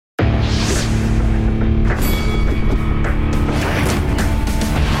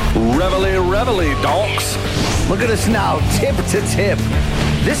cleverly, donks. Look at us now, tip to tip.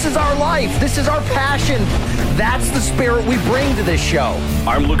 This is our life. This is our passion. That's the spirit we bring to this show.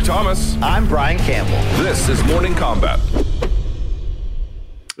 I'm Luke Thomas. I'm Brian Campbell. This is Morning Combat.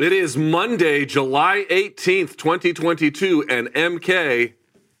 It is Monday, July 18th, 2022, and MK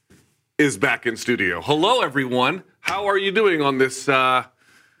is back in studio. Hello, everyone. How are you doing on this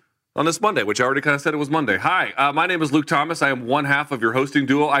Monday, which I already kind of said it was Monday? Hi, my name is Luke Thomas. I am one half of your hosting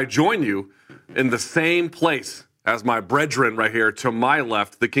duo. I join you in the same place as my brethren right here to my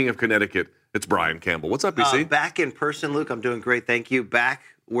left, the King of Connecticut. It's Brian Campbell. What's up, BC? Back in person, Luke. I'm doing great. Thank you. Back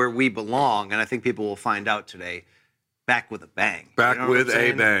where we belong, and I think people will find out today. Back with a bang. Back you know with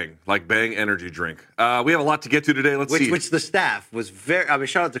a bang, like Bang energy drink. We have a lot to get to today. Let's see. Which the staff was very. I mean,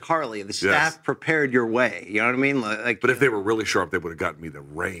 shout out to Carly. The staff prepared your way. You know what I mean? But if they were really sharp, they would have gotten me the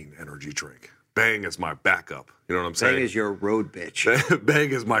Rain energy drink. Bang is my backup. You know what I'm saying? Bang is your road bitch.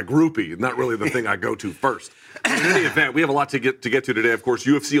 Bang is my groupie, not really the thing I go to first. In any event, we have a lot to get to today. Of course,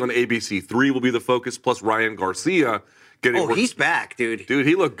 UFC on ABC3 will be the focus, plus Ryan Garcia. He's back, dude. Dude,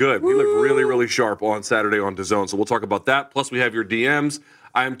 he looked good. Woo! He looked really, really sharp on Saturday on DAZN. So we'll talk about that. Plus, we have your DMs.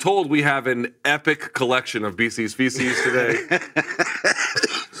 I am told we have an epic collection of BC's feces today.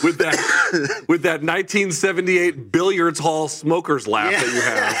 with that 1978 billiards hall smoker's laugh that you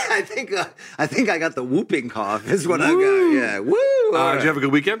have. I think I got the whooping cough. Is what I got. Yeah. Woo! Did you have a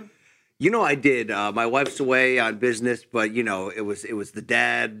good weekend? You know, I did. My wife's away on business, but you know, it was the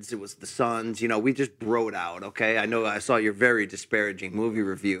dads, it was the sons. You know, we just broed out. Okay, I know. I saw your very disparaging movie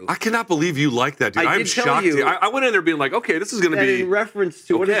review. I cannot believe you like that, dude. I'm shocked. I went in there being like, okay, this is going to be in reference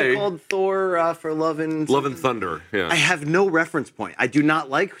to what is it called? Thor for Love and Thunder. Yeah. I have no reference point. I do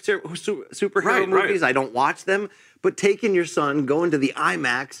not like superhero movies. I don't watch them. But taking your son, going to the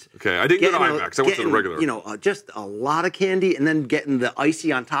IMAX. Okay, I didn't go to IMAX. I went to the regular. You know, just a lot of candy, and then getting the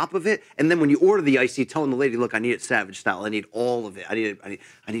icy on top of it. And then when you order the icy, telling the lady, "Look, I need it Savage style. I need all of it. I need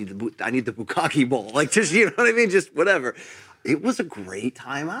the bukkake bowl. Like, just, you know what I mean? Just whatever." It was a great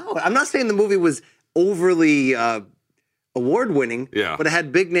time out. I'm not saying the movie was overly award-winning, but it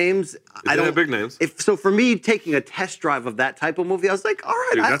had big names. It had big names. So for me, taking a test drive of that type of movie, I was like, all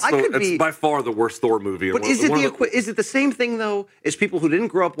right, dude, I could be. It's by far the worst Thor movie. But is it the same thing, though, as people who didn't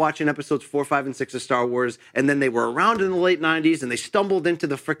grow up watching episodes 4, 5, and 6 of Star Wars, and then they were around in the late 90s, and they stumbled into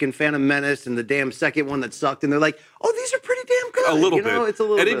the frickin' Phantom Menace and the damn second one that sucked, and they're like, oh, these are pretty damn good. A little bit. It's a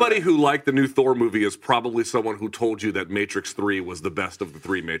little Anybody bit who liked the new Thor movie is probably someone who told you that Matrix 3 was the best of the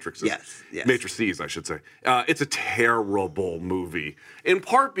three Matrixes. Yes. Matrices, I should say. It's a terrible movie. In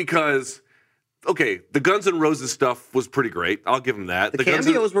part because, okay, the Guns N' Roses stuff was pretty great. I'll give them that. The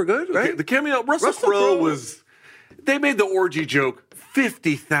cameos were good, right? Okay, the cameo, Russell Crowe was. They made the orgy joke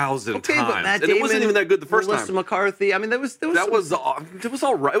 50,000 times, and it wasn't even that good the first Melissa time. McCarthy. I mean, it was all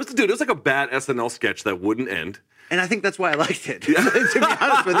right. It was like a bad SNL sketch that wouldn't end. And I think that's why I liked it. To be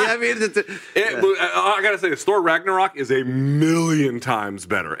honest with you, I mean, I gotta say, Thor Ragnarok is a million times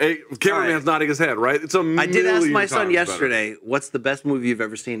better. Cameraman's nodding his head, right? It's a million times better. I did ask my son yesterday, what's the best movie you've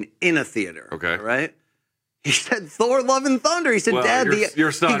ever seen in a theater? Okay. Right? He said Thor: Love and Thunder. He said, "Dad,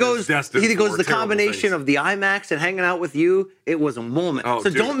 your son is destined for the combination things. of the IMAX and hanging out with you. It was a moment. Oh,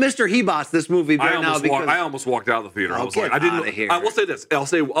 so dude. Don't Mr. Hebos this movie right now because I almost walked out of the theater. I was like, I outta here. I will say this. I'll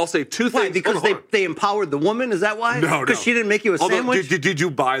say two things. Why? Because they empowered the woman. Is that why? No. Because she didn't make you a sandwich. Did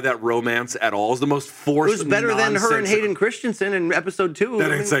you buy that romance at all? It was the most forced. It was better than her and Hayden Christensen in episode 2.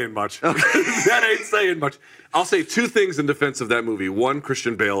 That ain't saying much. Okay. That ain't saying much. I'll say two things in defense of that movie. One,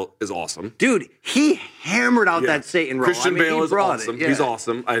 Christian Bale is awesome. Dude, he hammered out that Satan role. Christian Bale is awesome. He's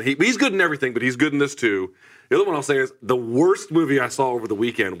awesome. He's good in everything, but he's good in this too. The other one I'll say is the worst movie I saw over the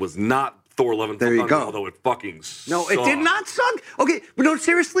weekend was not Thor: Love and Thunder. There you go. Although it fucking sucked. No, it did not suck. Okay, but no,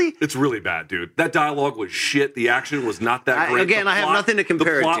 seriously. It's really bad, dude. That dialogue was shit. The action was not that great. I have nothing to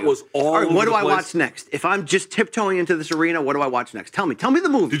compare it to. The plot was all over what do the I place. watch next? If I'm just tiptoeing into this arena, what do I watch next? Tell me the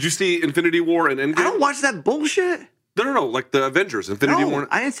movie. Did you see Infinity War and Endgame? I don't watch that bullshit. No, like the Avengers, Infinity War.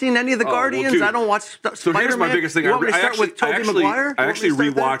 I ain't seen any of the Guardians. Well, I don't watch Spider-Man. So here's my biggest thing. You want me to start with Tobey Maguire? I actually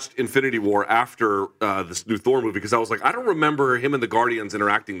rewatched Infinity War after this new Thor movie because I was like, I don't remember him and the Guardians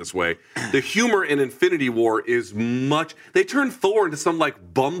interacting this way. The humor in Infinity War is much. They turned Thor into some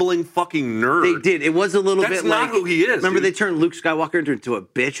like bumbling fucking nerd. They did. It was a little bit like. That's not who he is. Remember they turned Luke Skywalker into a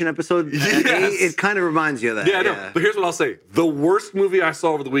bitch in episode 8? It kind of reminds you of that. Yeah, I know. But here's what I'll say. The worst movie I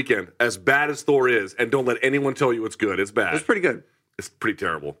saw over the weekend, as bad as Thor is, and don't let anyone tell you it's good, it's bad. It's pretty good. It's pretty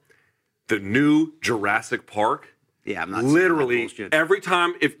terrible. The new Jurassic Park. Yeah, I'm not literally every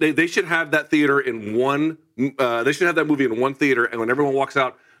time. If they should have that theater in one. They should have that movie in one theater, and when everyone walks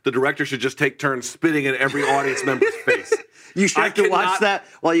out, the director should just take turns spitting in every audience member's face. You should have to watch that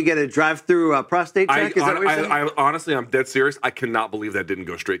while you get a drive-through prostate check. Is that what you're saying? Honestly, I'm dead serious. I cannot believe that didn't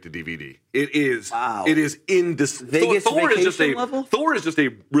go straight to DVD. It is. Wow. It is Vegas Thor is just vacation level? Thor is just a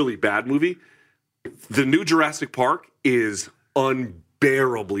really bad movie. The new Jurassic Park is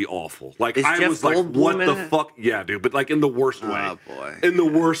unbearably awful. Like Is I Jeff was like, Goldblum what in the it? fuck? Yeah, dude. But like in the worst way. Oh, boy. In the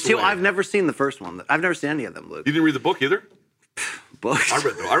worst See, way. I've never seen the first one. I've never seen any of them, Luke. You didn't read the book either? Books. I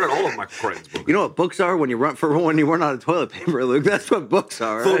read all of Michael Crichton's books. You know what books are when you run out of toilet paper, Luke? That's what books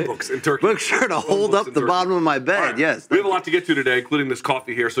are. Phone Right? books in Turkey. Books are to hold books up in the Turkey. bottom of my bed. All right. Yes. We have a lot to get to today, including this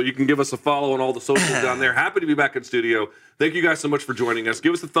coffee here. So you can give us a follow on all the socials down there. Happy to be back in studio. Thank you guys so much for joining us.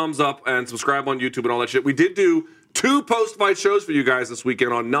 Give us a thumbs up and subscribe on YouTube and all that shit. We did do 2 post-fight shows for you guys this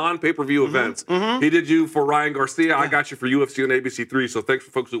weekend on non-pay-per-view events. He did you for Ryan Garcia. I got you for UFC on ABC3. So thanks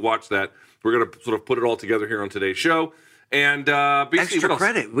for folks who watched that. We're going to sort of put it all together here on today's show. And BC, Extra what else?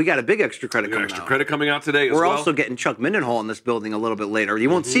 credit. We got a big extra credit We got coming extra out. credit coming out today as We're well. also getting Chuck Mindenhall in this building a little bit later. You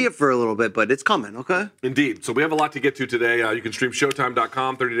won't see it for a little bit, but it's coming, okay? Indeed. So we have a lot to get to today. You can stream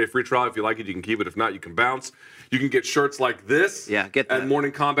Showtime.com, 30-day free trial. If you like it, you can keep it. If not, you can bounce. You can get shirts like this Yeah, get at that.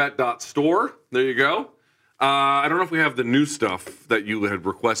 morningcombat.store. There you go. I don't know if we have the new stuff that you had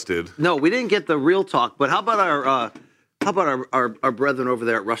requested. No, we didn't get the real talk, but how about our brethren over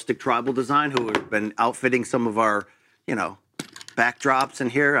there at Rustic Tribal Design who have been outfitting some of our, backdrops in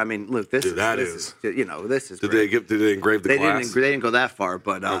here? I mean, look, this Dude, that is is- this is Did great. they engrave the They glass? didn't go that far,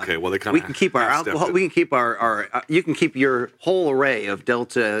 but Okay, well, they kinda we can keep our half-stepped alcohol. it. We can keep our you can keep your whole array of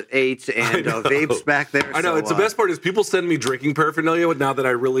Delta 8s and vapes back there. I know. so, It's the best part is people send me drinking paraphernalia now that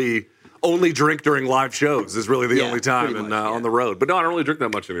I really only drink during live shows is really the Yeah, only time pretty and much, yeah. on the road. But no, I don't really drink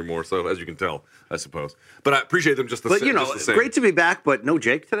that much anymore. So as you can tell, I suppose. But I appreciate them just the But same. just the same. great to be back. But no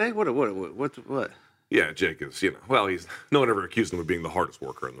Jake today. What? Yeah, Jake is, well, no one ever accused him of being the hardest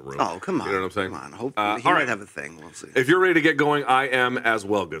worker in the room. Oh, come on. You know what I'm saying? Come on. Hopefully he all might right. have a thing. We'll see. If you're ready to get going, I am as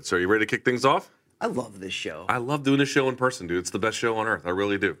well, good sir. You ready to kick things off? I love this show. I love doing this show in person, dude. It's the best show on earth. I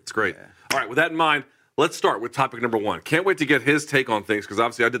really do. It's great. All right, with that in mind, let's start with topic number 1. Can't wait to get his take on things because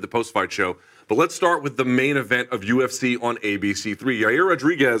obviously I did the post-fight show. But let's start with the main event of UFC on ABC3. Yair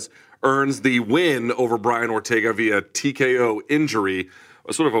Rodriguez earns the win over Brian Ortega via TKO injury,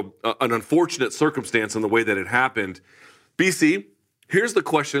 sort of an unfortunate circumstance in the way that it happened. BC, here's the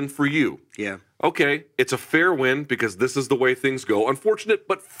question for you. Yeah. Okay, it's a fair win because this is the way things go. Unfortunate,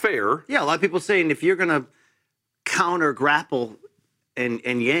 but fair. Yeah, a lot of people saying if you're gonna counter grapple and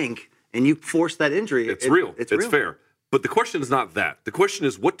yank and you force that injury, It's real. It's It's real. fair. But the question is not that. The question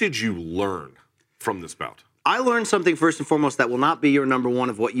is, what did you learn from this bout? I learned something first and foremost that will not be your number one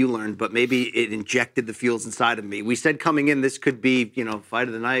of what you learned, but maybe it injected the fuels inside of me. We said coming in, this could be, fight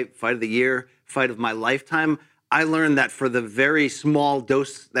of the night, fight of the year, fight of my lifetime. I learned that for the very small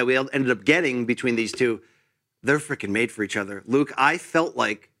dose that we ended up getting between these two, they're freaking made for each other. Luke, I felt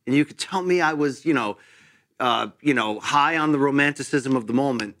like, and you could tell me I was, high on the romanticism of the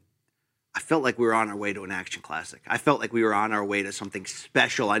moment. I felt like we were on our way to an action classic. I felt like we were on our way to something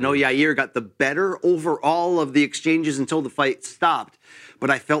special. I know Yair got the better overall of the exchanges until the fight stopped, but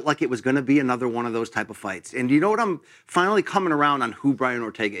I felt like it was going to be another one of those type of fights. And you know what? I'm finally coming around on who Brian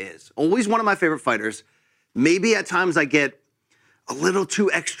Ortega is. Always one of my favorite fighters. Maybe at times I get a little too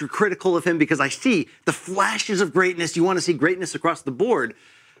extra critical of him because I see the flashes of greatness. You want to see greatness across the board.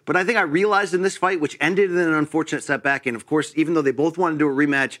 But I think I realized in this fight, which ended in an unfortunate setback, and of course, even though they both wanted to do a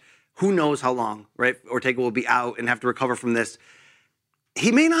rematch, who knows how long, right? Ortega will be out and have to recover from this.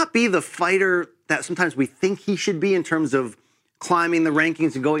 He may not be the fighter that sometimes we think he should be in terms of climbing the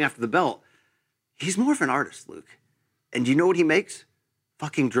rankings and going after the belt. He's more of an artist, Luke. And do you know what he makes?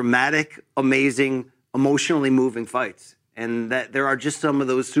 Fucking dramatic, amazing, emotionally moving fights. And that there are just some of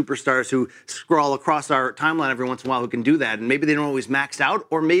those superstars who scroll across our timeline every once in a while who can do that. And maybe they don't always max out,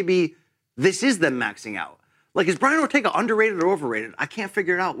 or maybe this is them maxing out. Like, is Brian Ortega underrated or overrated? I can't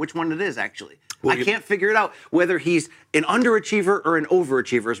figure it out which one it is, actually. I can't figure it out whether he's an underachiever or an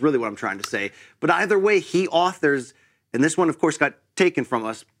overachiever is really what I'm trying to say. But either way, he authors, and this one, of course, got taken from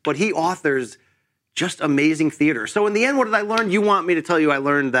us, but he authors just amazing theater. So in the end, what did I learn? You want me to tell you I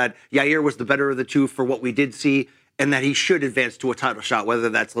learned that Yair was the better of the two for what we did see, and that he should advance to a title shot, whether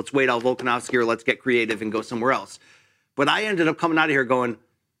that's let's wait out Volkanovski or let's get creative and go somewhere else. But I ended up coming out of here going,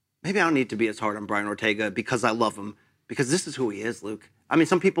 maybe I don't need to be as hard on Brian Ortega because I love him, because this is who he is, Luke. I mean,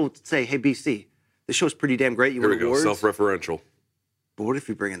 some people say, hey, BC, this show's pretty damn great. You Here we win go, awards. self-referential. But what if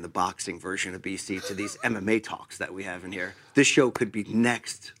we bring in the boxing version of BC to these MMA talks that we have in here? This show could be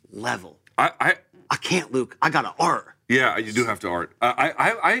next level. I can't, Luke. I got to art. Yeah, you do have to art.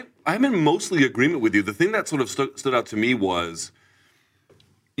 I'm in mostly agreement with you. The thing that sort of stood out to me was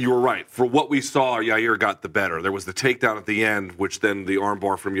You were right. For what we saw, Yair got the better. There was the takedown at the end, which then the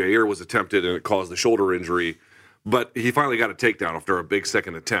armbar from Yair was attempted, and it caused the shoulder injury. But he finally got a takedown after a big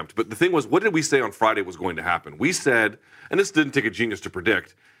second attempt. But the thing was, what did we say on Friday was going to happen? We said, and this didn't take a genius to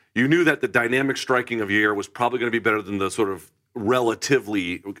predict, you knew that the dynamic striking of Yair was probably going to be better than the sort of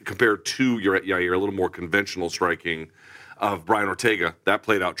relatively, compared to Yair, a little more conventional striking of Brian Ortega. That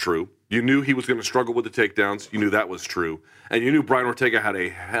played out true. You knew he was going to struggle with the takedowns. You knew that was true. And you knew Brian Ortega had a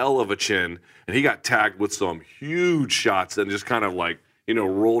hell of a chin, and he got tagged with some huge shots and just kind of like,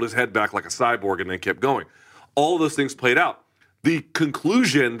 rolled his head back like a cyborg and then kept going. All of those things played out. The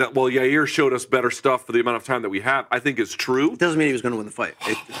conclusion that, Yair showed us better stuff for the amount of time that we have, I think is true. It doesn't mean he was going to win the fight.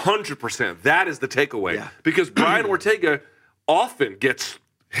 100%. That is the takeaway. Yeah. Because Brian Ortega often gets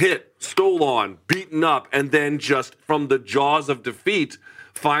hit, stole on, beaten up, and then just from the jaws of defeat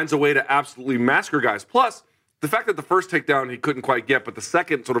finds a way to absolutely massacre guys. Plus, the fact that the first takedown he couldn't quite get, but the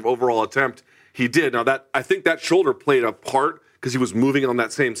second sort of overall attempt he did. Now, I think that shoulder played a part because he was moving on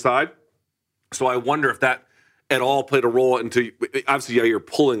that same side. So I wonder if that at all played a role into, obviously, Yair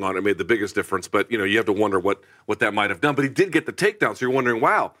pulling on it made the biggest difference, but, you have to wonder what that might have done. But he did get the takedown, so you're wondering,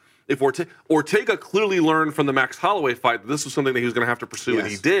 wow, if Ortega clearly learned from the Max Holloway fight that this was something that he was going to have to pursue, and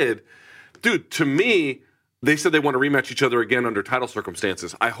he did. Dude, to me, they said they want to rematch each other again under title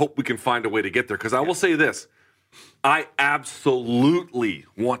circumstances. I hope we can find a way to get there, because I will say this. I absolutely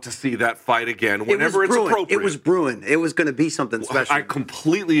want to see that fight again whenever it's appropriate. It was brewing. It was going to be something special. I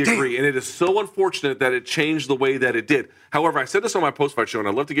completely agree, and it is so unfortunate that it changed the way that it did. However, I said this on my post-fight show, and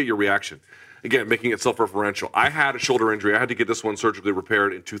I'd love to get your reaction. Again, making it self-referential. I had a shoulder injury. I had to get this one surgically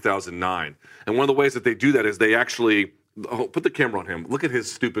repaired in 2009. And one of the ways that they do that is they actually put the camera on him. Look at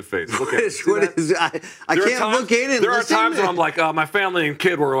his stupid face. Look at I can't look in and There are times when I'm like, my family and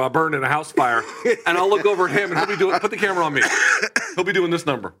kid were burned in a house fire, and I'll look over at him, and he'll be doing. Put the camera on me. He'll be doing this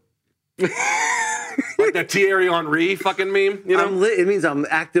number. Like that Thierry Henry fucking meme, It means I'm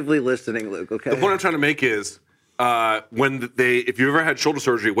actively listening, Luke, okay? The point I'm trying to make is, if you ever had shoulder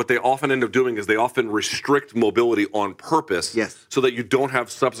surgery, what they often end up doing is they often restrict mobility on purpose, so that you don't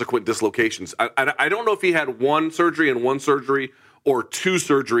have subsequent dislocations. I don't know if he had one surgery and one surgery or two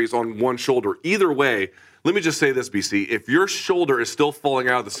surgeries on one shoulder. Either way, let me just say this, BC. If your shoulder is still falling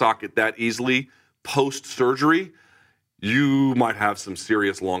out of the socket that easily post-surgery, you might have some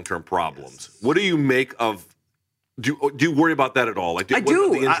serious long-term problems. What do you make of? Do you worry about that at all? I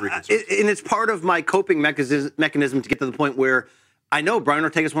do. And it's part of my coping mechanism to get to the point where I know Brian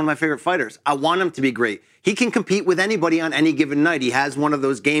Ortega is one of my favorite fighters. I want him to be great. He can compete with anybody on any given night. He has one of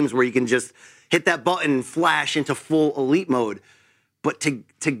those games where you can just hit that button and flash into full elite mode. But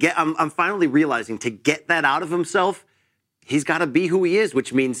I'm finally realizing to get that out of himself, he's got to be who he is,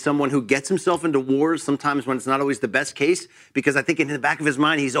 which means someone who gets himself into wars sometimes when it's not always the best case, because I think in the back of his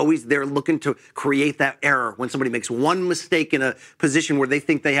mind, he's always there looking to create that error when somebody makes one mistake in a position where they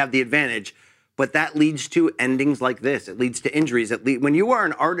think they have the advantage. But that leads to endings like this. It leads to injuries. When you are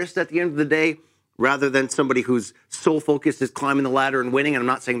an artist at the end of the day, rather than somebody whose sole focus is climbing the ladder and winning, and I'm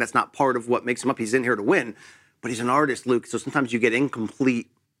not saying that's not part of what makes him up. He's in here to win, but he's an artist, Luke, so sometimes you get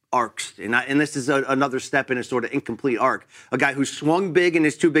incomplete arcs. And this is another step in a sort of incomplete arc. A guy who swung big in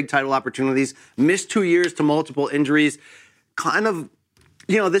his two big title opportunities, missed 2 years to multiple injuries, kind of,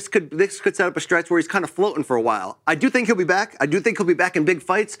 this could set up a stretch where he's kind of floating for a while. I do think he'll be back. I do think he'll be back in big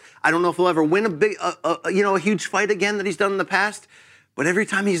fights. I don't know if he'll ever win a huge fight again that he's done in the past. But every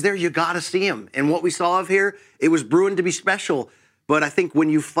time he's there, you got to see him. And what we saw of here, it was brewing to be special. But I think when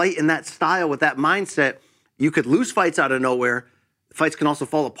you fight in that style with that mindset, you could lose fights out of nowhere. Fights can also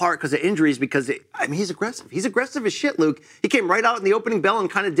fall apart because of injuries because, he's aggressive. He's aggressive as shit, Luke. He came right out in the opening bell and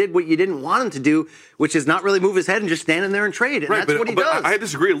kind of did what you didn't want him to do, which is not really move his head and just stand in there and trade. And that's what he does. I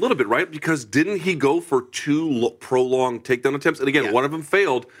disagree a little bit, right? Because didn't he go for two prolonged takedown attempts? And again, one of them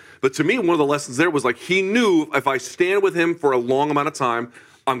failed. But to me, one of the lessons there was like he knew if I stand with him for a long amount of time,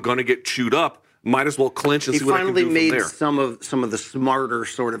 I'm going to get chewed up. Might as well clinch and see what I can do from there. He finally made some of the smarter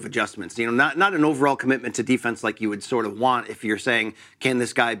sort of adjustments. Not an overall commitment to defense like you would sort of want if you're saying, can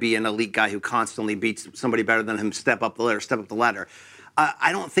this guy be an elite guy who constantly beats somebody better than him, step up the ladder.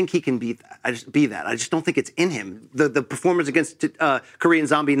 I don't think he can be that. I just don't think it's in him. The performance against Korean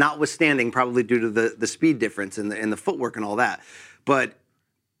Zombie notwithstanding, probably due to the speed difference and the footwork and all that. But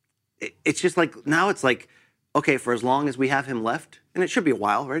it's just like, now it's like, okay, for as long as we have him left, and it should be a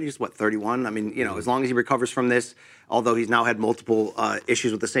while, right? He's, 31? As long as he recovers from this, although he's now had multiple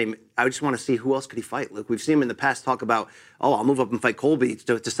issues with the same, I just want to see who else could he fight. Look, we've seen him in the past talk about, I'll move up and fight Colby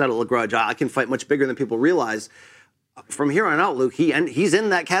to settle a grudge. I can fight much bigger than people realize. from here on out, Luke, he's in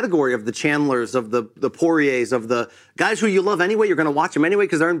that category of the Chandlers, of the Poiriers, of the guys who you love anyway. You're going to watch them anyway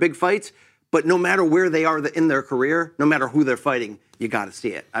because they're in big fights. But no matter where they are in their career, no matter who they're fighting, you got to see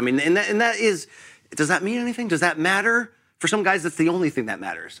it. I mean, and that is, does that mean anything? Does that matter? For some guys, that's the only thing that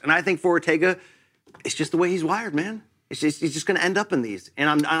matters. And I think for Ortega, it's just the way he's wired, man. He's just going to end up in these.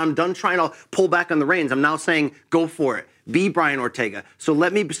 And I'm done trying to pull back on the reins. I'm now saying, go for it. Be Brian Ortega. So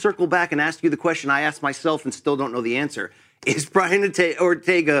let me circle back and ask you the question I asked myself and still don't know the answer. Is Brian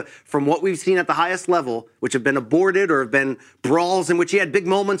Ortega, from what we've seen at the highest level, which have been aborted or have been brawls in which he had big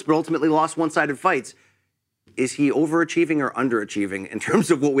moments but ultimately lost one-sided fights, is he overachieving or underachieving in terms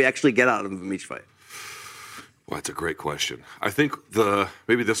of what we actually get out of him each fight? Well, that's a great question. I think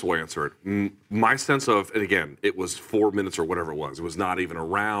maybe this will answer it. My sense of, and again, it was 4 minutes or whatever it was not even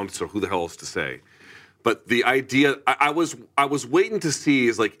around, so who the hell is to say? But the idea, I was waiting to see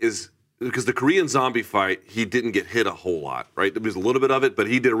is because the Korean Zombie fight, he didn't get hit a whole lot, right? There was a little bit of it, but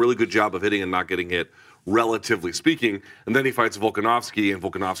he did a really good job of hitting and not getting hit, relatively speaking. And then he fights Volkanovski, and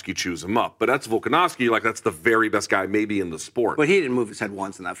Volkanovski chews him up. But that's Volkanovski, that's the very best guy maybe in the sport. But he didn't move his head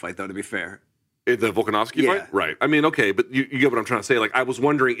once in that fight, though, to be fair. The Volkanovski fight? Right. I mean, okay, but you get what I'm trying to say. I was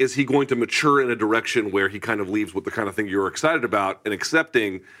wondering, is he going to mature in a direction where he kind of leaves with the kind of thing you're excited about and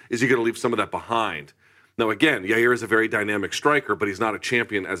accepting? Is he going to leave some of that behind? Now, again, Yair is a very dynamic striker, but he's not a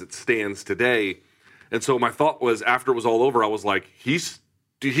champion as it stands today. And so my thought was, after it was all over, I was like, he's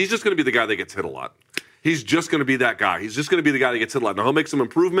just going to be the guy that gets hit a lot. He's just going to be that guy. He's just going to be the guy that gets hit a lot. Now, he'll make some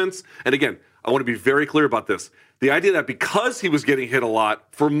improvements. And again, I want to be very clear about this. The idea that because he was getting hit a lot,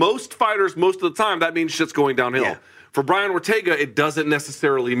 for most fighters, most of the time, that means shit's going downhill. Yeah. For Brian Ortega, it doesn't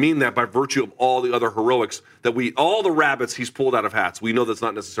necessarily mean that by virtue of all the other heroics all the rabbits he's pulled out of hats. We know that's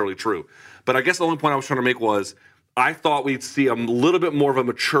not necessarily true. But I guess the only point I was trying to make was I thought we'd see a little bit more of a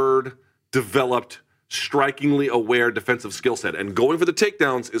matured, developed, strikingly aware defensive skill set. And going for the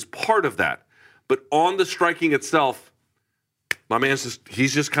takedowns is part of that. But on the striking itself, my man's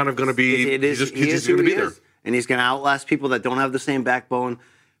he's just kind of going to be, he's just going to be there. And he's going to outlast people that don't have the same backbone.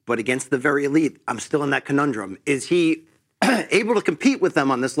 But against the very elite, I'm still in that conundrum. Is he able to compete with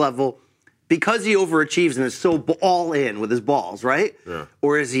them on this level because he overachieves and is so all in with his balls, right? Yeah.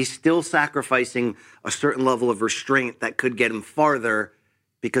 Or is he still sacrificing a certain level of restraint that could get him farther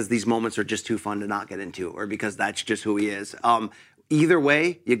because these moments are just too fun to not get into, or because that's just who he is? Either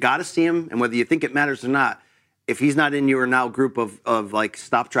way, you got to see him, and whether you think it matters or not, if he's not in your now group of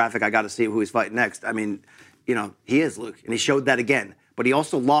stop traffic, I got to see who he's fighting next. I mean, he is, Luke, and he showed that again. But he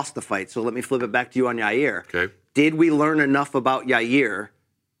also lost the fight, so let me flip it back to you on Yair. Okay. Did we learn enough about Yair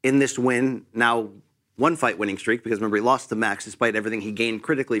in this win, now one fight winning streak, because remember he lost to Max despite everything he gained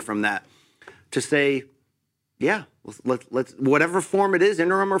critically from that, to say, yeah, let's whatever form it is,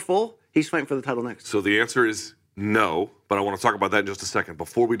 interim or full, he's fighting for the title next? So the answer is no, but I want to talk about that in just a second.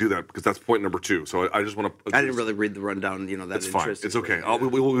 Before we do that, because that's point number 2. So I just want to... I didn't really read the rundown, that's fine. It's okay.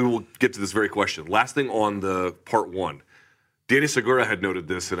 We will get to this very question. Last thing on the part 1. Danny Segura had noted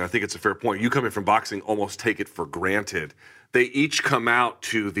this, and I think it's a fair point. You coming from boxing almost take it for granted. They each come out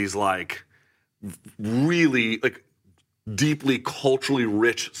to these really deeply culturally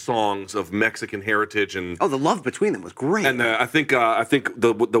rich songs of Mexican heritage, and the love between them was great. And I think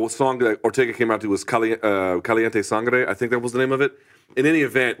the song that Ortega came out to was Caliente Sangre. I think that was the name of it. In any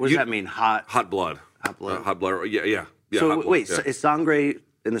event, what does that mean? Hot blood. Hot blood. Hot blood. Yeah. So wait, is sangre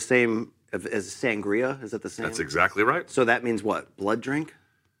in the same as sangria? Is that the same? That's exactly right. So that means what? Blood drink?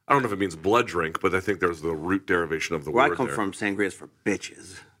 I don't know if it means blood drink, but I think there's the root derivation of the word. Where I come from, sangria is for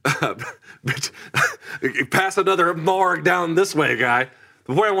bitches. Pass another marg down this way, guy.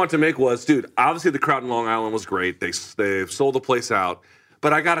 The point I wanted to make was, dude, obviously the crowd in Long Island was great. They sold the place out.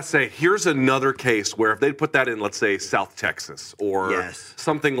 But I got to say, here's another case where if they'd put that in, let's say, South Texas or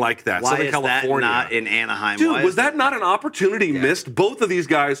something like that, Why Southern is California. That not in Anaheim? Dude, was that not an opportunity missed? Both of these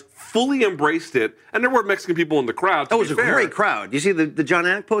guys fully embraced it, and there were Mexican people in the crowd. That was a great crowd. You see the John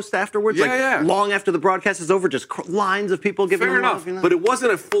Anik post afterwards? Yeah. Long after the broadcast is over, just lines of people giving Fair enough. love. But it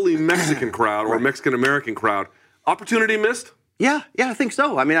wasn't a fully Mexican crowd or a Mexican-American crowd. Opportunity missed? Yeah, I think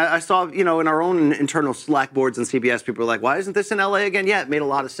so. I mean, I saw, in our own internal Slack boards and CBS, people were like, why isn't this in LA again? Yeah, it made a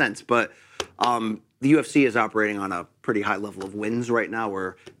lot of sense. But the UFC is operating on a pretty high level of wins right now,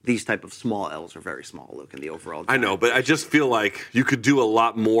 where these type of small L's are very small, Luke, in the overall. I know, but I just feel like you could do a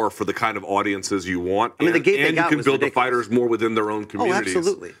lot more for the kind of audiences you want. I mean, the gate they got you can was build ridiculous. the fighters more within their own communities. Oh,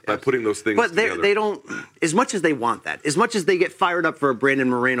 absolutely. By putting those things together. But they don't, as much as they want that, as much as they get fired up for Brandon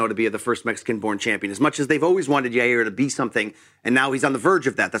Moreno to be the first Mexican-born champion, as much as they've always wanted Yair to be something, and now he's on the verge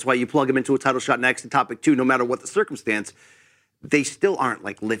of that. That's why you plug him into a title shot next to topic 2, no matter what the circumstance. They still aren't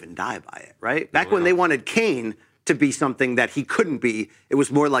live and die by it, right? Back when they wanted Kane to be something that he couldn't be. It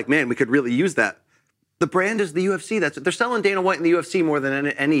was more like, man, we could really use that. The brand is the UFC. They're selling Dana White in the UFC more than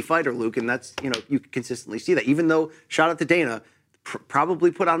any fighter, Luke, and that's, you consistently see that. Even though, shout out to Dana,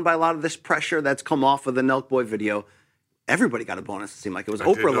 probably put on by a lot of this pressure that's come off of the Nelk Boy video. Everybody got a bonus. It seemed like it was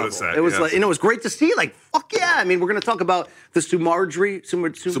Oprah level. That, it was like, it was great to see. Like, fuck yeah! I mean, we're going to talk about the Sumadarji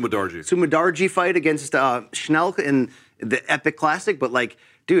fight against Schnell in the Epic Classic. But like,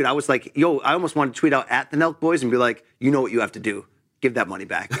 dude, I was like, I almost wanted to tweet out at the Nelk Boys and be like, you know what you have to do. Give that money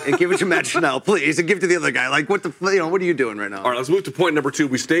back and give it to Matt Schnell, please, and give it to the other guy. Like, what are you doing right now? All right, let's move to point number 2.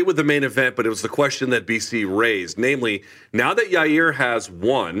 We stayed with the main event, but it was the question that BC raised. Namely, now that Yair has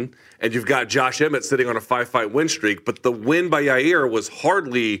won, and you've got Josh Emmett sitting on a 5-fight win streak, but the win by Yair was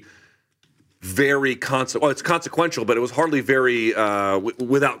hardly very it's consequential, but it was hardly very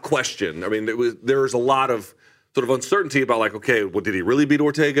without question. I mean, there was a lot of sort of uncertainty about, like, okay, well, did he really beat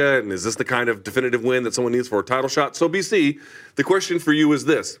Ortega? And is this the kind of definitive win that someone needs for a title shot? So, BC, the question for you is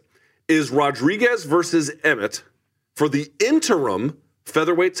this. Is Rodriguez versus Emmett for the interim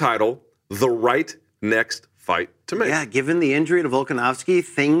featherweight title the right next fight to make? Yeah, given the injury to Volkanovski,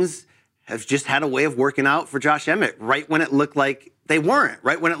 things have just had a way of working out for Josh Emmett right when it looked like they weren't,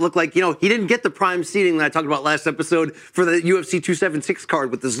 right when it looked like, he didn't get the prime seating that I talked about last episode for the UFC 276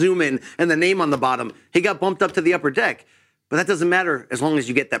 card with the zoom in and the name on the bottom. He got bumped up to the upper deck. But that doesn't matter as long as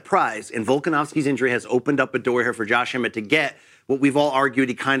you get that prize. And Volkanovski's injury has opened up a door here for Josh Emmett to get what we've all argued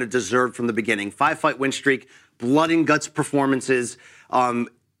he kind of deserved from the beginning. 5-fight win streak, blood and guts performances.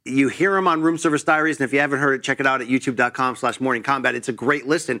 You hear him on Room Service Diaries, and if you haven't heard it, check it out at youtube.com/morningcombat. It's a great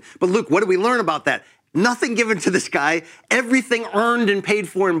listen. But Luke, what do we learn about that? Nothing given to this guy, everything earned and paid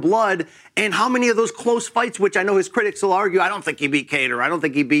for in blood, and how many of those close fights, which I know his critics will argue, I don't think he beat Kattar, I don't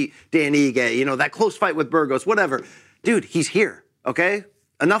think he beat Dan Ige, that close fight with Burgos, whatever. Dude, he's here, okay?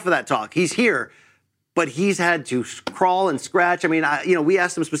 Enough of that talk. He's here, but he's had to crawl and scratch. I mean, we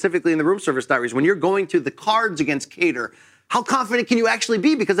asked him specifically in the Room Service Diaries, when you're going to the cards against Kattar, how confident can you actually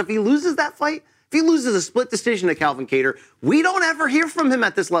be? Because if he loses that fight, if he loses a split decision to Calvin Kattar, we don't ever hear from him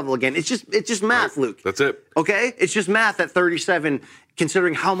at this level again. It's just math, right. Luke. That's it. Okay? It's just math at 37,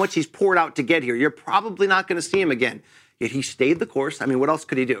 considering how much he's poured out to get here. You're probably not going to see him again. Yet he stayed the course. I mean, what else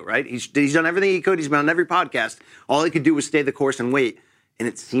could he do, right? He's done everything he could. He's been on every podcast. All he could do was stay the course and wait. And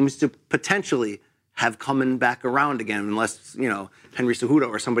it seems to potentially have coming back around again, unless, Henry Cejudo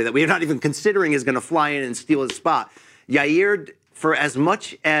or somebody that we're not even considering is going to fly in and steal his spot. Yair, for as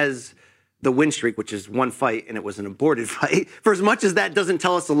much as the win streak, which is one fight and it was an aborted fight, for as much as that doesn't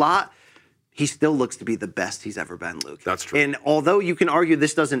tell us a lot, he still looks to be the best he's ever been, Luke. That's true. And although you can argue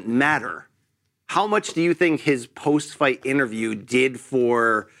this doesn't matter, how much do you think his post-fight interview did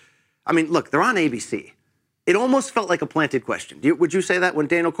for... I mean, look, they're on ABC. It almost felt like a planted question. Would you say that when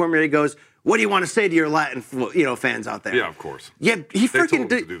Daniel Cormier goes, what do you want to say to your Latin fans out there? Yeah, of course. Yet he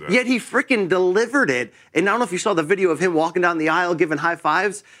freaking delivered it. And I don't know if you saw the video of him walking down the aisle giving high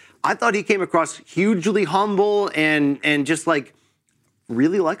fives. I thought he came across hugely humble and just like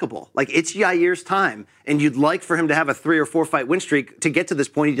really likable. Like, it's Yair's time. And you'd like for him to have a 3 or 4 fight win streak to get to this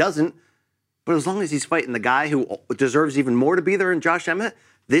point. He doesn't. But as long as he's fighting the guy who deserves even more to be there in Josh Emmett,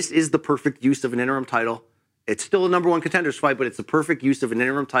 this is the perfect use of an interim title. It's still a number 1 contenders fight, but it's the perfect use of an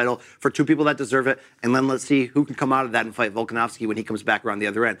interim title for 2 people that deserve it. And then let's see who can come out of that and fight Volkanovski when he comes back around the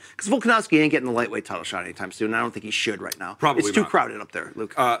other end. Because Volkanovski ain't getting the lightweight title shot anytime soon. And I don't think he should right now. Probably It's too not. crowded up there,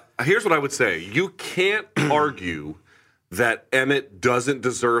 Luke. Here's what I would say. You can't argue that Emmett doesn't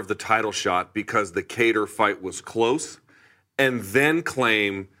deserve the title shot because the Kattar fight was close, and then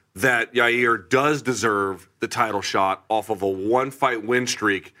claim that Yair does deserve the title shot off of a 1-fight win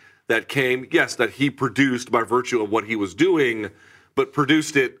streak that came, yes, that he produced by virtue of what he was doing, but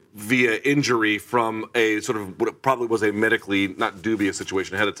produced it via injury from a sort of what probably was a medically, not dubious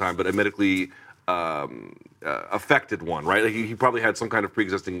situation ahead of time, but a medically affected one, right? Like he probably had some kind of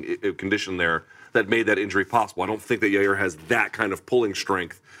pre-existing condition there that made that injury possible. I don't think that Yair has that kind of pulling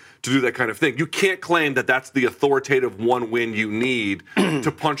strength to do that kind of thing. You can't claim that that's the authoritative one win you need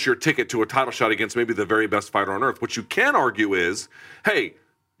to punch your ticket to a title shot against maybe the very best fighter on earth. What you can argue is, hey,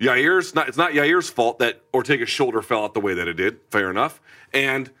 it's not Yair's fault that Ortega's shoulder fell out the way that it did. Fair enough.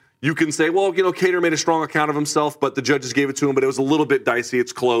 And you can say, well, Kattar made a strong account of himself, but the judges gave it to him, but it was a little bit dicey.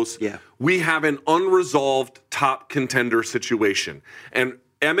 It's close. Yeah. We have an unresolved top contender situation. And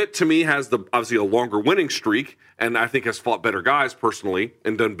Emmett, to me, has obviously a longer winning streak, and I think has fought better guys personally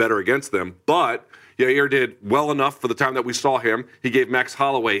and done better against them. But Yair did well enough for the time that we saw him. He gave Max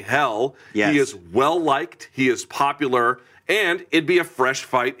Holloway hell. Yes. He is well-liked. He is popular. And it'd be a fresh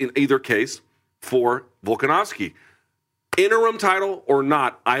fight in either case for Volkanovski. Interim title or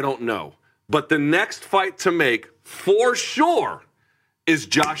not, I don't know. But the next fight to make for sure, is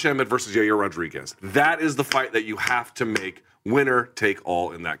Josh Emmett versus Yair Rodriguez. That is the fight that you have to make winner take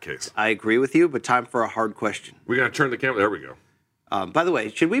all in that case. I agree with you, but time for a hard question. We're going to turn the camera. There we go. By the way,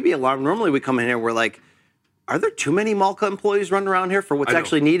 should we be alarmed? Normally we come in here and we're like, are there too many Malka employees running around here for what's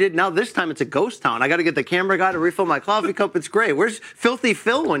actually needed? Now this time it's a ghost town. I got to get the camera guy to refill my coffee cup. It's great. Where's Filthy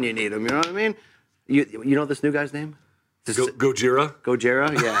Phil when you need him? You know what I mean? You know this new guy's name? Gojira?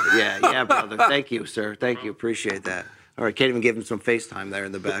 Gojira? Yeah, brother. Thank you, sir. Thank you. Appreciate that. All right, can't even give him some FaceTime there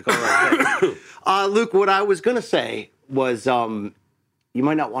in the back. All right, Luke, what I was going to say was you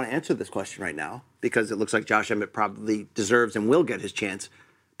might not want to answer this question right now because it looks like Josh Emmett probably deserves and will get his chance.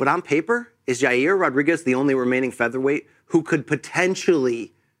 But on paper, is Yair Rodriguez the only remaining featherweight who could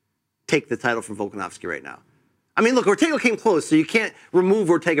potentially take the title from Volkanovski right now? I mean, look, Ortega came close, so you can't remove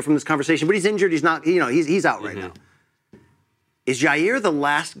Ortega from this conversation, but he's injured. He's not, he's out right now. Is Yair the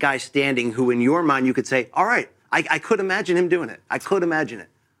last guy standing who, in your mind, you could say, all right, I could imagine him doing it. I could imagine it.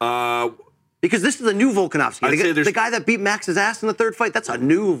 Because this is a new Volkanovski. The guy that beat Max's ass in the third fight, that's a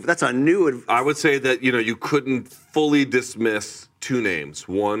new. I would say that, you couldn't fully dismiss two names.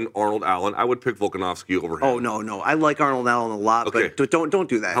 One, Arnold Allen. I would pick Volkanovski over him. Oh, no. I like Arnold Allen a lot, okay. But don't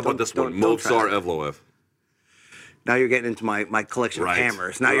do that. How about this one? Movsar Evloev. Now you're getting into my collection of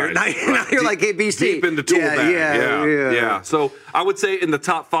hammers. Now you're like ABC. Deep in the tool bag. Yeah. So I would say in the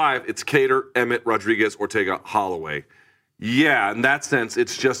top five, it's Kattar, Emmett, Rodriguez, Ortega, Holloway. Yeah, in that sense,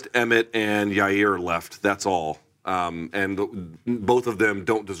 it's just Emmett and Yair left. That's all. And both of them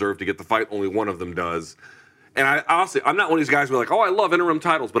don't deserve to get the fight. Only one of them does. And I'm not one of these guys who are like, I love interim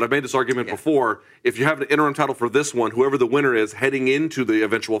titles, but I've made this argument before. If you have an interim title for this one, whoever the winner is heading into the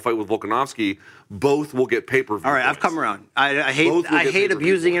eventual fight with Volkanovski, both will get pay-per-view. All right, I've come around. I hate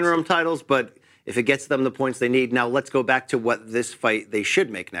abusing interim titles, but if it gets them the points they need. Now let's go back to what this fight they should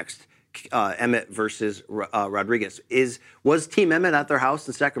make next. Emmett versus Rodriguez. Was Team Emmett at their house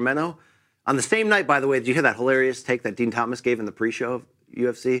in Sacramento? On the same night, by the way, did you hear that hilarious take that Dean Thomas gave in the pre-show of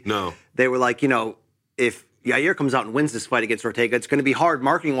UFC? No. They were like, if Yair comes out and wins this fight against Ortega, it's going to be hard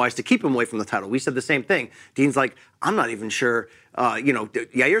marketing-wise to keep him away from the title. We said the same thing. Dean's like, I'm not even sure,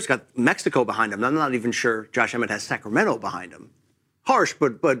 Yair's got Mexico behind him. I'm not even sure Josh Emmett has Sacramento behind him. Harsh,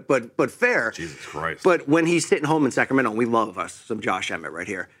 but fair. Jesus Christ. But when he's sitting home in Sacramento, and we love us some Josh Emmett right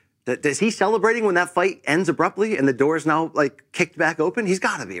here, is he celebrating when that fight ends abruptly and the door is now, kicked back open? He's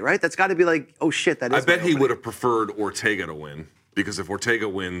got to be, right? That's got to be like, oh, shit, that is I bet he would have preferred Ortega to win, because if Ortega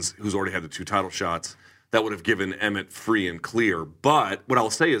wins, who's already had the 2 title shots, that would have given Emmett free and clear. But what I'll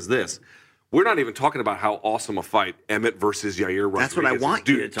say is this. We're not even talking about how awesome a fight Emmett versus Yair Rodriguez That's what I want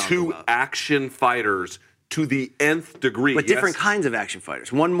you to talk about. Two action fighters to the nth degree. But different kinds of action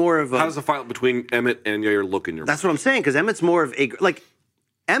fighters. One more of a... How does the fight between Emmett and Yair look in your mind? That's what I'm saying, because Emmett's more of a...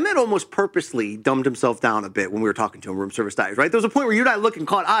 Emmett almost purposely dumbed himself down a bit when we were talking to him, Room Service Diaries, right? There was a point where you and I looked and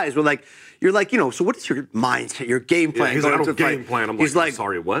caught eyes. You're like, so what is your mindset, your game plan? Yeah, he's like, I don't game plan. I'm like,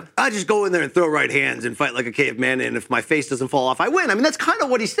 sorry, what? I just go in there and throw right hands and fight like a caveman, and if my face doesn't fall off, I win. I mean, that's kind of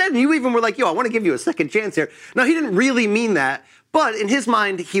what he said, and you even were like, I want to give you a second chance here. Now, he didn't really mean that, but in his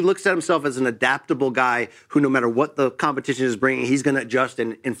mind, he looks at himself as an adaptable guy who, no matter what the competition is bringing, he's going to adjust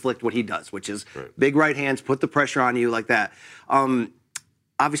and inflict what he does, which is big right hands, put the pressure on you like that.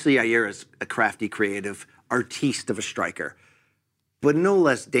 Obviously, Yair is a crafty, creative artiste of a striker, but no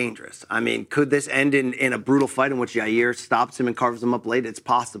less dangerous. I mean, could this end in a brutal fight in which Yair stops him and carves him up late? It's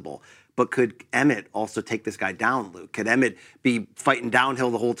possible. But could Emmett also take this guy down, Luke? Could Emmett be fighting downhill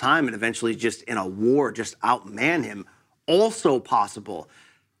the whole time and eventually just in a war just outman him? Also possible.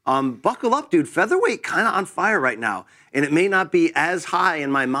 Buckle up, dude. Featherweight kind of on fire right now. And it may not be as high in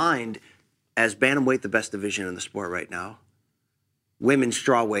my mind as bantamweight, the best division in the sport right now. Women's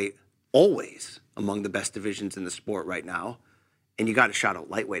strawweight, always among the best divisions in the sport right now. And you got to shout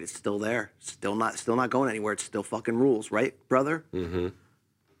out lightweight. It's still there. Still not going anywhere. It's still fucking rules, right, brother? Mm-hmm.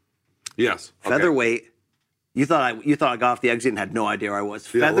 Yes. Okay. Featherweight. You thought I got off the exit and had no idea where I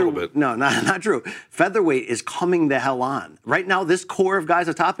was. Yeah, a little bit. No, not true. Featherweight is coming the hell on. Right now, this core of guys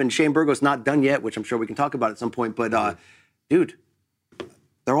atop, and Shane Burgo's not done yet, which I'm sure we can talk about at some point. But, dude,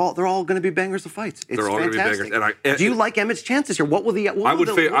 they're all going to be bangers of fights. It's fantastic. Do you like Emmett's chances here? What will the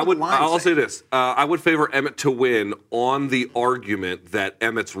I'll say this. I would favor Emmett to win on the argument that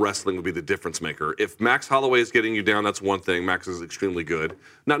Emmett's wrestling would be the difference maker. If Max Holloway is getting you down, that's one thing. Max is extremely good.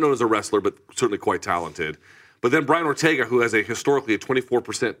 Not known as a wrestler, but certainly quite talented. But then Brian Ortega, who has historically a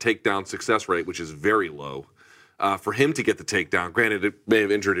 24% takedown success rate, which is very low, for him to get the takedown, granted it may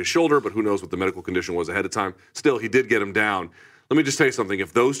have injured his shoulder, but who knows what the medical condition was ahead of time. Still, he did get him down. let me just say something.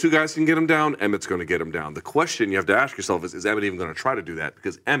 If those two guys can get him down, Emmett's going to get him down. The question you have to ask yourself is Emmett even going to try to do that?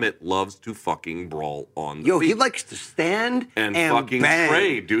 Because Emmett loves to fucking brawl on the feet. He likes to stand and fucking bang.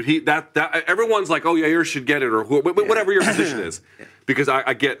 trade, dude. That everyone's like, oh, Yair should get it, or whatever your position is. Because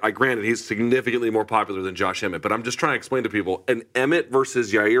granted, he's significantly more popular than Josh Emmett, but I'm just trying to explain to people, an Emmett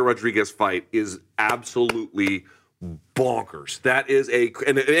versus Yair Rodriguez fight is absolutely bonkers. That is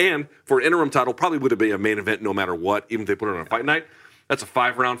and for an interim title, probably would have been a main event no matter what, even if they put it on a fight night. That's a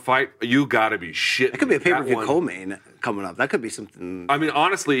 5-round fight. You got to be shitting. That could be a pay-per-view co-main coming up. That could be something. I mean,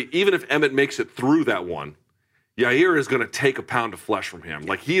 honestly, even if Emmett makes it through that one, Yair is going to take a pound of flesh from him.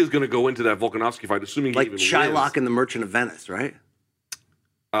 Like, he is going to go into that Volkanovski fight, assuming he even wins. Like Shylock and the Merchant of Venice, right?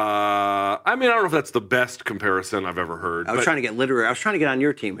 I mean, I don't know if that's the best comparison I've ever heard. I was trying to get literary. I was trying to get on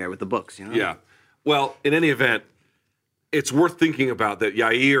your team here with the books, you know? Yeah. Well, in any event, it's worth thinking about that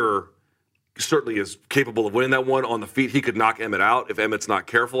Yair certainly is capable of winning that one on the feet. He could knock Emmett out if Emmett's not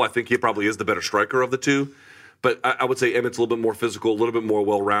careful. I think he probably is the better striker of the two. But I would say Emmett's a little bit more physical, a little bit more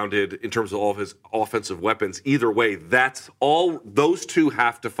well-rounded in terms of all of his offensive weapons. Either way, that's all. Those two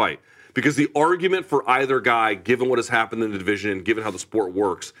have to fight. Because the argument for either guy, given what has happened in the division, given how the sport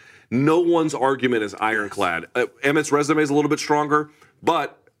works, no one's argument is ironclad. Emmett's resume is a little bit stronger,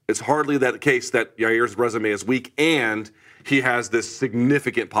 but it's hardly that case that Yair's resume is weak, and he has this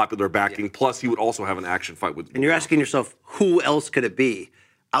significant popular backing. Yeah. Plus, he would also have an action fight with. And you're asking yourself, who else could it be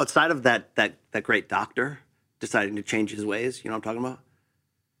outside of that great doctor deciding to change his ways? You know what I'm talking about?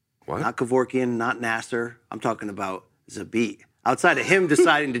 What? Not Kevorkian, not Nasser. I'm talking about Zabit. Outside of him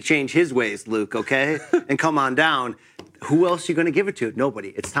deciding to change his ways, Luke, okay, and come on down, who else are you going to give it to? Nobody.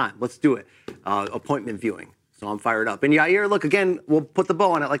 It's time. Let's do it. Appointment viewing. So I'm fired up. And Yair, look, again, we'll put the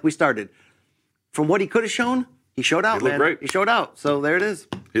bow on it like we started. From what he could have shown, he showed out, he looked great. He showed out. So there it is.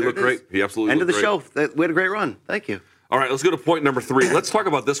 He looked great. He absolutely looked great. End of the show. We had a great run. Thank you. All right, let's go to point number 3. Let's talk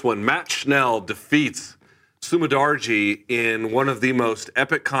about this one. Matt Schnell defeats Sumudaerji in one of the most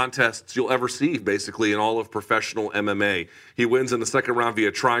epic contests you'll ever see, basically, in all of professional MMA. He wins in the second round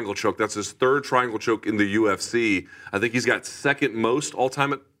via triangle choke. That's his third triangle choke in the UFC. I think he's got second most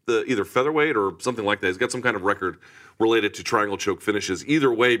all-time at the either featherweight or something like that. He's got some kind of record related to triangle choke finishes.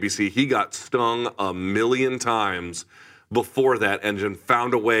 Either way, BC, he got stung a million times before that and then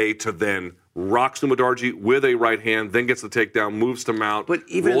found a way to then rock Sumudaerji with a right hand, then gets the takedown, moves to mount,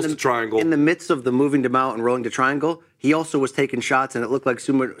 rolls to triangle. In the midst of the moving to mount and rolling to triangle, he also was taking shots, and it looked like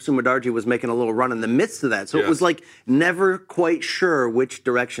Sumudaerji was making a little run in the midst of that. So it was like never quite sure which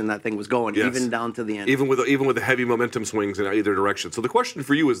direction that thing was going, even down to the end. Even with the heavy momentum swings in either direction. So the question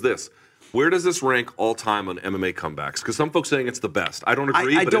for you is this. Where does this rank all time on MMA comebacks? Because some folks saying it's the best. I don't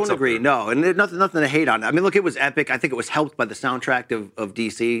agree. I don't agree. No, and there's nothing to hate on. I mean, look, it was epic. I think it was helped by the soundtrack of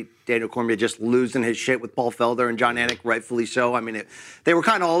DC. Daniel Cormier just losing his shit with Paul Felder and John Anik, rightfully so. I mean, they were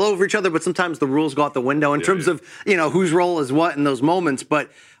kind of all over each other, but sometimes the rules go out the window in terms of whose role is what in those moments.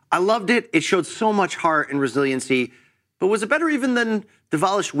 But I loved it. It showed so much heart and resiliency. But was it better even than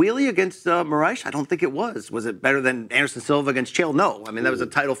Dvalishvili against Moraes? I don't think it was. Was it better than Anderson Silva against Chael? No. I mean, that was a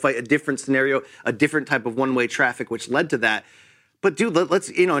title fight, a different scenario, a different type of one-way traffic, which led to that. But, dude, let's,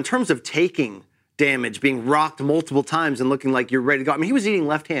 in terms of taking damage, being rocked multiple times and looking like you're ready to go. I mean, he was eating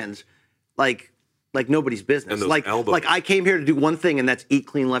left hands like nobody's business. And those elbows. Like I came here to do one thing, and that's eat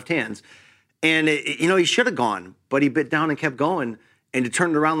clean left hands. And, he should have gone, but he bit down and kept going. And to turn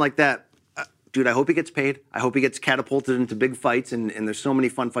it around like that, dude, I hope he gets paid. I hope he gets catapulted into big fights, and there's so many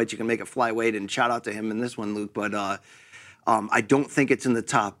fun fights you can make at flyweight, and shout out to him in this one, Luke. But I don't think it's in the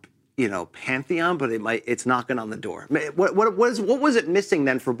top, pantheon, but it's knocking on the door. What was it missing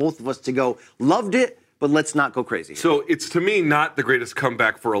then for both of us to go, loved it, but let's not go crazy? So it's, to me, not the greatest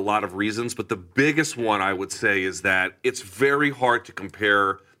comeback for a lot of reasons, but the biggest one I would say is that it's very hard to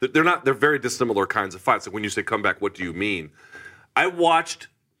compare. They're very dissimilar kinds of fights. Like when you say comeback, what do you mean? I watched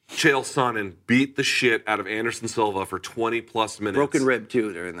Chael Sonnen beat the shit out of Anderson Silva for 20-plus minutes. Broken rib,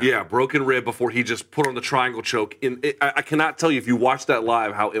 too, during that. Yeah, broken rib before he just put on the triangle choke. I cannot tell you, if you watch that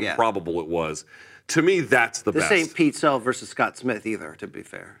live, how improbable it was. To me, that's the best. This ain't Pete Sell versus Scott Smith either, to be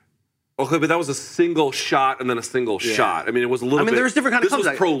fair. Okay, but that was a single shot and then a single shot. I mean, it was a little bit. There's different kind of comebacks. This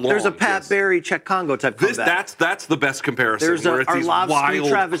was prolonged. There's a Pat Barry, Czech Congo type comeback. That's the best comparison. There's where it's these wild,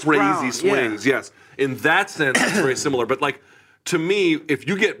 Travis crazy Brown. swings. Yeah. Yes, in that sense, it's very similar. But to me, if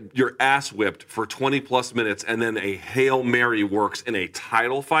you get your ass whipped for 20-plus minutes and then a Hail Mary works in a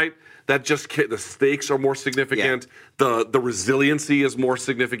title fight, that just the stakes are more significant. Yeah. The resiliency is more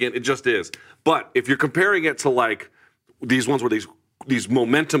significant. It just is. But if you're comparing it to these ones where these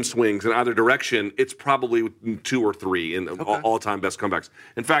momentum swings in either direction, it's probably 2 or 3 in all-time best comebacks.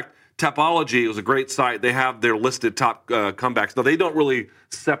 In fact, Tapology was a great site. They have their listed top comebacks. Now, they don't really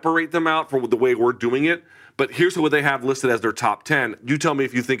separate them out for the way we're doing it, but here's what they have listed as their top 10. You tell me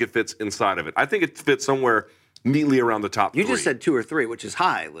if you think it fits inside of it. I think it fits somewhere neatly around the top You 3. just said 2 or 3, which is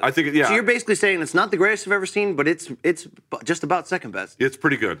high. Luke. I think, yeah. So you're basically saying it's not the greatest I've ever seen, but it's just about second best. It's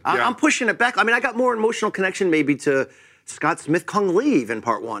pretty good. Yeah. I'm pushing it back. I mean, I got more emotional connection maybe to Scott Smith Kung Lee in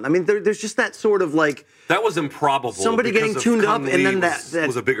part 1. I mean, there's just that sort of like that was improbable. somebody because getting of tuned up, Kung and Lee then that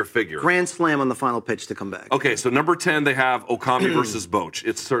was a bigger figure. grand slam on the final pitch to come back. Okay, so number 10, they have Okami versus Boch.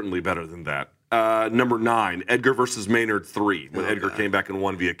 It's certainly better than that. Number 9, Edgar versus Maynard 3, when Edgar came back and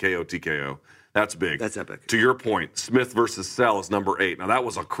won via KO TKO. That's big. That's epic. To your point, Smith versus Cell is number 8. Now, that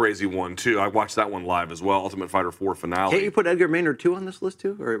was a crazy one, too. I watched that one live as well, Ultimate Fighter 4 finale. Can't you put Edgar Maynard 2 on this list,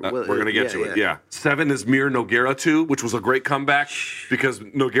 too? Or, We're going to get to it, yeah. 7 is Mir Nogueira 2, which was a great comeback because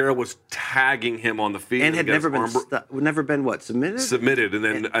Nogueira was tagging him on the feet. And had never been what, submitted? Submitted,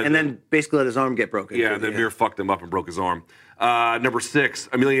 and then basically let his arm get broken. Yeah, and then Mir fucked him up and broke his arm. Number 6,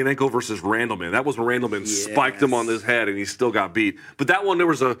 Emelianenko versus Randleman. That was when Randleman spiked him on his head, and he still got beat. But that one,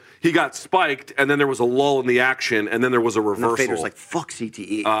 he got spiked, and then there was a lull in the action, and then there was a reversal. Fader's like, fuck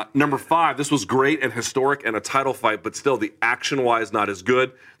CTE. Number 5, this was great and historic and a title fight, but still, the action-wise, not as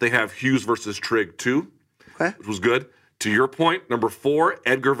good. They have Hughes versus Trigg 2, which was good. To your point, number 4,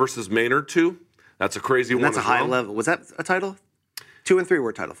 Edgar versus Maynard 2. That's a crazy one. That's a high level. Was that a title? 2 and 3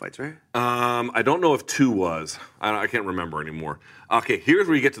 were title fights, right? I don't know if 2 was. I can't remember anymore. Okay, here's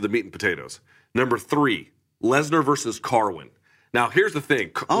where you get to the meat and potatoes. Number 3, Lesnar versus Carwin. Now, here's the thing.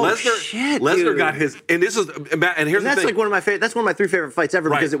 Lesnar got his, and here's the thing. That's like one of my favorite. That's one of my 3 favorite fights ever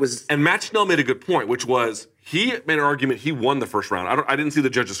because it was. And Matt Schnell made a good point, which was he made an argument he won the first round. I didn't see the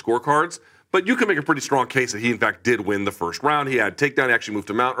judges' scorecards, but you can make a pretty strong case that he in fact did win the first round. He had takedown, he actually moved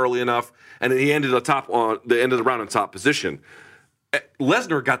him out early enough, and then he ended on the end of the round in top position.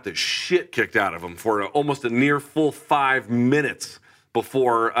 Lesnar got the shit kicked out of him for almost a near full 5 minutes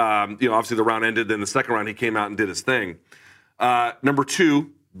before, obviously the round ended. Then the second round, he came out and did his thing. Number 2,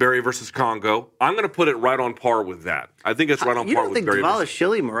 Barry versus Congo. I'm going to put it right on par with that. I think it's right on par with Barry. You don't think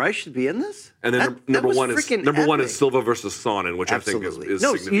Dvalishvili Moraes should be in this? And then number one is Silva versus Sonnen, which Absolutely. I think is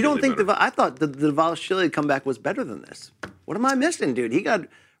no. significantly You don't think better. I thought the Dvalishvili comeback was better than this? What am I missing, dude? He got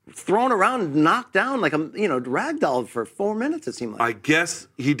thrown around, knocked down like ragdolled for 4 minutes. It seemed like. I guess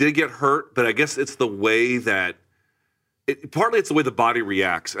he did get hurt, but I guess it's the way that. Partly it's the way the body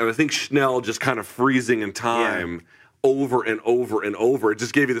reacts, and I think Schnell just kind of freezing in time over and over and over. It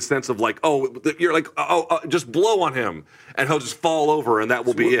just gave you the sense of like, you're like, just blow on him, and he'll just fall over, and that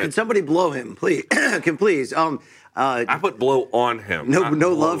will be it. Can somebody blow him, please? Please? I put blow on him.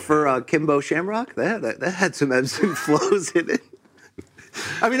 No love for Kimbo Shamrock. That had some ebbs and flows in it.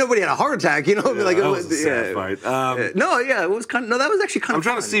 I mean, nobody had a heart attack, that was a sad fight. It was that was actually kind of. I'm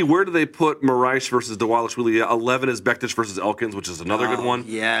trying to see where do they put Moraes versus Dvalishvili. 11 is Bektic versus Elkins, which is another good one.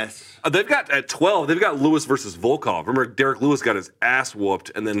 Yes. They've got at 12. They've got Lewis versus Volkov. Remember, Derek Lewis got his ass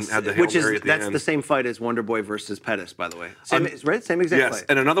whooped and then had the Hail Mary at the end. That's the same fight as Wonder Boy versus Pettis, by the way. Same exact fight.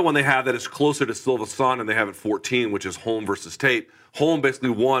 And another one they have that is closer to Silva Son, and they have at 14, which is Holm versus Tate. Holm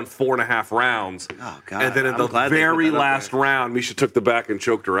basically won 4.5 rounds. Oh, God. And then in the very last round, Misha took the back and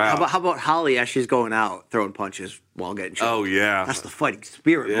choked her out. How about Holly as she's going out, throwing punches while getting choked? Oh, yeah. That's the fighting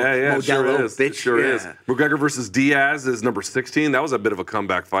spirit. Yeah, it sure is. Bitch. It sure is. McGregor versus Diaz is number 16. That was a bit of a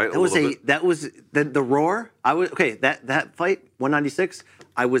comeback fight. That was the Roar. That fight, 196,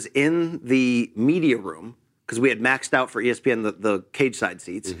 I was in the media room because we had maxed out for ESPN the cage side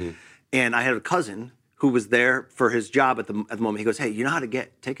seats. Mm-hmm. And I had a cousin who was there for his job at the moment. He goes, "Hey, you know how to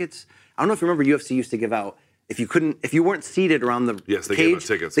get tickets?" I don't know if you remember, UFC used to give out if you weren't seated around the they cage, gave us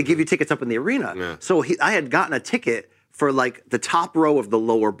tickets. They give you tickets up in the arena. Yeah. So I had gotten a ticket for like the top row of the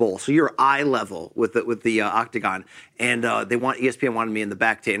lower bowl, so you're eye level with the octagon, and ESPN wanted me in the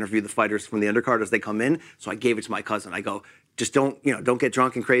back to interview the fighters from the undercard as they come in. So I gave it to my cousin. I go, just don't get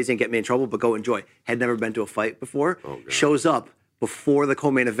drunk and crazy and get me in trouble, but go enjoy. Had never been to a fight before. Shows up before the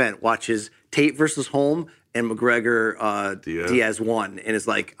co-main event, watches Tate versus Holm, and McGregor Diaz won, and is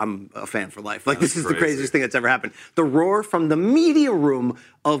like, I'm a fan for life. Like, this is the craziest thing that's ever happened. The roar from the media room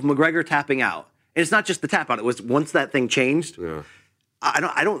of McGregor tapping out. And it's not just the tap out. It was once that thing changed. Yeah.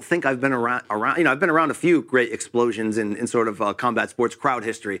 I don't think I've been around. I've been around a few great explosions in sort of combat sports crowd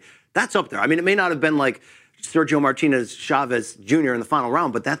history. That's up there. I mean, it may not have been like Sergio Martinez Chavez Jr. in the final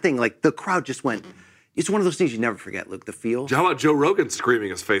round, but that thing, like, the crowd just went. It's one of those things you never forget, Luke, the feel. How about Joe Rogan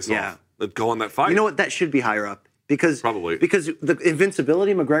screaming his face off? Go on that fight. You know what? That should be higher up. Because Probably. Because the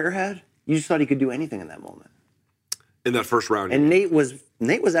invincibility McGregor had, you just thought he could do anything in that moment. in that first round. And Nate was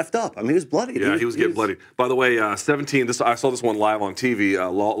effed up. I mean, he was bloody. Yeah, he was getting bloody. By the way, 17. I saw this one live on TV.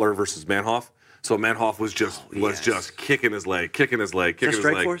 Lawler versus Manhoff. So Manhoff was just kicking his leg.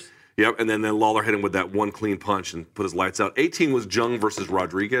 Strikeforce? Yep. And then Lawler hit him with that one clean punch and put his lights out. 18 was Jung versus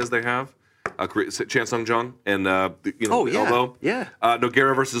Rodriguez. They have Chan Sung Jung and elbow. Yeah.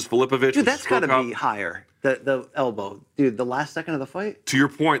 Nogueira versus Filipovic. Dude, that's got to be higher. The elbow, dude. The last second of the fight. To your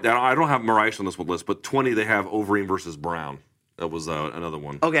point, that I don't have Moraes on this one list, but 20 they have Overeem versus Brown. That was another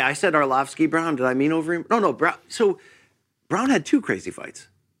one. Okay, I said Arlovsky Brown. Did I mean Overeem? No, Brown. So Brown had 2 crazy fights.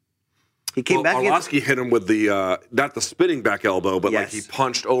 He came back. Arlovsky hit him with the not the spinning back elbow, but Yes. like he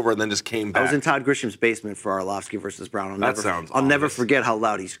punched over and then just came back. I was in Todd Grisham's basement for Arlovsky versus Brown. I'll never ominous. forget how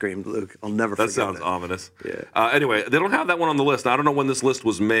loud he screamed, Luke. I'll never forget That sounds that. ominous. Yeah. Anyway, they don't have that one on the list. I don't know when this list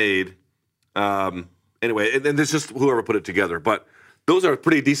was made. Anyway, and it's just whoever put it together. But those are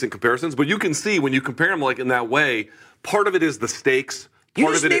pretty decent comparisons. But you can see when you compare them like in that way, part of it is the stakes. You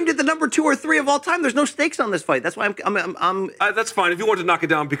Part just of it named it the number 2 or 3 of all time. There's no stakes on this fight. That's why I'm that's fine. If you want to knock it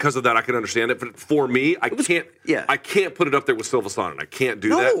down because of that, I can understand it. But for me, I can't put it up there with Silva Sonnen. I can't do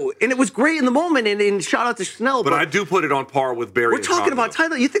that. No, and it was great in the moment, and shout out to Schnell. But I do put it on par with Barry. We're talking about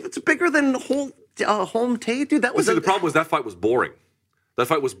title. You think that's bigger than home Tate, dude? That was the problem was that fight was boring. That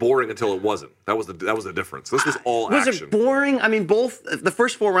fight was boring until it wasn't. That was the difference. This was all was action. it boring? I mean, both the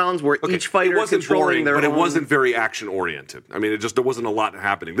first 4 rounds were each fighter it wasn't controlling boring, their but own. it wasn't very action oriented. I mean, there wasn't a lot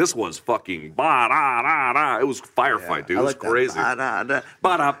happening. This was fucking ba da da da. It was firefight, dude. It was crazy. Ba da da.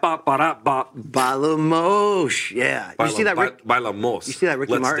 Ba da ba ba da ba. Balamosh, yeah. You see that? Bailamos. You see that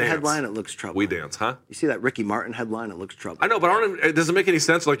Ricky Let's Martin dance. headline? It looks trouble. We dance, huh? You see that Ricky Martin headline? It looks trouble. I know, but it doesn't make any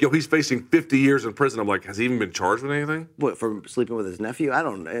sense. Like, he's facing 50 years in prison. I'm like, has he even been charged with anything? What, for sleeping with his nephew? I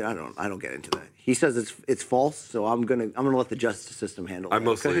don't get into that. He says it's false, so I'm gonna let the justice system handle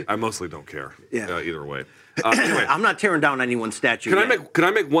it. I mostly don't care. Yeah. Either way. Anyway, I'm not tearing down anyone's statue. Can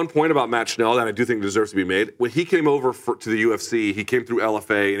I make one point about Matt Schnell that I do think deserves to be made? When he came over to the UFC, he came through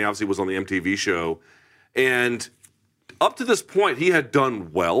LFA, and he obviously was on the MTV show. And up to this point, he had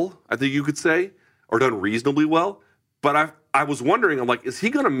done well, I think you could say, or done reasonably well. But I was wondering, I'm like, is he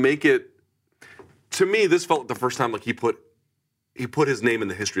going to make it? To me, this felt like the first time like he put his name in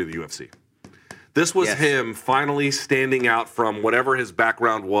the history of the UFC. This was him finally standing out from whatever his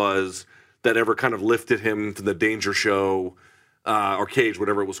background was that ever kind of lifted him from the Danger Show or Cage,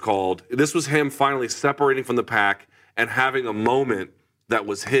 whatever it was called. This was him finally separating from the pack and having a moment that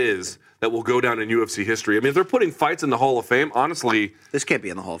was his that will go down in UFC history. I mean, if they're putting fights in the Hall of Fame, honestly... This can't be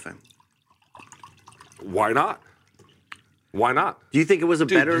in the Hall of Fame. Why not? Why not? Do you think it was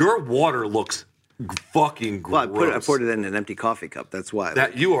better... Your water looks fucking gross. Well, I poured it in an empty coffee cup. That's why.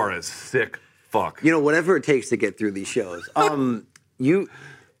 That you are a sick fuck. You know, whatever it takes to get through these shows. Can we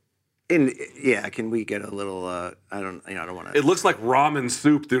get a little? I don't want to. It looks like ramen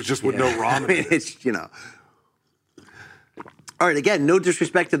soup. There's just with no ramen. I mean, it's All right. Again, no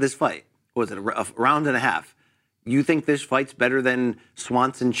disrespect to this fight. What was it a round and a half? You think this fight's better than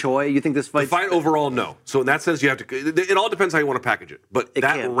Swanson Choi? You think this fight's The fight overall, no. So in that sense, you have to. It all depends how you want to package it. But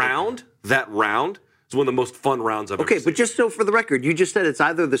that round is one of the most fun rounds I've ever seen. Okay, but just so for the record, you just said it's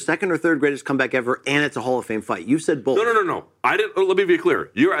either the second or third greatest comeback ever, and it's a Hall of Fame fight. You said both. No. I didn't. Let me be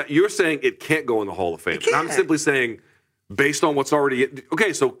clear. You're saying it can't go in the Hall of Fame. And I'm simply saying, based on what's already.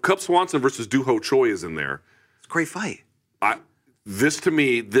 Okay, so Cub Swanson versus Doo Ho Choi is in there. It's a great fight. This, to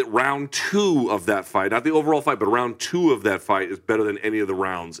me, the round 2 of that fight, not the overall fight, but round 2 of that fight is better than any of the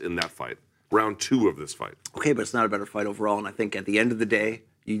rounds in that fight. Round 2 of this fight. Okay, but it's not a better fight overall, and I think at the end of the day,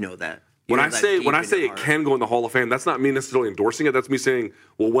 you know that. When I say it can go in the Hall of Fame, that's not me necessarily endorsing it. That's me saying,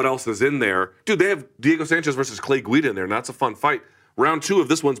 well, what else is in there? Dude, they have Diego Sanchez versus Clay Guida in there, and that's a fun fight. Round 2 of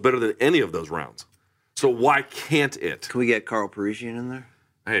this one's better than any of those rounds. So why can't it? Can we get Carl Parisian in there?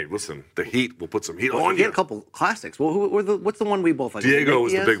 Hey, listen, the Heat will put some heat on you. Get a couple classics. Well, what's the one we both like? Diego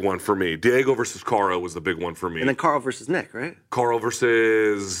was the big one for me. Diego versus Caro was the big one for me. And then Carl versus Nick, right? Carl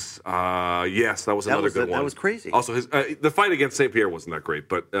versus, yes, that was another good one. That was crazy. Also, the fight against St. Pierre wasn't that great,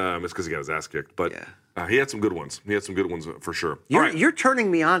 but it's because he got his ass kicked. But he had some good ones. He had some good ones for sure. You're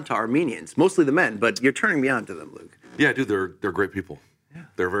turning me on to Armenians, mostly the men, but you're turning me on to them, Luke. Yeah, dude, they're great people. Yeah.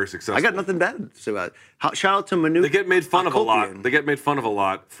 They're very successful. I got nothing bad to say. Shout out to Manu. They get made fun of a lot. They get made fun of a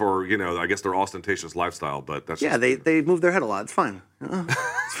lot for, I guess their ostentatious lifestyle, but that's just... they move their head a lot. It's fine.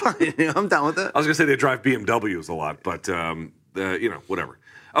 It's fine. I'm down with that. I was going to say they drive BMWs a lot, but, whatever.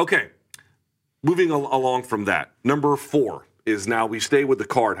 Okay. Moving along from that. Number 4 is now, we stay with the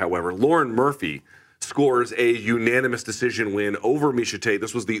card, however. Lauren Murphy scores a unanimous decision win over Miesha Tate.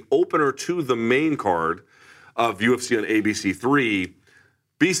 This was the opener to the main card of UFC on ABC 3.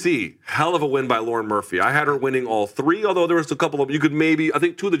 BC, hell of a win by Lauren Murphy. I had her winning all three, although there was a couple of you could maybe. I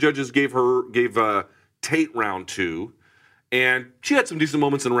think two of the judges gave Tate round 2, and she had some decent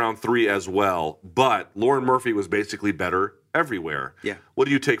moments in round 3 as well. But Lauren Murphy was basically better everywhere. Yeah. What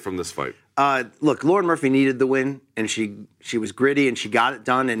do you take from this fight? Look, Lauren Murphy needed the win, and she was gritty, and she got it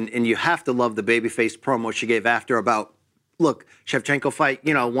done. And you have to love the babyface promo she gave after about, look, Shevchenko fight,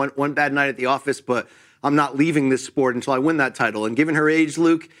 one bad night at the office, but I'm not leaving this sport until I win that title. And given her age,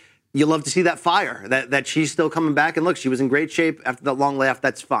 Luke, you love to see that fire, that she's still coming back. And look, she was in great shape after that long layoff.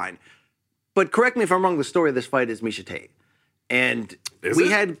 That's fine. But correct me if I'm wrong, the story of this fight is Miesha Tate. And we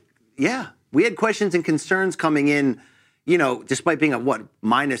had questions and concerns coming in, despite being a,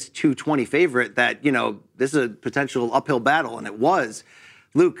 minus 220 favorite, that, this is a potential uphill battle. And it was.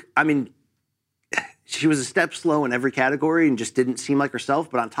 Luke, I mean, she was a step slow in every category and just didn't seem like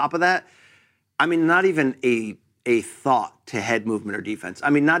herself. But on top of that, I mean, not even a thought to head movement or defense.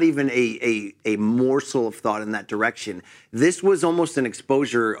 I mean, not even a morsel of thought in that direction. This was almost an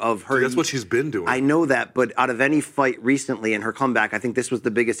exposure of her. Dude, that's what she's been doing. I know that, but out of any fight recently in her comeback, I think this was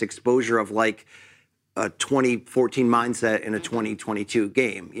the biggest exposure of like a 2014 mindset in a 2022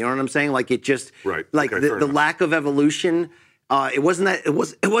 game. You know what I'm saying? Like it just, right. Like okay, the lack of evolution. It wasn't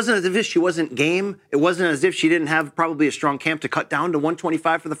as if she wasn't game. It wasn't as if she didn't have probably a strong camp to cut down to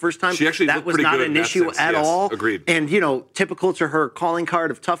 125 for the first time. She actually that looked was pretty not good an in that issue sense. at Yes, all. agreed. And typical to her calling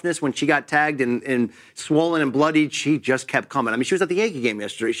card of toughness, when she got tagged and swollen and bloodied, she just kept coming. I mean, she was at the Yankee game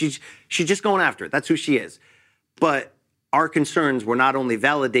yesterday. She's just going after it. That's who she is. But our concerns were not only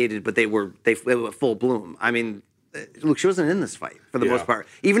validated, but they were full bloom. I mean, look, she wasn't in this fight for the most part.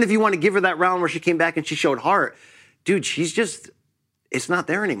 Even if you want to give her that round where she came back and she showed heart, dude, it's not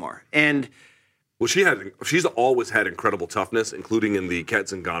there anymore. And well, she's always had incredible toughness, including in the Kat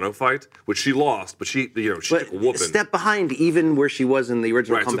Zingano fight, which she lost, but she took a whooping. Step behind even where she was in the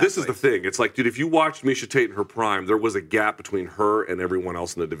original right, comeback so this fight. is the thing. It's like, dude, if you watched Miesha Tate in her prime, there was a gap between her and everyone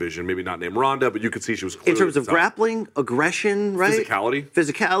else in the division. Maybe not named Ronda, but you could see she was clearly in terms of top. Grappling, aggression, right?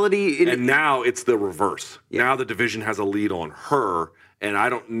 Physicality. And now it's the reverse. Yeah. Now the division has a lead on her, and I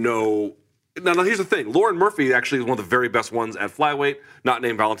don't know. Now, here's the thing. Lauren Murphy actually is one of the very best ones at flyweight, not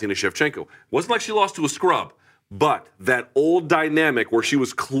named Valentina Shevchenko. Wasn't like she lost to a scrub, but that old dynamic where she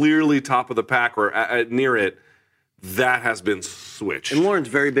was clearly top of the pack or near it, that has been switched. And Lauren's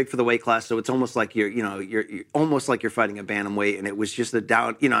very big for the weight class, so it's almost like you're almost like you're fighting a bantamweight, and it was just a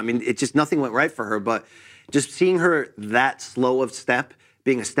down. I mean, it just nothing went right for her. But just seeing her that slow of step,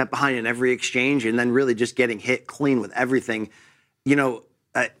 being a step behind in every exchange, and then really just getting hit clean with everything,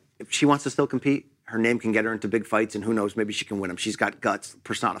 if she wants to still compete, her name can get her into big fights, and who knows, maybe she can win them. She's got guts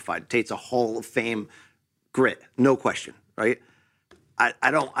personified. Tate's a Hall of Fame grit, no question, right?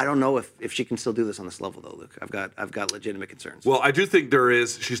 I don't know if she can still do this on this level though, Luke. I've got legitimate concerns. Well, I do think there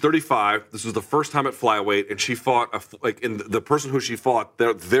is. She's 35. This was the first time at flyweight, and she fought the person who she fought.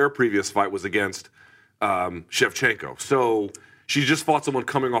 Their previous fight was against Shevchenko. So she just fought someone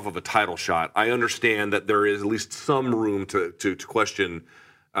coming off of a title shot. I understand that there is at least some room to question.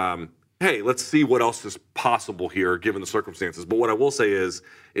 Hey, let's see what else is possible here given the circumstances. But what I will say is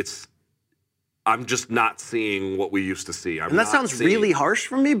I'm just not seeing what we used to see. And that sounds really harsh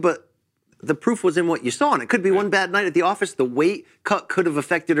from me, but the proof was in what you saw. And it could be one bad night at the office. The weight cut could have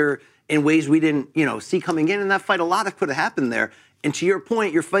affected her in ways we didn't, see coming in that fight. A lot could have happened there. And to your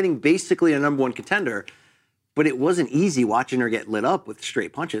point, you're fighting basically a number one contender. But it wasn't easy watching her get lit up with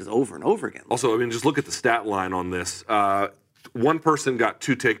straight punches over and over again. Also, I mean, just look at the stat line on this. One person got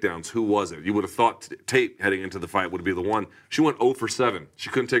 2 takedowns. Who was it? You would have thought Tate heading into the fight would be the one. She went 0 for 7. She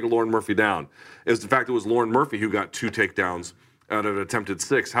couldn't take Lauren Murphy down. In fact, it was Lauren Murphy who got 2 takedowns out of an attempted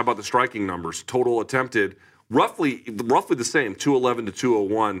 6. How about the striking numbers? Total attempted, roughly the same, 211 to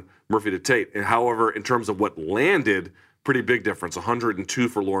 201, Murphy to Tate. And however, in terms of what landed, pretty big difference. 102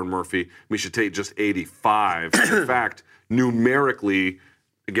 for Lauren Murphy. Miesha Tate just 85. In fact, numerically,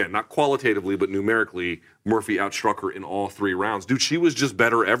 again, not qualitatively, but numerically, Murphy outstruck her in all 3 rounds. Dude, she was just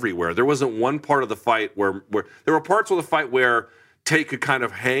better everywhere. There wasn't one part of the fight where there were parts of the fight where Tate could kind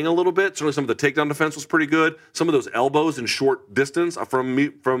of hang a little bit. Certainly some of the takedown defense was pretty good. Some of those elbows in short distance from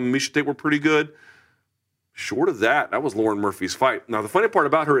Miesha Tate were pretty good. Short of that was Lauren Murphy's fight. Now, the funny part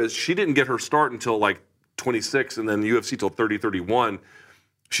about her is she didn't get her start until like 26 and then UFC till 30, 31.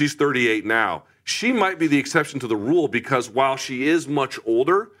 She's 38 now. She might be the exception to the rule because while she is much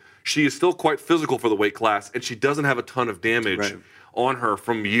older, she is still quite physical for the weight class, and she doesn't have a ton of damage on her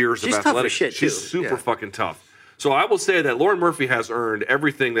from years She's of tough as athletics. shit, She's too. super fucking tough. So I will say that Lauren Murphy has earned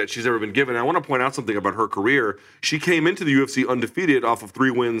everything that she's ever been given. I want to point out something about her career. She came into the UFC undefeated off of 3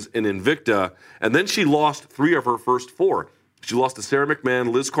 wins in Invicta, and then she lost 3 of her first 4. She lost to Sarah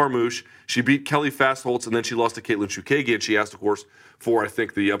McMahon, Liz Carmouche. She beat Kelly Fastholtz, and then she lost to Caitlin Chukagian. She asked, of course, for, I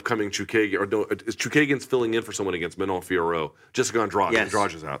think, the upcoming Chukagian. Or no, Chukagian's filling in for someone against Manon Fiorot. Jessica Andrade. Yes.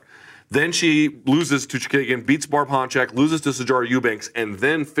 Andrade is out. Then she loses to Chukagian, beats Barb Honchak, loses to Sajara Eubanks, and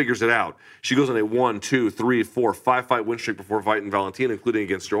then figures it out. She goes on a 1, 2, 3, 4, 5-fight win streak before fighting Valentina, including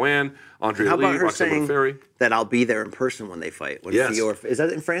against Joanne, Andrea How Lee, about her Roxanne saying Modafferi. that I'll be there in person when they fight? When Yes. Fior, is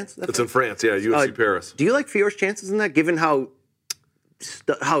that in France? It's in France, yeah, UFC Paris. Do you like Fior's chances in that, given how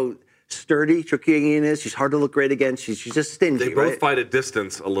sturdy Chukagian is? She's hard to look great against. She's just stingy, They both right? fight at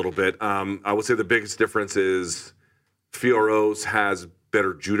distance a little bit. I would say the biggest difference is Fiorot's has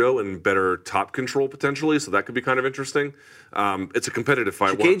better judo and better top control potentially, so that could be kind of interesting. It's a competitive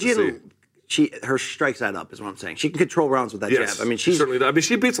fight. We'll have to see. Her strikes add up, is what I'm saying. She can control rounds with that Yes, jab. I mean, she certainly does. I mean,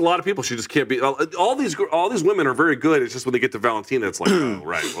 she beats a lot of people. She just can't beat all these women are very good. It's just when they get to Valentina, it's like, oh,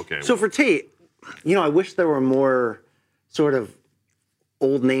 right, okay. So for Tate, I wish there were more sort of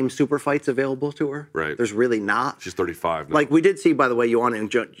old name super fights available to her. Right. There's really not. She's 35 now. Like we did see, by the way, Joanna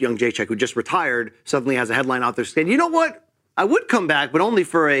and Young Jacek, who just retired, suddenly has a headline out there saying, you know what? I would come back, but only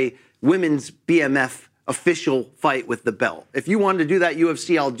for a women's BMF official fight with the belt. If you wanted to do that,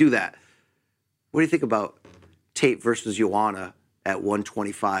 UFC, I'll do that. What do you think about Tate versus Joanna at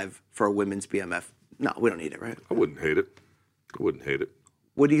 125 for a women's BMF? No, we don't need it, right? I wouldn't hate it.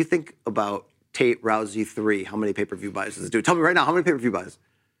 What do you think about Tate Rousey 3? How many pay-per-view buys does it do? Tell me right now, how many pay-per-view buys?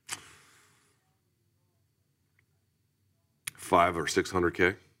 500 or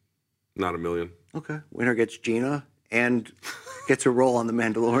 600K, not a million. Okay. Winner gets Gina and gets a role on The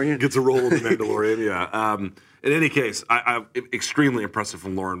Mandalorian. Gets a role in The Mandalorian, yeah. In any case, I'm extremely impressive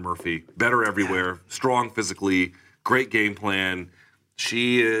from Lauren Murphy. Better everywhere, strong physically, great game plan.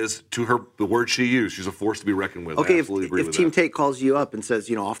 She is, to the word she used, she's a force to be reckoned with. Okay, I absolutely agree if with Team that. Tate calls you up and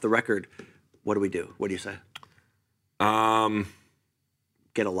says, off the record, what do we do? What do you say?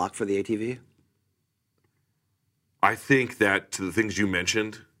 Get a lock for the ATV? I think that to the things you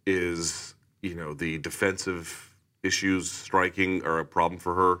mentioned is, the defensive issues striking are a problem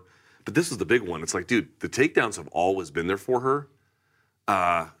for her. But this is the big one. It's like, dude, the takedowns have always been there for her.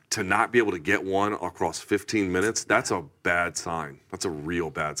 To not be able to get one across 15 minutes, that's a bad sign. That's a real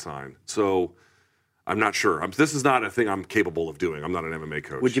bad sign. So I'm not sure. This is not a thing I'm capable of doing. I'm not an MMA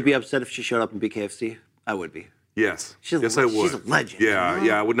coach. Would you be upset if she showed up in BKFC? I would be. Yes. Yes, I would. She's a legend.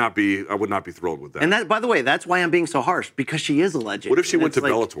 Yeah, I would not be thrilled with that. And that, by the way, that's why I'm being so harsh, because she is a legend. What if she And went to it's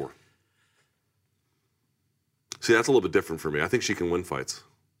like, Bellator? See, that's a little bit different for me. I think she can win fights.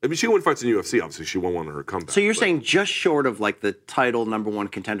 I mean, she can win fights in UFC. Obviously, she won one in her comeback. So you're saying just short of like the title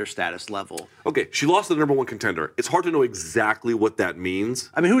 #1 contender status level? Okay, she lost to the #1 contender. It's hard to know exactly what that means.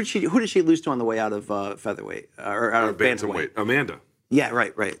 I mean, who did she lose to on the way out of featherweight or out of bantamweight? Amanda. Yeah,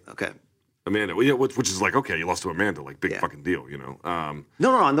 right. Okay. Amanda, well, which is like, okay, you lost to Amanda, like big fucking deal,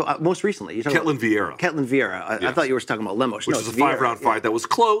 No, most recently. You're talking Ketlin Vieira. Ketlin Vieira. I thought you were talking about Lemos. Which is a 5-round fight that was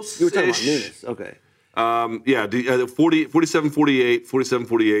close. You were talking about Nunes. Okay. 47-48, 47-48,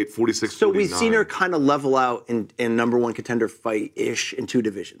 46-49. So we've seen her kind of level out in #1 contender fight-ish in 2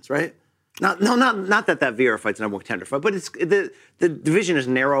 divisions, right? Not that Vieira fight's a #1 contender fight, but it's the division is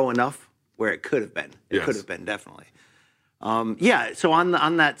narrow enough where it could have been. It could have been, definitely. So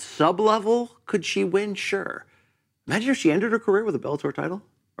on that sub-level, could she win? Sure. Imagine if she ended her career with a Bellator title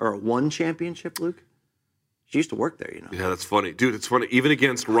or a 1 championship, Luke. She used to work there, Yeah, that's funny. Dude, it's funny. Even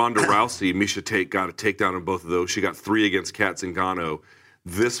against Ronda Rousey, Miesha Tate got a takedown in both of those. She got 3 against Kat Zingano.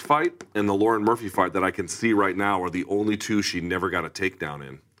 This fight and the Lauren Murphy fight that I can see right now are the only 2 she never got a takedown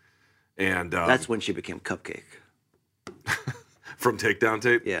in. And that's when she became Cupcake. From takedown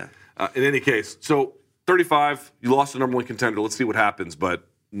tape? Yeah. In any case, so 35, you lost the #1 contender. Let's see what happens, but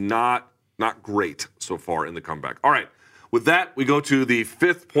not great so far in the comeback. All right. With that, we go to the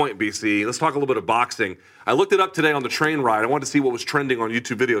 5th point, BC. Let's talk a little bit of boxing. I looked it up today on the train ride. I wanted to see what was trending on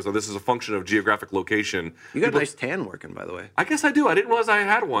YouTube videos. Now, this is a function of geographic location. You got a nice tan working, by the way. I guess I do. I didn't realize I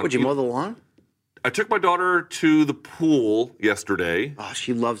had one. Would you mow the lawn? I took my daughter to the pool yesterday. Oh,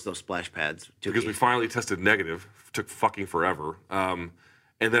 she loves those splash pads. Because we finally tested negative. It took fucking forever. And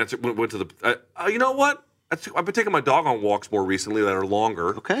then I went to the... you know what? I've been taking my dog on walks more recently that are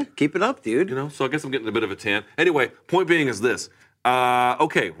longer. Okay, keep it up, dude. So I guess I'm getting a bit of a tan. Anyway, point being is this.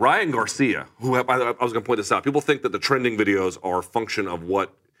 Okay, Ryan Garcia, who I was going to point this out. People think that the trending videos are a function of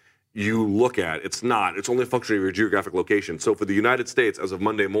what you look at. It's not. It's only a function of your geographic location. So for the United States, as of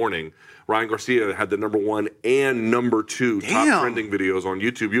Monday morning, Ryan Garcia had the #1 and #2 top trending videos on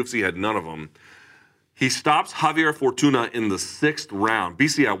YouTube. UFC had none of them. He stops Javier Fortuna in the 6th round.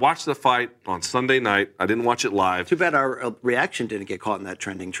 BC, I watched the fight on Sunday night. I didn't watch it live. Too bad our reaction didn't get caught in that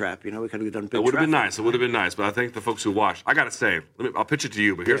trending trap. You know, we could have done big It would have been traffic. nice. It would have been nice. But I think the folks who watched, I got to say, I'll pitch it to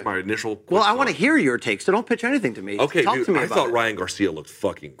you, but here's my initial quick Well, I want to thought. hear your take, so don't pitch anything to me. Okay, Talk dude, to me I about thought it. Ryan Garcia looked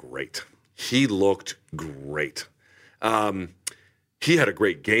fucking great. He looked great. He had a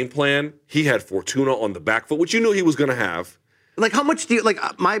great game plan. He had Fortuna on the back foot, which you knew he was going to have. Like, how much do you, like,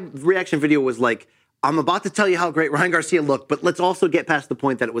 my reaction video was like, I'm about to tell you how great Ryan Garcia looked, but let's also get past the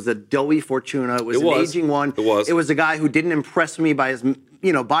point that it was a doughy Fortuna. It was an aging one. It was. It was a guy who didn't impress me by his,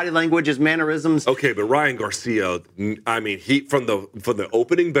 body language, his mannerisms. Okay, but Ryan Garcia, I mean, he from the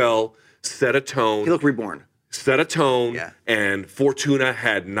opening bell set a tone. He looked reborn. Set a tone, Yeah. and Fortuna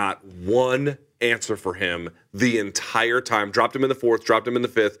had not one answer for him the entire time. Dropped him in the 4th, dropped him in the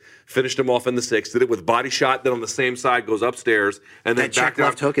 5th, finished him off in the 6th, did it with body shot, then on the same side goes upstairs, and then That check back down.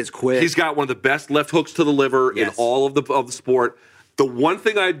 left hook is quick. He's got one of the best left hooks to the liver in Yes. all of the sport. The one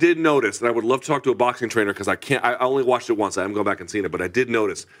thing I did notice, and I would love to talk to a boxing trainer because I only watched it once, I haven't gone back and seen it, but I did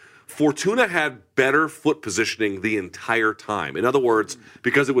notice Fortuna had better foot positioning the entire time. In other words,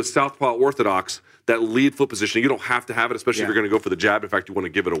 because it was Southpaw Orthodox, that lead foot positioning, you don't have to have it, especially if you're going to go for the jab. In fact, you want to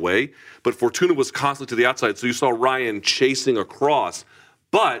give it away. But Fortuna was constantly to the outside, so you saw Ryan chasing across.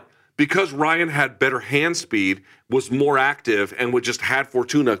 But because Ryan had better hand speed, was more active, and would just had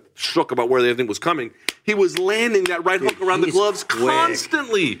Fortuna shook about where everything was coming, he was landing that right hook around the he's gloves quick.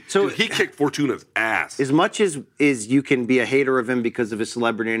 constantly. So- Dude, he kicked Fortuna's ass. As much as you can be a hater of him because of his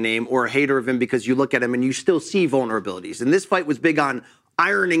celebrity name, or a hater of him because you look at him and you still see vulnerabilities. And this fight was big on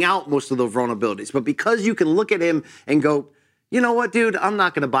ironing out most of those vulnerabilities. But because you can look at him and go, you know what, dude, I'm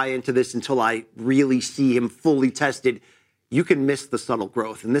not going to buy into this until I really see him fully tested, you can miss the subtle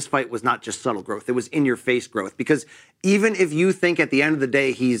growth. And this fight was not just subtle growth. It was in-your-face growth. Because even if you think at the end of the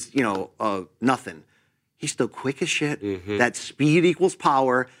day he's, nothing, he's still quick as shit. Mm-hmm. That speed equals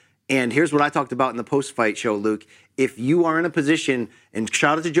power. And here's what I talked about in the post-fight show, Luke. If you are in a position, and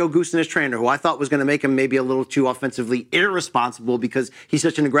shout out to Joe Goose and his trainer, who I thought was going to make him maybe a little too offensively irresponsible because he's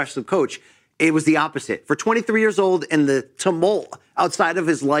such an aggressive coach, it was the opposite. For 23 years old and the tumult outside of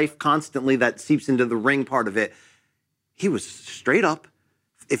his life constantly that seeps into the ring part of it, he was straight up.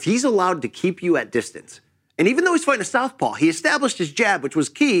 If he's allowed to keep you at distance, and even though he's fighting a southpaw, he established his jab, which was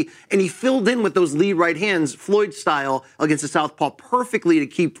key, and he filled in with those lead right hands, Floyd style, against the southpaw perfectly to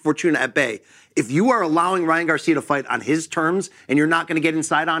keep Fortuna at bay. If you are allowing Ryan Garcia to fight on his terms, and you're not going to get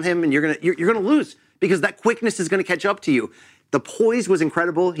inside on him, and you're going to lose because that quickness is going to catch up to you. The poise was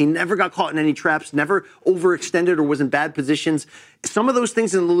incredible. He never got caught in any traps, never overextended or was in bad positions. Some of those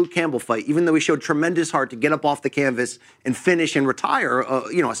things in the Luke Campbell fight, even though he showed tremendous heart to get up off the canvas and finish and retire,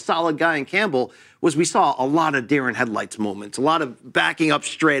 a solid guy in Campbell, was we saw a lot of deer in headlights moments, a lot of backing up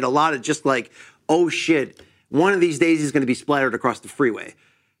straight, a lot of just like, oh shit, one of these days he's going to be splattered across the freeway.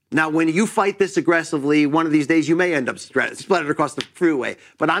 Now, when you fight this aggressively, one of these days you may end up splattered across the freeway.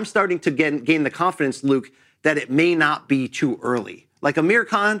 But I'm starting to gain the confidence, Luke, that it may not be too early. Like Amir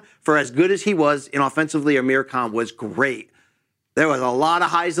Khan, for as good as he was, and offensively, Amir Khan was great. There was a lot of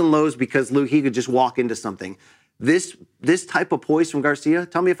highs and lows because, Luke, he could just walk into something. This type of poise from Garcia,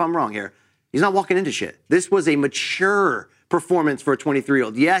 tell me if I'm wrong here, he's not walking into shit. This was a mature performance for a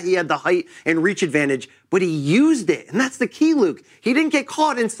 23-year-old. Yeah, he had the height and reach advantage, but he used it. And that's the key, Luke. He didn't get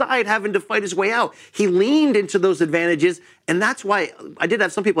caught inside having to fight his way out. He leaned into those advantages, and that's why I did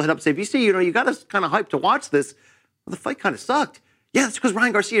have some people hit up and say, BC, you got us kind of hyped to watch this. Well, the fight kind of sucked. Yeah, that's because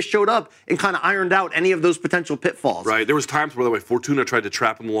Ryan Garcia showed up and kind of ironed out any of those potential pitfalls. Right. There was times, by the way, Fortuna tried to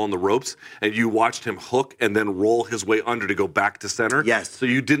trap him along the ropes, and you watched him hook and then roll his way under to go back to center. Yes. So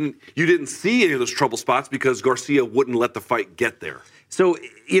you didn't see any of those trouble spots because Garcia wouldn't let the fight get there. So,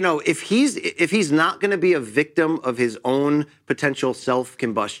 if he's not going to be a victim of his own potential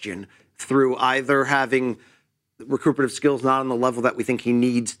self-combustion through either having recuperative skills not on the level that we think he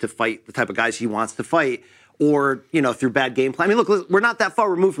needs to fight the type of guys he wants to fight, or, through bad game plan. I mean, look, we're not that far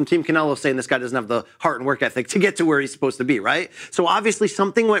removed from Team Canelo saying this guy doesn't have the heart and work ethic to get to where he's supposed to be, right? So obviously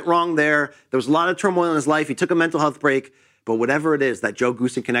something went wrong there. There was a lot of turmoil in his life. He took a mental health break. But whatever it is, that Joe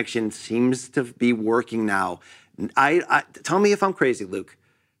Goosen connection seems to be working now. I tell me if I'm crazy, Luke,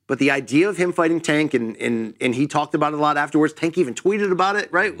 but the idea of him fighting Tank, and he talked about it a lot afterwards. Tank even tweeted about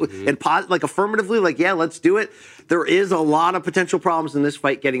it, right? Mm-hmm. And like affirmatively, like, yeah, let's do it. There is a lot of potential problems in this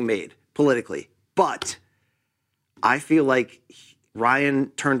fight getting made politically. But I feel like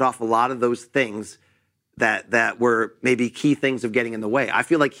Ryan turned off a lot of those things that were maybe key things of getting in the way. I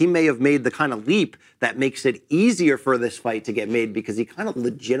feel like he may have made the kind of leap that makes it easier for this fight to get made because he kind of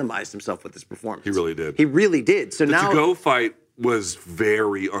legitimized himself with this performance. He really did. He really did. So The now to-go fight was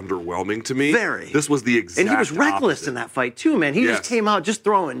very underwhelming to me. Very. This was the exact And he was reckless opposite. in that fight too, man. He just came out just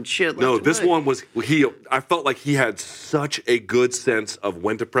throwing shit. No, left and this right. one was I felt like he had such a good sense of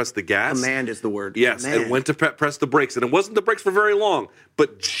when to press the gas. Command is the word. Yes, Command. and when to press the brakes. And it wasn't the brakes for very long,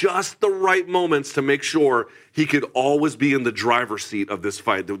 but just the right moments to make sure he could always be in the driver's seat of this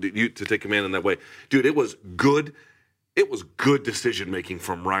fight to take command in that way. Dude, it was good. It was good decision making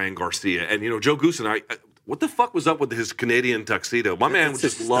from Ryan Garcia. And, Joe Goosen, what the fuck was up with his Canadian tuxedo? My man That's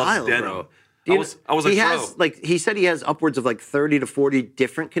just his loves style, denim. bro. I was like, he bro. has he said he has upwards of like 30 to 40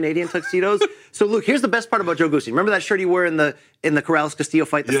 different Canadian tuxedos. So Luke, here's the best part about Joe Goosen. Remember that shirt he wore in the Corrales Castillo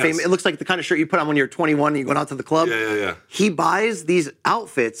fight? The Yes. it looks like the kind of shirt you put on when you're 21 and you're going out to the club. Yeah. He buys these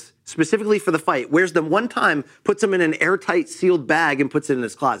outfits specifically for the fight, wears them one time, puts them in an airtight sealed bag, and puts it in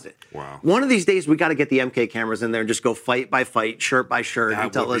his closet. Wow. One of these days we got to get the MK cameras in there and just go fight by fight, shirt by shirt, That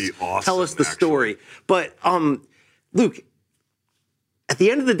and tell would us be awesome, tell us the actually. story. But Luke, at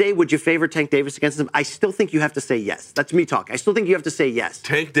the end of the day, would you favor Tank Davis against him? I still think you have to say yes. That's me talking. I still think you have to say yes.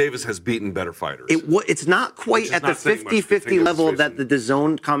 Tank Davis has beaten better fighters. It's not quite is at the not saying much, 50-50 because Tank level Davis that the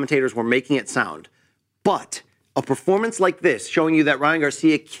DAZN commentators were making it sound. But a performance like this, showing you that Ryan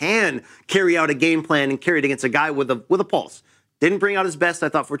Garcia can carry out a game plan and carry it against a guy with a pulse. Didn't bring out his best, I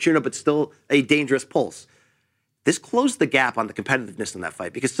thought, Fortuna, but still a dangerous pulse. This closed the gap on the competitiveness in that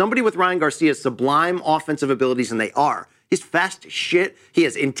fight because somebody with Ryan Garcia's sublime offensive abilities, and they are, he's fast as shit. He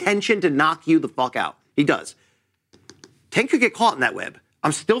has intention to knock you the fuck out. He does. Tank could get caught in that web.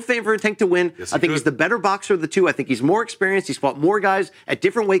 I'm still favoring Tank to win. Yes, I think could. he's the better boxer of the two. I think he's more experienced. He's fought more guys at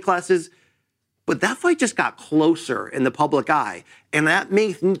different weight classes. But that fight just got closer in the public eye. And that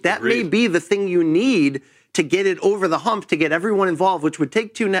may Agreed. be the thing you need to get it over the hump, to get everyone involved, which would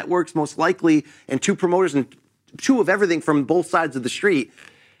take two networks most likely and two promoters and two of everything from both sides of the street.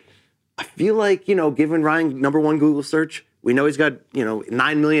 I feel like, given Ryan #1 Google search, we know he's got,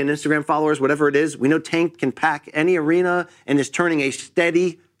 9 million Instagram followers, whatever it is. We know Tank can pack any arena and is turning a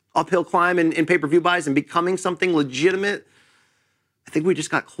steady uphill climb in pay-per-view buys and becoming something legitimate. I think we just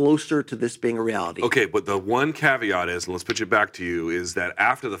got closer to this being a reality. Okay, but the one caveat is, and let's pitch it back to you, is that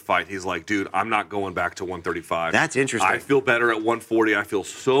after the fight, he's like, dude, I'm not going back to 135. That's interesting. I feel better at 140. I feel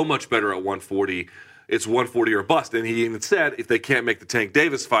so much better at 140. It's 140 or bust. And he even said, if they can't make the Tank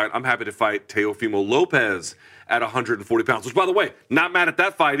Davis fight, I'm happy to fight Teofimo Lopez at 140 pounds, which, by the way, not mad at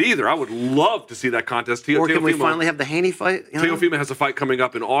that fight either. I would love to see that contest. Or can we finally have the Haney fight? Teofimo has a fight coming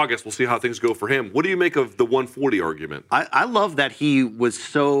up in August. We'll see how things go for him. What do you make of the 140 argument? I love that he was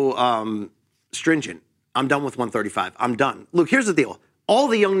so stringent. I'm done with 135. I'm done. Look, here's the deal. All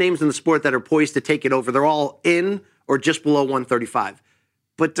the young names in the sport that are poised to take it over, they're all in or just below 135.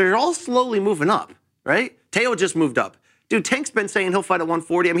 But they're all slowly moving up, right? Teo just moved up. Dude, Tank's been saying he'll fight at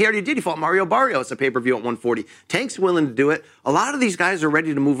 140. I mean, he already did. He fought Mario Barrios at pay-per-view at 140. Tank's willing to do it. A lot of these guys are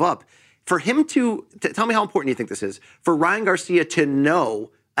ready to move up. For him to tell me how important you think this is, for Ryan Garcia to know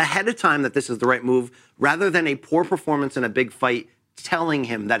ahead of time that this is the right move, rather than a poor performance in a big fight telling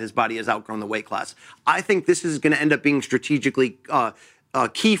him that his body has outgrown the weight class. I think this is going to end up being strategically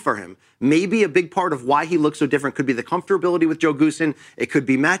key for him. Maybe a big part of why he looks so different could be the comfortability with Joe Goosen. It could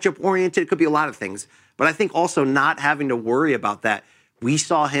be matchup oriented. It could be a lot of things. But I think also not having to worry about that. We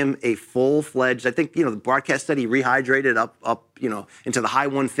saw him a full-fledged, I think, the broadcast said he rehydrated up, into the high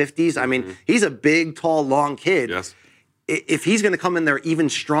 150s. I mean, he's a big, tall, long kid. Yes. If he's going to come in there even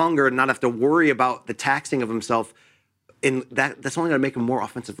stronger and not have to worry about the taxing of himself, and that's only going to make him more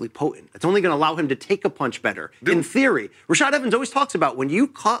offensively potent. It's only going to allow him to take a punch better. In theory, Rashad Evans always talks about when you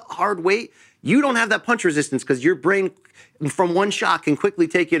cut hard weight, you don't have that punch resistance because your brain, from one shot, can quickly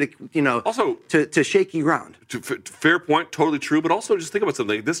take you to, Also, to shaky ground. Fair point, totally true. But also, just think about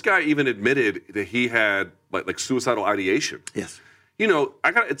something. This guy even admitted that he had like suicidal ideation. Yes.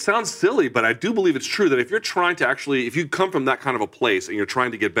 It sounds silly, but I do believe it's true that if you're trying to if you come from that kind of a place and you're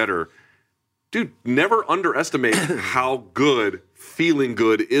trying to get better, dude, never underestimate how good feeling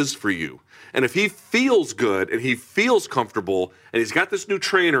good is for you. And if he feels good and he feels comfortable and he's got this new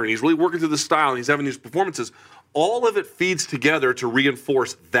trainer and he's really working through the style and he's having these performances, all of it feeds together to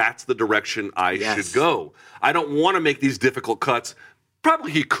reinforce that's the direction I should go. I don't want to make these difficult cuts.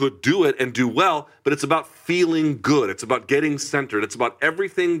 Probably he could do it and do well, but it's about feeling good. It's about getting centered. It's about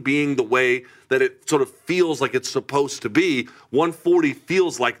everything being the way that it sort of feels like it's supposed to be. 140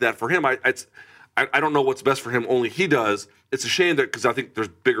 feels like that for him. I don't know what's best for him. Only he does. It's a shame that because I think there's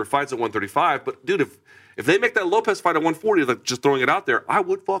bigger fights at 135. But dude, if they make that Lopez fight at 140, like just throwing it out there, I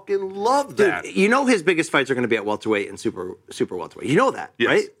would fucking love that. Dude, his biggest fights are going to be at welterweight and super welterweight. You know that,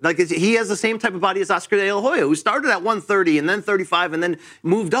 right? Like he has the same type of body as Oscar De La Hoya, who started at 130 and then 35 and then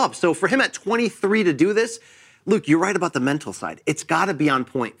moved up. So for him at 23 to do this, Luke, you're right about the mental side. It's got to be on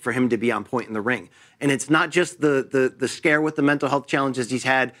point for him to be on point in the ring. And it's not just the scare with the mental health challenges he's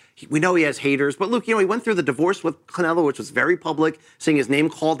had. We know he has haters. But, Luke, he went through the divorce with Canelo, which was very public, seeing his name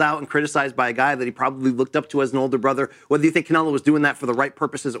called out and criticized by a guy that he probably looked up to as an older brother. Whether you think Canelo was doing that for the right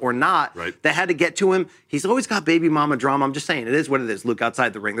purposes or not, that had to get to him. He's always got baby mama drama. I'm just saying, it is what it is, Luke,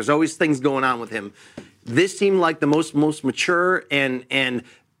 outside the ring. There's always things going on with him. This seemed like the most mature and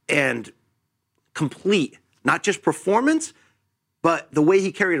complete, not just performance, but the way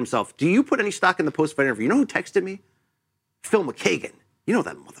he carried himself. Do you put any stock in the post-fight interview? You know who texted me? Phil McKagan. You know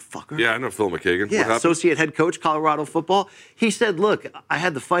that motherfucker. Yeah, I know Phil McKagan. Yeah, associate head coach, Colorado football. He said, look, I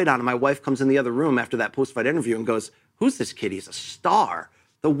had the fight on, and my wife comes in the other room after that post-fight interview and goes, who's this kid? He's a star.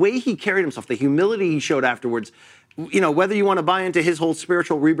 The way he carried himself, the humility he showed afterwards, whether you want to buy into his whole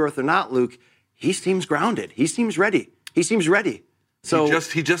spiritual rebirth or not, Luke, he seems grounded. He seems ready. He seems ready. So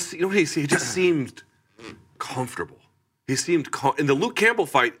he just seemed comfortable. He seemed in the Luke Campbell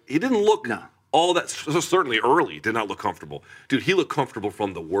fight. He didn't look all that. Certainly early, did not look comfortable, dude. He looked comfortable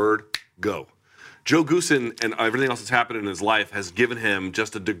from the word go. Joe Goosen and everything else that's happened in his life has given him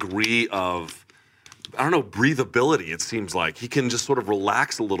just a degree of, I don't know, breathability. It seems like he can just sort of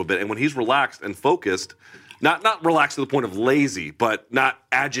relax a little bit, and when he's relaxed and focused, not relaxed to the point of lazy, but not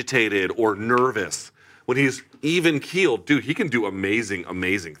agitated or nervous. When he's even keeled, dude, he can do amazing,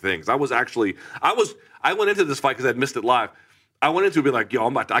 amazing things. I went into this fight because I'd missed it live. I went into it being like, yo,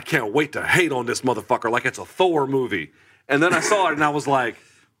 I can't wait to hate on this motherfucker like it's a Thor movie. And then I saw it and I was like,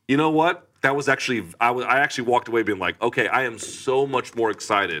 you know what? That was actually, I actually walked away being like, okay, I am so much more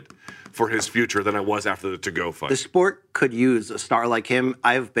excited for his future than I was after the to-go fight. The sport could use a star like him.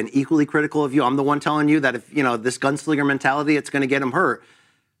 I've been equally critical of you. I'm the one telling you that if, this gunslinger mentality, it's going to get him hurt.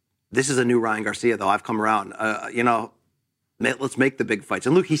 This is a new Ryan Garcia, though. I've come around. Let's make the big fights.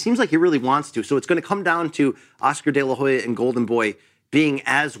 And Luke, he seems like he really wants to. So it's going to come down to Oscar De La Hoya and Golden Boy being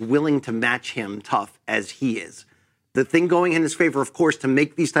as willing to match him tough as he is. The thing going in his favor, of course, to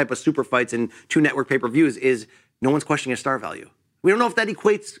make these type of super fights and 2 network pay-per-views is no one's questioning his star value. We don't know if that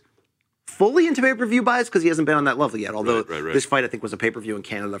equates fully into pay-per-view buys because he hasn't been on that level yet. Although this fight, I think, was a pay-per-view in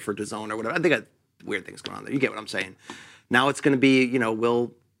Canada for DAZN or whatever. I think I had weird things going on there. You get what I'm saying. Now it's going to be,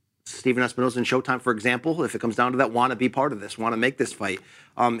 will Steven Espinoza and Showtime, for example, if it comes down to that, want to be part of this, want to make this fight.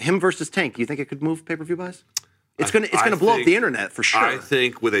 Him versus Tank, do you think it could move pay-per-view buys? It's going to blow up the internet for sure. I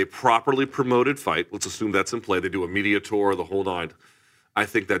think with a properly promoted fight, let's assume that's in play, they do a media tour, the whole nine, I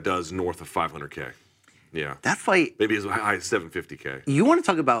think that does north of 500K. Yeah. That fight. Maybe as high as 750K. You want to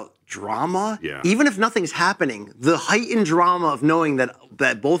talk about drama? Yeah. Even if nothing's happening, the heightened drama of knowing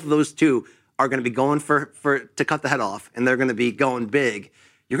that both of those two are going to be going to cut the head off and they're going to be going big.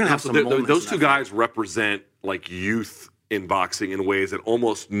 You're going to have some moments. Those two guys represent like youth in boxing in ways that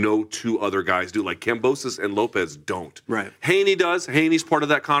almost no 2 other guys do. Like Kambosos and Lopez don't. Right. Haney does. Haney's part of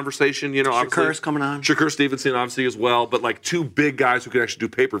that conversation. Shakur's coming on. Shakur Stevenson obviously as well. But like 2 big guys who can actually do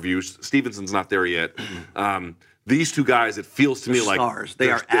pay-per-views. Stevenson's not there yet. These 2 guys, it feels to me like stars. They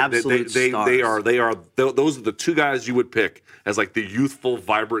are absolute stars. They are. Those are the 2 guys you would pick as like the youthful,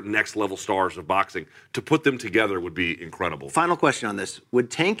 vibrant, next level stars of boxing. To put them together would be incredible. Final question on this: would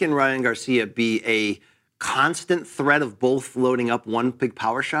Tank and Ryan Garcia be a constant threat of both loading up one big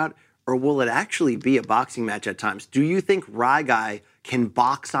power shot, or will it actually be a boxing match at times? Do you think Guy can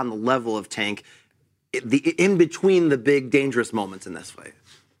box on the level of Tank, in between the big dangerous moments in this fight?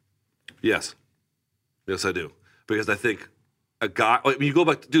 Yes, I do. Because I think a guy, you go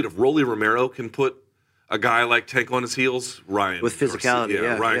back, dude, if Rolly Romero can put a guy like Tank on his heels, Ryan. With physicality,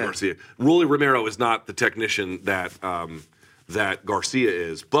 Ryan Garcia. Rolly Romero is not the technician that Garcia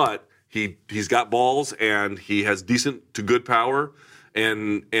is, but he's got balls and he has decent to good power,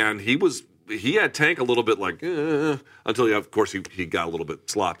 and he had Tank a little bit like until of course he got a little bit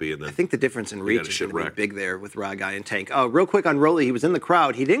sloppy, and then I think the difference in reach is going to be big there with Guy and Tank. Real quick on Rolly, he was in the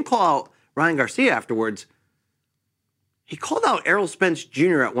crowd. He didn't call out Ryan Garcia afterwards. He called out Errol Spence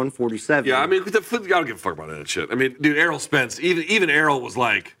Jr. at 147. Yeah, I mean, I don't give a fuck about that shit. I mean, dude, Errol Spence, even Errol was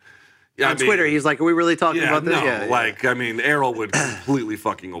like, on Twitter, he's like, are we really talking about this? I mean, Errol would completely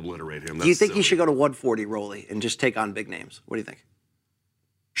fucking obliterate him. Do you think he should go to 140, Rolly, and just take on big names? What do you think?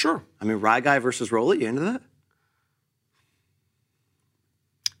 Sure. I mean, Guy versus Rolly, you into that?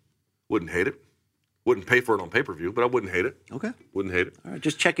 Wouldn't hate it. Wouldn't pay for it on pay-per-view, but I wouldn't hate it. Okay. Wouldn't hate it. All right,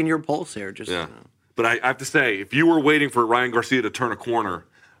 just checking your pulse here. Yeah. But I have to say, if you were waiting for Ryan Garcia to turn a corner,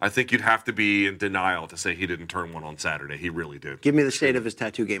 I think you'd have to be in denial to say he didn't turn one on Saturday. He really did. Give me the state of his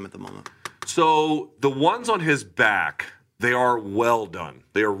tattoo game at the moment. So the ones on his back, they are well done.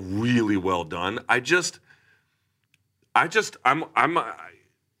 They are really well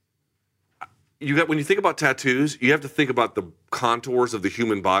when you think about tattoos, you have to think about the contours of the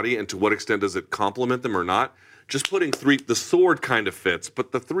human body and to what extent does it complement them or not. Just putting the sword kind of fits,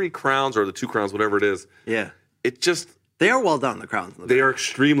 but the 3 crowns or the 2 crowns, whatever it is, it just. They are well done, the crowns. They are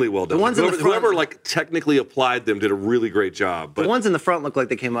extremely well done. The ones in the front, whoever like technically applied them did a really great job. But the ones in the front look like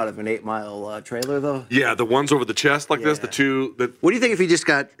they came out of an 8 Mile trailer, though. Yeah, the ones over the chest like this, the 2. What do you think if he just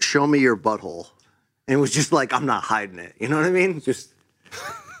got "Show me your butthole," and it was just like, "I'm not hiding it." You know what I mean? Just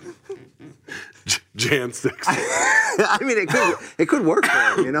Jan 6. I mean, it could work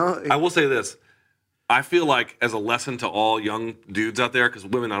for him. You know. I will say this. I feel like as a lesson to all young dudes out there, because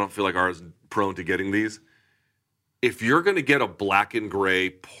women I don't feel like are as prone to getting these. If you're going to get a black and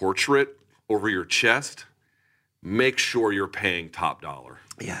gray portrait over your chest, make sure you're paying top dollar.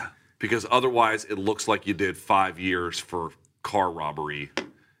 Yeah. Because otherwise it looks like you did 5 years for car robbery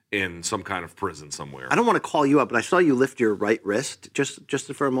in some kind of prison somewhere. I don't want to call you up, but I saw you lift your right wrist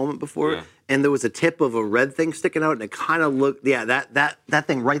just for a moment before, and there was a tip of a red thing sticking out, and it kind of looked, that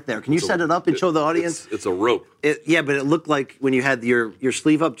thing right there. Can you set it up and show the audience? It's a rope. But it looked like when you had your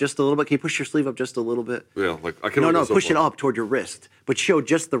sleeve up just a little bit. Can you push your sleeve up just a little bit? Yeah, like I can. No, push it up toward your wrist, but show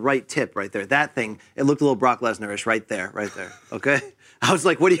just the right tip right there. That thing, it looked a little Brock Lesnar-ish right there. Okay. I was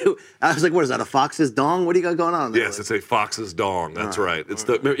like, what is that, a fox's dong? What do you got going on there? Yes, it's a fox's dong. That's right. It's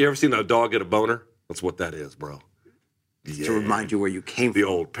you ever seen a dog get a boner? That's what that is, bro. Yeah. To remind you where you came from. The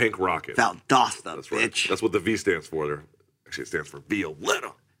old pink rocket. Valdosta, That's bitch. right. That's what the V stands for there. Actually, it stands for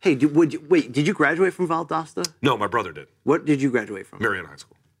Violetta. Hey, did you graduate from Valdosta? No, my brother did. What did you graduate from? Marietta High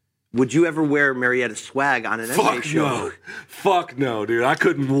School. Would you ever wear Marietta's swag on an NBA show? Fuck no, dude. I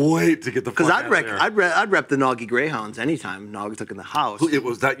couldn't wait to get the fuck out there. Because I'd rep the Noggy Greyhounds anytime Nog took in the house.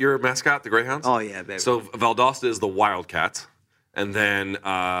 Was that your mascot, the Greyhounds? Oh, yeah, baby. So Valdosta is the Wildcats. And then,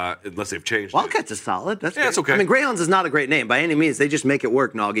 unless they've changed Wildcats is solid. That's it's okay. I mean, Greyhounds is not a great name by any means. They just make it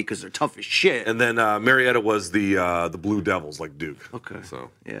work, Noggy, because they're tough as shit. And then Marietta was the Blue Devils, like Duke. Okay.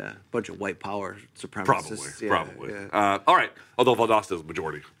 So yeah, bunch of white power supremacists. Probably. Yeah. All right. Although Valdosta is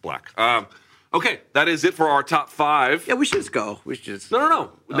majority black. Okay, that is it for our top 5. Yeah, we should just go.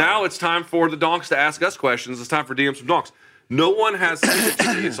 No. Now it's time for the donks to ask us questions. It's time for DMs from donks. No one has sent it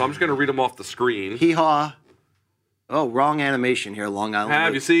to me, so I'm just going to read them off the screen. Hee-haw. Oh, wrong animation here, Long Island.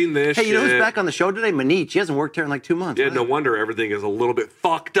 Have you seen this Hey, you know who's back on the show today? Manich. She hasn't worked here in like 2 months. Yeah, no wonder everything is a little bit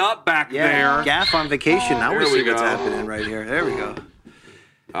fucked up back there. Gaff on vacation. Now we There see we what's go. happening right here. There we go.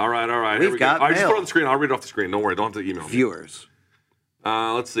 All right. We've Here we got go. I just mail. put it on the screen. I'll read it off the screen. Don't worry. Don't have to email me. Viewers.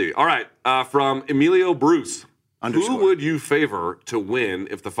 Let's see. All right. From Emilio Bruce. Underscore. Who would you favor to win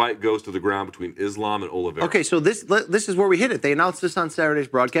if the fight goes to the ground between Islam and Oliveira? Okay, so this is where we hit it. They announced this on Saturday's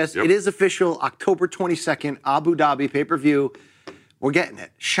broadcast. Yep. It is official, October 22nd, Abu Dhabi pay-per-view. We're getting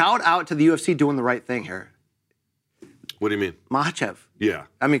it. Shout out to the UFC doing the right thing here. What do you mean? Makhachev. Yeah.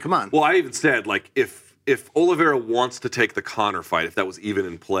 I mean, come on. Well, I even said, like, if Oliveira wants to take the Conor fight, if that was even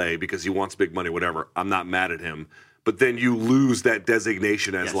in play because he wants big money, whatever, I'm not mad at him. But then you lose that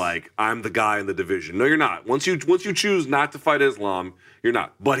designation as like, I'm the guy in the division. No, you're not. Once you choose not to fight Islam, you're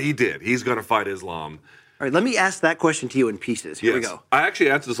not. But he did. He's going to fight Islam. All right, let me ask that question to you in pieces. Here we go. I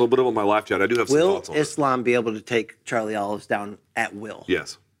actually answered this a little bit on my live chat. I do have some Will thoughts on Islam be able to take Charlie Olives down at will? it.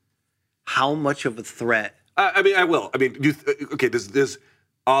 Yes. How much of a threat? I mean, I will. I mean, does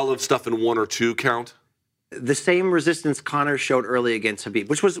Olive stuff in 1 or 2 count? The same resistance Conor showed early against Habib,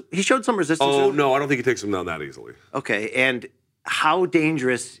 he showed some resistance. Oh, early. no, I don't think he takes him down that easily. Okay, and how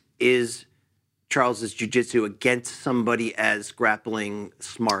dangerous is Charles's jiu-jitsu against somebody as grappling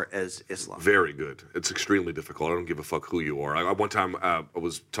smart as Islam? Very good. It's extremely difficult. I don't give a fuck who you are. One time I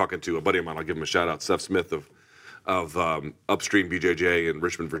was talking to a buddy of mine. I'll give him a shout out, Seth Smith of Upstream BJJ in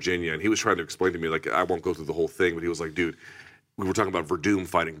Richmond, Virginia, and he was trying to explain to me, like, I won't go through the whole thing, but he was like, dude, we were talking about Verdum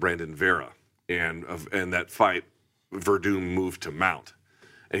fighting Brandon Vera, and that fight, Verdum moved to mount.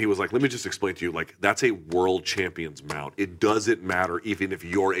 And he was like, let me just explain to you, like, that's a world champion's mount. It doesn't matter even if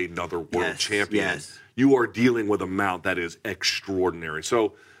you're another world champion. Yes. You are dealing with a mount that is extraordinary.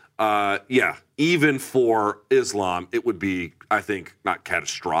 So, even for Islam, it would be, I think, not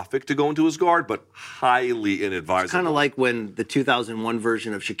catastrophic to go into his guard, but highly inadvisable. Kind of like when the 2001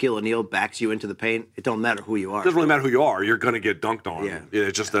 version of Shaquille O'Neal backs you into the paint. It don't matter who you are. It doesn't really matter who you are. You're going to get dunked on. Yeah.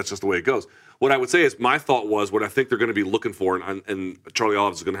 That's just the way it goes. What I would say is my thought was what I think they're going to be looking for, and Charlie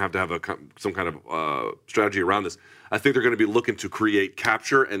Olives is going to have some kind of strategy around this. I think they're going to be looking to create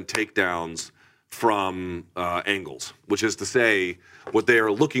capture and takedowns from angles, which is to say what they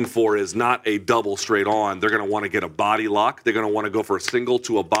are looking for is not a double straight on. They're going to want to get a body lock. They're going to want to go for a single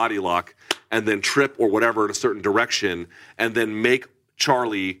to a body lock and then trip or whatever in a certain direction and then make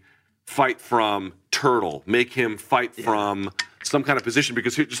Charlie fight from turtle, make him fight from some kind of position,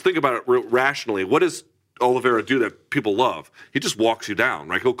 because just think about it rationally. What does Oliveira do that people love? He just walks you down,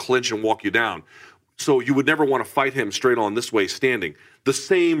 right? He'll clinch and walk you down. So you would never want to fight him straight on this way standing. The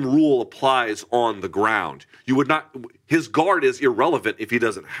same rule applies on the ground. You would not. His guard is irrelevant if he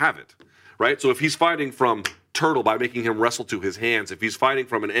doesn't have it, right? So if he's fighting from turtle by making him wrestle to his hands, if he's fighting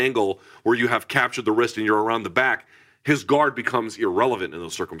from an angle where you have captured the wrist and you're around the back, his guard becomes irrelevant in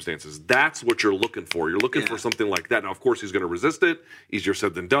those circumstances. That's what you're looking for. You're looking for something like that. Now, of course, he's going to resist it. Easier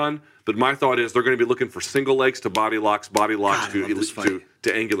said than done. But my thought is they're going to be looking for single legs to body locks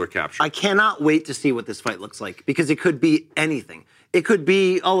to angular capture. I cannot wait to see what this fight looks like, because it could be anything. It could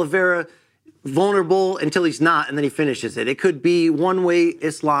be Oliveira vulnerable until he's not, and then he finishes it. It could be one-way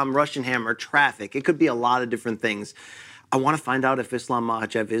Islam, Russian hammer, traffic. It could be a lot of different things. I want to find out if Islam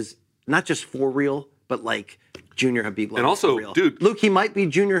Makhachev is not just for real, but like Junior Khabib level. And also, for real. dude, Luke, he might be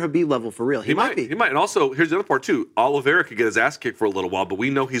Junior Khabib level for real. He might be. He might. And also, here's the other part too. Oliveira could get his ass kicked for a little while, but we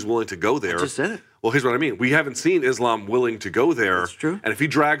know he's willing to go there. I just said it. Well, here's what I mean. We haven't seen Islam willing to go there. That's true. And if he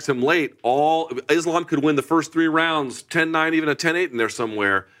drags him late, Islam could win the first 3 rounds, 10-9, even a 10-8 in there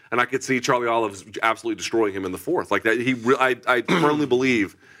somewhere. And I could see Charlie Olives absolutely destroying him in the 4th. Like that, I firmly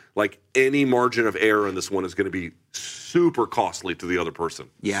believe like any margin of error in this one is going to be super costly to the other person.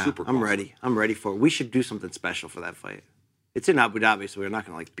 Yeah, super costly. I'm ready. I'm ready for it. We should do something special for that fight. It's in Abu Dhabi, so we're not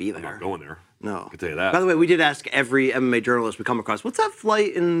going to like be there. I'm not going there. No. I can tell you that. By the way, we did ask every MMA journalist we come across, what's that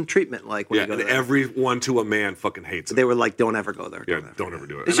flight and treatment like when you go and there? everyone to a man fucking hates it. They were like, don't ever go there. Yeah, don't ever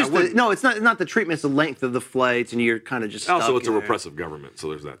do it. It's And just no, it's not the treatment, it's the length of the flights, and you're kind of just stuck also, it's a in there. repressive government, so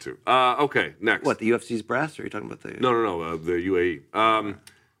there's that too. Okay, next. What, the UFC's brass, or are you talking about the... No, the UAE.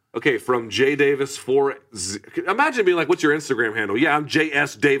 Okay, from J Davis 4. Imagine being like, "What's your Instagram handle?" Yeah, I'm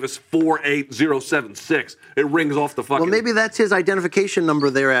JS Davis 48076. It rings off the fucking. Well, maybe that's his identification number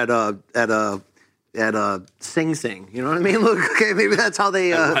there at Sing Sing. You know what I mean? Look, okay, maybe that's how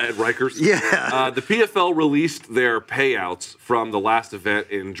they. At Rikers. Yeah. The PFL released their payouts from the last event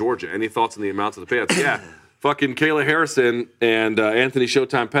in Georgia. Any thoughts on the amounts of the payouts? Yeah. Fucking Kayla Harrison and Anthony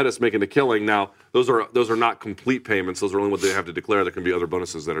Showtime Pettis making a killing. Now, those are not complete payments. Those are only what they have to declare. There can be other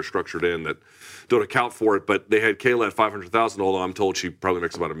bonuses that are structured in that don't account for it. But they had Kayla at $500,000, although I'm told she probably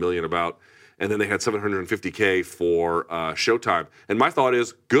makes about $1 million about. And then they had $750K for Showtime. And my thought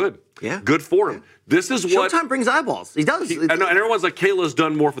is, good. Yeah. Good for him. This is what Showtime brings eyeballs. He does. I know, and everyone's like, Kayla's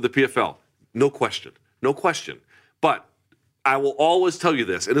done more for the PFL. No question. No question. But I will always tell you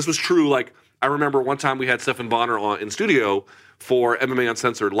this, and this was true, like, I remember one time we had Stephan Bonner in studio for MMA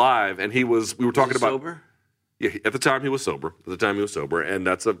Uncensored Live, and we were talking about sober? Yeah, at the time he was sober. And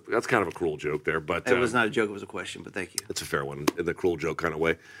that's kind of a cruel joke there, but It was not a joke, it was a question, but thank you. it's a fair one in the cruel joke kind of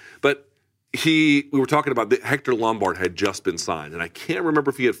way. But we were talking about Hector Lombard had just been signed, and I can't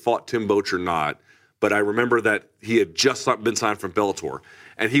remember if he had fought Tim Boetsch or not, but I remember that he had just been signed from Bellator,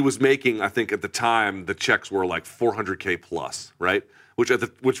 and he was making, I think at the time, the checks were like $400K plus, right?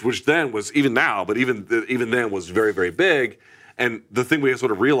 Which then was, even now, but even then was very, very big. And the thing we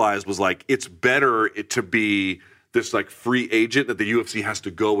sort of realized was like, it's better to be this like free agent that the UFC has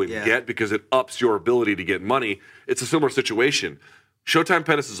to go and get, because it ups your ability to get money. It's a similar situation. Showtime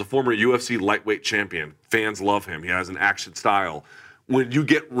Pettis is a former UFC lightweight champion. Fans love him. He has an action style. When you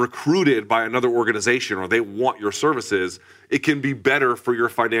get recruited by another organization or they want your services, it can be better for your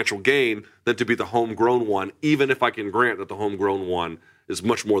financial gain than to be the homegrown one, even if I can grant that the homegrown one is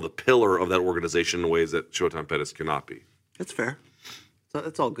much more the pillar of that organization in ways that Showtime Pettis cannot be. That's fair. So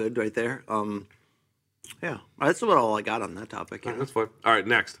that's all good right there. Yeah, that's about all I got on that topic. All right, that's fine. All right,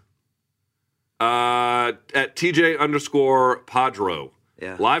 next. At TJ_Padro.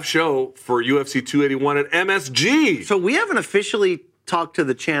 Yeah. Live show for UFC 281 at MSG. So we haven't officially talked to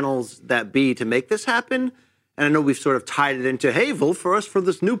the channels that be to make this happen. And I know we've sort of tied it into, hey, vote for us for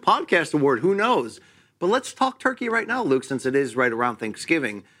this new podcast award. Who knows? But let's talk turkey right now, Luke, since it is right around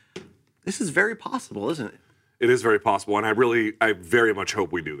Thanksgiving. This is very possible, isn't it? It is very possible, and I very much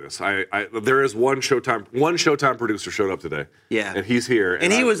hope we do this. There is one Showtime producer showed up today. Yeah. And he's here.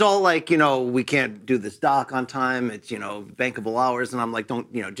 And he was all like, we can't do this doc on time. It's, bankable hours. And I'm like,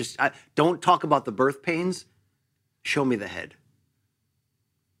 don't talk about the birth pains. Show me the head.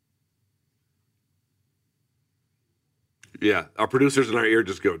 Yeah. Our producers in our ear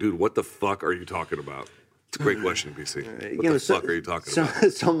just go, dude, what the fuck are you talking about? It's a great question, BC. What the fuck are you talking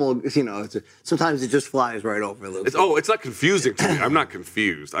about? Some will, sometimes it just flies right over. It's not confusing to me. I'm not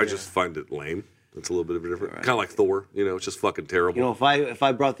confused. I just find it lame. It's a little bit of a different, kind of like Thor. It's just fucking terrible. If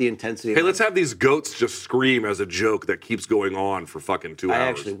I brought the intensity. Hey, let's have these goats just scream as a joke that keeps going on for fucking 2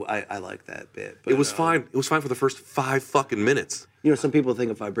 hours. I like that bit. But, it was fine. It was fine for the first 5 fucking minutes. Some people think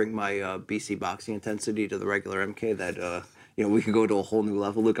if I bring my BC boxing intensity to the regular MK that we can go to a whole new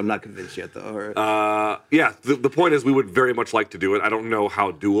level. Luke, I'm not convinced yet, though. Or, Yeah, the point is we would very much like to do it. I don't know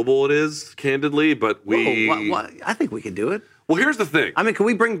how doable it is, candidly, but we... I think we can do it. Well, here's the thing. I mean, can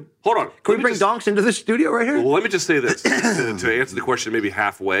we bring... Hold on. Can we bring donks into the studio right here? Well, let me just say this to answer the question maybe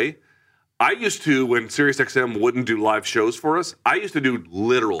halfway. I used to, when SiriusXM wouldn't do live shows for us, I used to do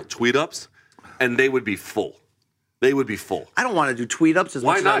literal tweet-ups, and they would be full. They would be full. I don't want to do tweet-ups as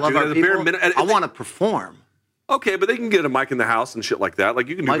Why much not, as I love dude? our At the bare people. minute- I want to perform. Okay, but they can get a mic in the house and shit like that. Like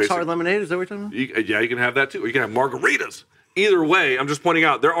you can do Mike's basic, Hard Lemonade, is that what you're talking about? Yeah, you can have that too. Or you can have margaritas. Either way, I'm just pointing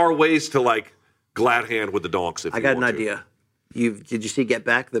out there are ways to like glad hand with the donks. If I you got an want to. idea. Did you see Get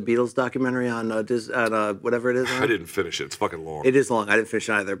Back, the Beatles documentary on whatever it is? I didn't finish it. It's fucking long. It is long. I didn't finish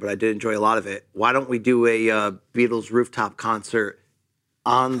it either, but I did enjoy a lot of it. Why don't we do a Beatles rooftop concert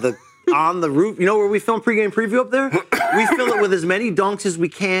on the roof? You know where we film pregame preview up there? We fill it with as many donks as we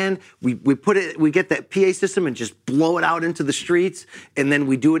can. We get that PA system and just blow it out into the streets, and then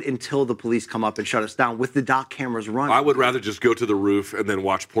we do it until the police come up and shut us down with the dock cameras running. I would rather just go to the roof and then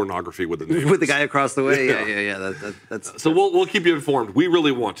watch pornography with the neighbors. With the guy across the way. Yeah. That's So we'll keep you informed. We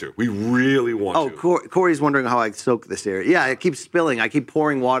really want to. We really want to. Corey's wondering how I soak this area. Yeah, I keep spilling. I keep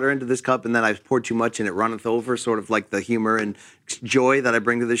pouring water into this cup, and then I pour too much, and it runneth over. Sort of like the humor and joy that I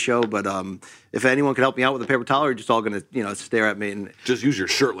bring to the show. But if anyone could help me out with a paper towel, you're just all going to stare at me and Just use your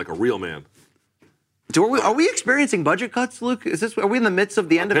shirt like a real man. So are we experiencing budget cuts, Luke? Are we in the midst of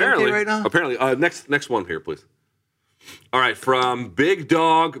the end of MK right now? Apparently. Next one here, please. All right, from Big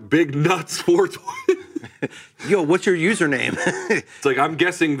Dog Big Nuts 420. Yo, what's your username? It's like, I'm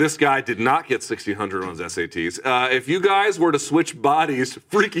guessing this guy did not get 1,600 on his SATs. If you guys were to switch bodies,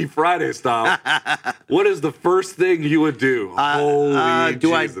 Freaky Friday style, what is the first thing you would do? Holy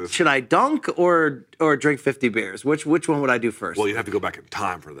Jesus. Should I dunk or drink 50 beers? Which one would I do first? Well, you'd have to go back in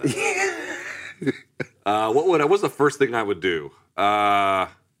time for that. What's the first thing I would do? Can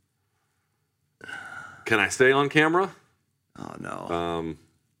I say on camera? Oh no.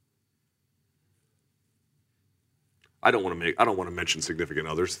 I don't want to mention significant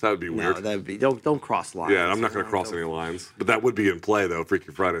others. That would be weird. No, that'd be don't cross lines. Yeah, I'm not going to cross any lines. But that would be in play though,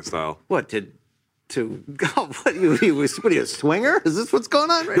 Freaky Friday style. What to what are you a swinger? Is this what's going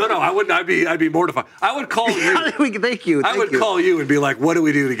on right now? No, I wouldn't. I'd be mortified. I would call you. Thank you. I would call you and be like, "What do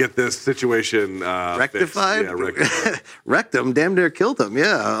we do to get this situation rectified?" Fixed? Yeah, rectified. Wrecked him. Damn near killed him.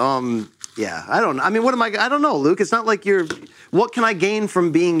 Yeah. Yeah. I don't know. I mean, I don't know, Luke. It's not like you're. What can I gain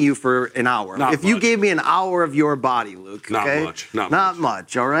from being you for an hour? If you gave me an hour of your body, Luke. Okay? Not much. Not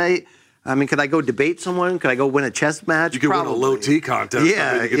much. All right. I mean, could I go debate someone? Could I go win a chess match? You could win a low T contest. Yeah.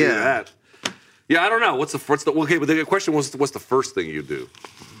 I mean, you could do that. Yeah, I don't know. Okay, but the question was, what's the first thing you do?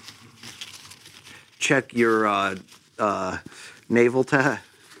 Check your naval tag.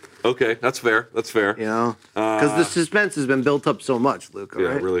 Okay, that's fair. That's fair. You know, because the suspense has been built up so much, Luke.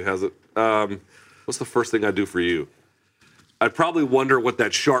 Yeah, it really has it. What's the first thing I do for you? I'd probably wonder what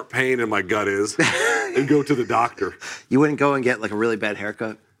that sharp pain in my gut is and go to the doctor. You wouldn't go and get like a really bad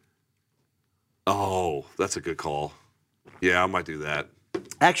haircut? Oh, that's a good call. Yeah, I might do that.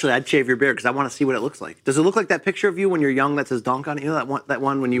 Actually, I'd shave your beard because I want to see what it looks like. Does it look like that picture of you when you're young that says donk on it? You know that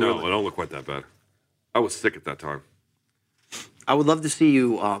one when you were... No, it don't look quite that bad. I was sick at that time. I would love to see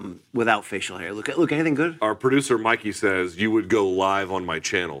you without facial hair. Look, anything good? Our producer, Mikey, says you would go live on my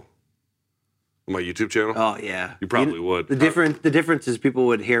channel. My YouTube channel? Oh, yeah. You probably would. The difference is people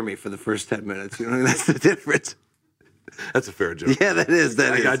would hear me for the first 10 minutes. You know, that's the difference. That's a fair joke. Yeah, that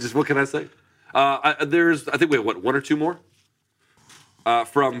is. What can I say? I think we have, one or two more?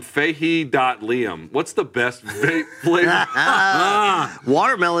 From Fahey.Liam. What's the best vape flavor?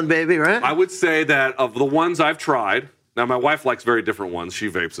 Watermelon, baby, right? I would say that of the ones I've tried, now my wife likes very different ones. She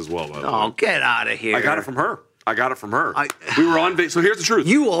vapes as well, by the way. Oh, get out of here. I got it from her. We were on vacation. So here's the truth.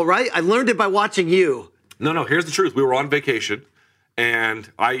 You all right? I learned it by watching you. No, here's the truth. We were on vacation,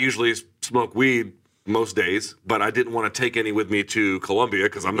 and I usually smoke weed most days, but I didn't want to take any with me to Colombia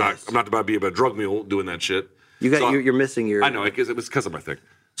because I'm not about to be a drug mule doing that shit. You're missing your... I know, it was because of my thing.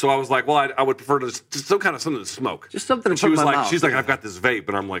 So I was like, well, I would prefer to just something to smoke. Just something to she put was in my like, mouth. She's like, I've got this vape,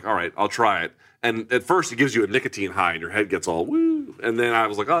 and I'm like, all right, I'll try it. And at first, it gives you a nicotine high, and your head gets all woo. And then I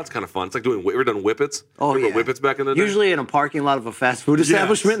was like, oh, that's kind of fun. It's like we're done whippets. Oh, Remember yeah. Whippets back in the day? Usually in a parking lot of a fast food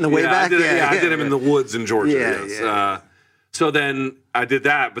establishment in the way back. I did them in the woods in Georgia. Yeah, yes. So then I did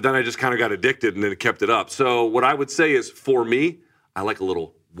that, but then I just kind of got addicted and then kept it up. So what I would say is, for me, I like a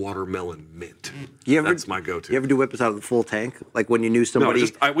little watermelon mint. That's my go-to. You ever do whippets out of the full tank? Like when you knew No,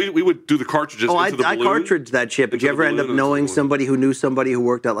 somebody... we would do the cartridges into the I balloon. cartridge that shit, but Into you the ever end up balloon, into the knowing balloon. somebody who knew somebody who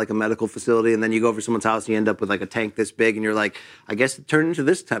worked at like a medical facility, and then you go over to someone's house and you end up with like a tank this big, and you're like, I guess it turned into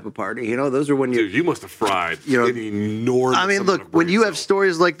this type of party. You know, those are when you... Dude, you must have fried You know, an enormous I mean, amount look, of when brain you have cells.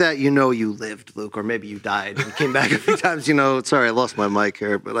 stories like that, you know you lived, Luke, or maybe you died and came back a few times. You know, sorry, I lost my mic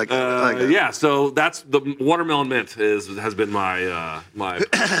here, but like Yeah, so that's the watermelon mint has been my my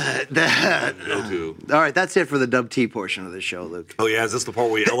go-to. All right, that's it for the Dub T portion of the show, Luke. Oh yeah, is this the part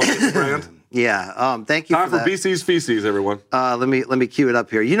where we elevate the brand? Yeah, thank you Time for for that. BC's feces, everyone. Let me cue it up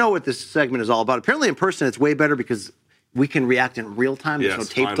here. You know what this segment is all about. Apparently, in person, it's way better because we can react in real time. There's no Yes,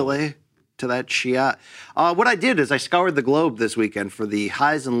 tape finally. delay to that shit. What I did is I scoured the globe this weekend for the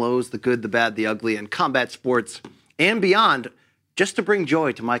highs and lows, the good, the bad, the ugly, and combat sports and beyond, just to bring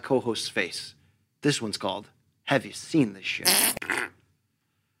joy to my co-host's face. This one's called Have You Seen This Shit?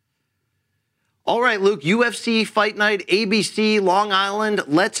 All right, Luke, UFC Fight Night, ABC, Long Island.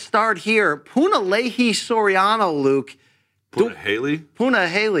 Let's start here. Punahele Soriano, Luke. Puna Haley? Puna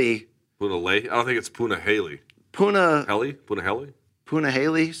Haley. Puna Lay? I don't think it's Puna Haley. Puna Haley? Puna Haley?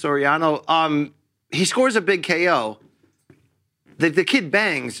 Haley Soriano. He scores a big KO. The kid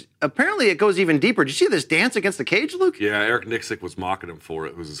bangs. Apparently, it goes even deeper. Did you see this dance against the cage, Luke? Yeah, Eric Nixick was mocking him for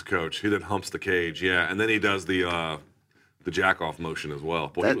it, who's his coach. He then humps the cage, yeah, and then he does the jack-off motion as well.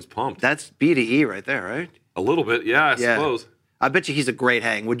 Boy, he was pumped. That's B to E right there, right? A little bit, yeah, I suppose. I bet you he's a great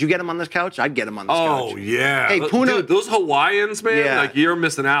hang. Would you get him on this couch? I'd get him on this couch. Oh yeah. Hey, Puna- Dude, those Hawaiians, man, Yeah. like you're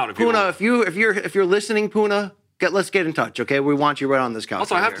missing out. If you Puna, don't- if you're listening, Puna, let's get in touch, okay? We want you right on this couch.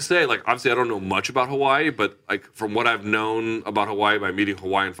 Also, I have to say, like, obviously, I don't know much about Hawaii, but like from what I've known about Hawaii by meeting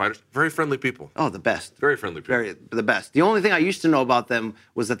Hawaiian fighters, very friendly people. Oh, the best. Very friendly people. The best. The only thing I used to know about them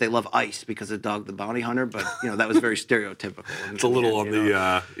was that they love ice because of Dog the Bounty Hunter, but that was very stereotypical. It's a little on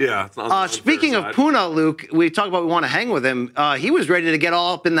the yeah. It's on the Speaking unfair of side. Puna, Luke, we talk about we want to hang with him. He was ready to get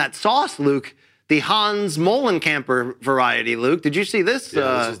all up in that sauce, Luke. The Hans Molenkamper variety, Luke. Did you see this?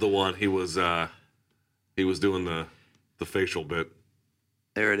 Yeah, this was the one he was doing the facial bit.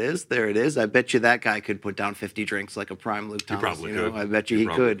 There it is. There it is. I bet you that guy could put down 50 drinks like a prime Luke Thomas. Probably could. I bet you he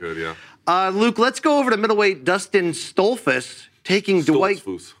probably could. Yeah. Luke, let's go over to middleweight Dustin Stolfus taking Dwight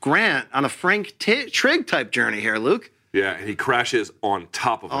Stoltzfus. Grant on a Frank Trigg type journey here, Luke. Yeah, and he crashes on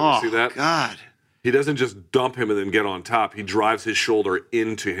top of him. Oh, You see that? God. He doesn't just dump him and then get on top. He drives his shoulder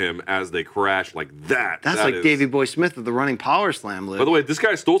into him as they crash like that. That's That like is- Davey Boy Smith of the running power slam, Luke. By the way, this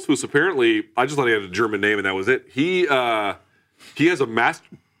guy Stoltzfus, apparently, I just thought he had a German name and that was it. He has a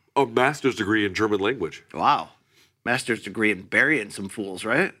master's degree in German language. Wow. Master's degree in burying some fools,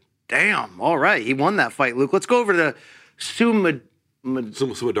 right? Damn. All right. He won that fight, Luke. Let's go over to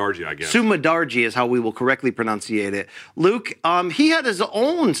Sumadarji, I guess. Sumadarji is how we will correctly pronunciate it. Luke, he had his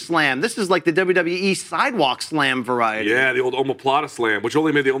own slam. This is like the WWE sidewalk slam variety. Yeah, the old omoplata slam, which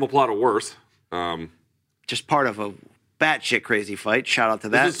only made the omoplata worse. Just part of a batshit crazy fight. Shout out to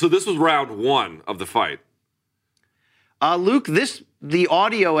that. This was round one of the fight. Luke, the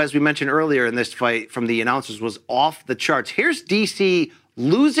audio, as we mentioned earlier in this fight from the announcers, was off the charts. Here's DC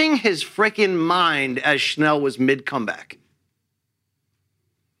losing his freaking mind as Schnell was mid-comeback.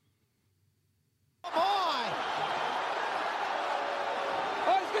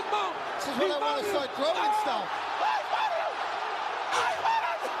 This is when I want to start throwing stuff.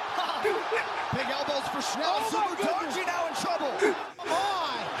 Big elbows for Schnell. Sumadarji now in trouble.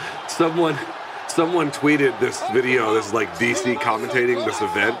 Come on. Someone tweeted this video. This is like DC commentating this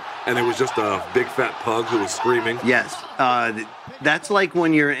event, and it was just a big fat pug who was screaming. Yes. That's like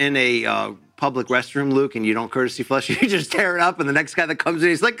when you're in a public restroom, Luke, and you don't courtesy flush. You just tear it up, and the next guy that comes in,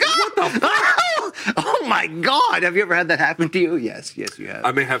 he's like, what the fuck? Oh, my God. Have you ever had that happen to you? Yes, you have.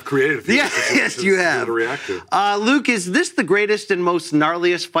 I may have created a few Yes, you have. to react to. Luke, is this the greatest and most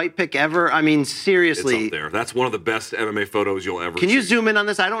gnarliest fight pick ever? I mean, It's seriously. up there. That's one of the best MMA photos you'll ever see. Can you zoom in on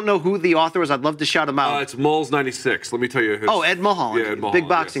this? I don't know who the author was. I'd love to shout him out. It's Moles 96. Let me tell you. Ed Mulholland. Yeah, Ed Mulholland, Big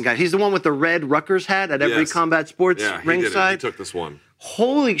boxing guy. He's the one with the red Rutgers hat at every Yes. combat sports Yeah, he ringside. did it. He took this one.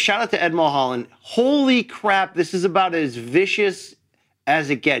 Shout out to Ed Mulholland. Holy crap, this is about as vicious as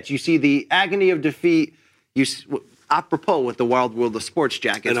it gets. You see the agony of defeat. Apropos with the wild world of sports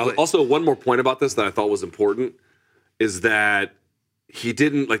jackets. And also, one more point about this that I thought was important is that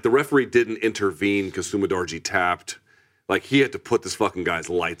the referee didn't intervene because Sumadarji tapped. Like, he had to put this fucking guy's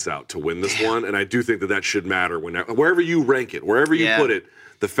lights out to win this one. And I do think that should matter wherever you rank it, wherever you put it.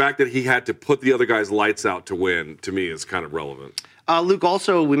 The fact that he had to put the other guy's lights out to win, to me, is kind of relevant. Luke,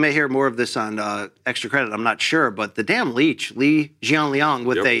 also, we may hear more of this on Extra Credit. I'm not sure. But the damn leech, Li Jianliang,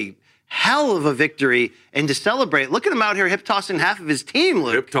 with a hell of a victory. And to celebrate, look at him out here hip tossing half of his team,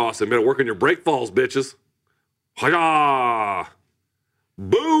 Luke. Hip tossing. Better work on your break falls, bitches. Hi-ya!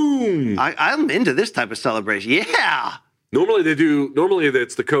 Boom! I'm into this type of celebration. Yeah. Normally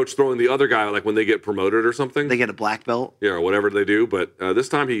it's the coach throwing the other guy, like when they get promoted or something. They get a black belt. Yeah, or whatever they do. But this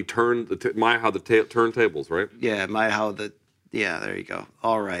time he turned turntables, right? Yeah, yeah, there you go.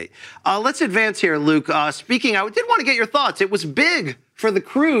 All right. Let's advance here, Luke. Speaking, I did want to get your thoughts. It was big for the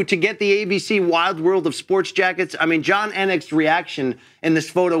crew to get the ABC Wild World of Sports jackets. I mean, John Anik's reaction in this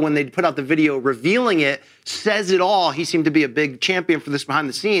photo when they put out the video revealing it says it all. He seemed to be a big champion for this behind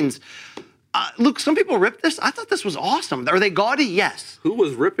the scenes. Luke, some people ripped this. I thought this was awesome. Are they gaudy? Yes. Who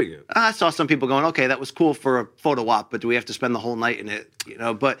was ripping it? I saw some people going, okay, that was cool for a photo op, but do we have to spend the whole night in it?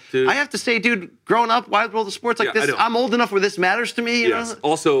 But dude, I have to say, dude, growing up, Wild World of Sports like this, I'm old enough where this matters to me. You know?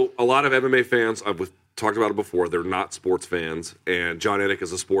 Also, a lot of MMA fans, I've talked about it before, they're not sports fans, and John Anik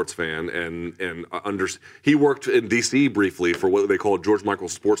is a sports fan, and he worked in D.C. briefly for what they call George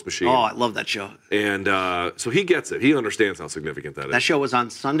Michael's Sports Machine. Oh, I love that show. And so he gets it. He understands how significant that is. That show was on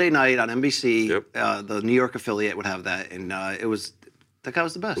Sunday night on NBC. Yep. The New York affiliate would have that, and that guy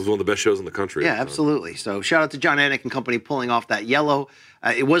was the best. It was one of the best shows in the country. Yeah, absolutely. So shout out to John Anik and company pulling off that yellow.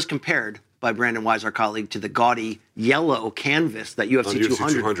 It was compared by Brandon Wise, our colleague, to the gaudy yellow canvas that UFC 200.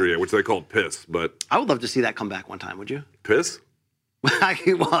 UFC 200, yeah, which they called piss. But I would love to see that come back one time. Would you? Piss?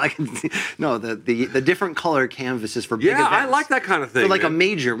 The different color canvases for big events. Yeah, I like that kind of thing. For like man. A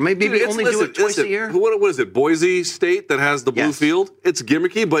major, maybe only do it twice a year. What is it? Boise State that has the blue field. It's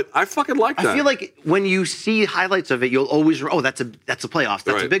gimmicky, but I fucking like that. I feel like when you see highlights of it, you'll always that's a playoff.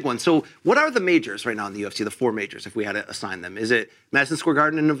 That's a big one. So what are the majors right now in the UFC? The 4 majors, if we had to assign them, is it Madison Square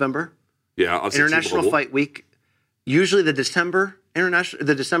Garden in November? Yeah, International Fight Week. Usually the December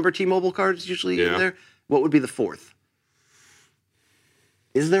T-Mobile card is usually in there. What would be the 4th?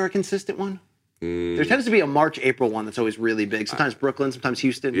 Is there a consistent one? There tends to be a March-April one that's always really big. Sometimes Brooklyn, sometimes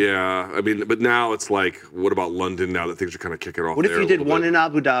Houston. Yeah, I mean, but now it's like, what about London now that things are kind of kicking off? What if you did one in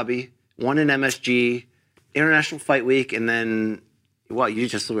Abu Dhabi, one in MSG, International Fight Week, and then, you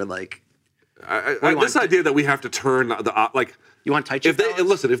just were like... this idea that we have to turn the... You want Taichi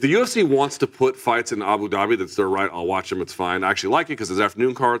Listen, if the UFC wants to put fights in Abu Dhabi, that's their right. I'll watch them. It's fine. I actually like it because it's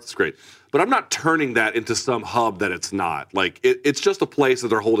afternoon cards. It's great. But I'm not turning that into some hub that it's not. Like, it's just a place that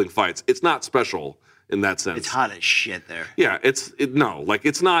they're holding fights. It's not special in that sense. It's hot as shit there. Yeah, it's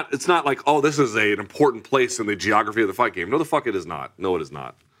not like, oh, this is an important place in the geography of the fight game. No, the fuck it is not. No, it is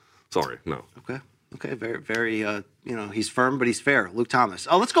not. Sorry, no. Okay, very, very, he's firm, but he's fair. Luke Thomas.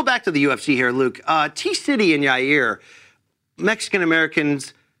 Oh, let's go back to the UFC here, Luke. T-City and Yair,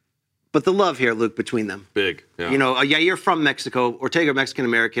 Mexican-Americans, but the love here, Luke, between them. Big, yeah. Yair from Mexico, Ortega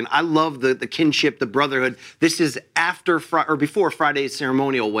Mexican-American. I love the kinship, the brotherhood. This is before Friday's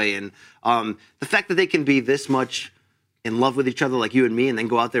ceremonial weigh-in. The fact that they can be this much in love with each other like you and me and then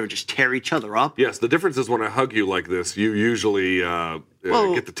go out there and just tear each other up. Yes, the difference is when I hug you like this, you usually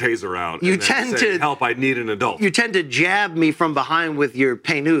get the taser out. You tend to help. I need an adult. You tend to jab me from behind with your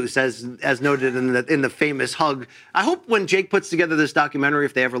peinus, as noted in the famous hug. I hope when Jake puts together this documentary,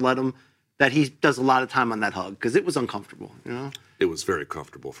 if they ever let him, that he does a lot of time on that hug because it was uncomfortable. It was very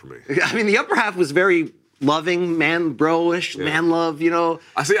comfortable for me. I mean, the upper half was very loving, man, bro-ish, man love.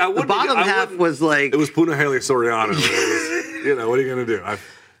 I see. The bottom half was like it was Punahele Soriano. What are you gonna do?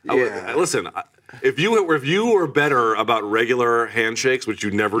 Listen. If you were better about regular handshakes, which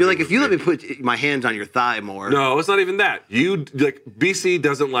you never, you're like, if you let me put my hands on your thigh more. No, it's not even that. BC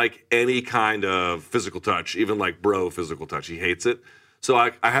doesn't like any kind of physical touch, even like bro physical touch. He hates it. So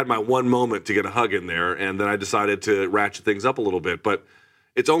I had my one moment to get a hug in there, and then I decided to ratchet things up a little bit, but.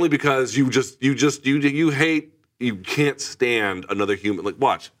 It's only because you can't stand another human. Like,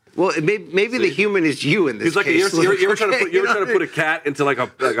 watch. Well, maybe the human is you in this case. You ever try to put a cat into like a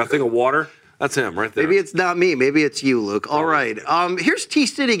thing of water? That's him right there. Maybe it's not me. Maybe it's you, Luke. All right. Here's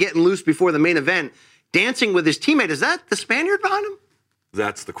T-City getting loose before the main event, dancing with his teammate. Is that the Spaniard behind him?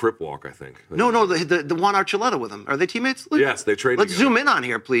 That's the Crip Walk, I think. No, the Juan Archuleta with him. Are they teammates, Luke? Yes, they trade Let's together. zoom in on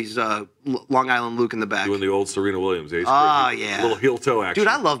here, please, Long Island Luke in the back. Doing the old Serena Williams. Yeah, yeah. A little heel-toe action. Dude,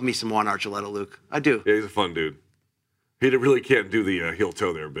 I love me some Juan Archuleta, Luke. I do. Yeah, he's a fun dude. He really can't do the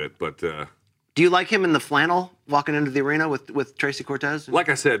heel-toe there a bit, but... Do you like him in the flannel walking into the arena with Tracy Cortez? Like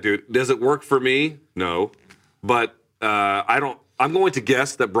I said, dude, does it work for me? No. But I don't... I'm going to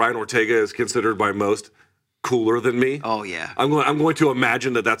guess that Brian Ortega is considered by most... cooler than me. Oh, yeah. I'm going to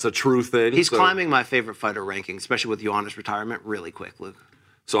imagine that that's a true thing. He's climbing my favorite fighter ranking, especially with Joanna's retirement, really quick, Luke.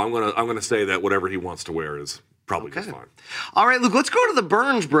 So I'm gonna say that whatever he wants to wear is probably just fine. All right, Luke, let's go to the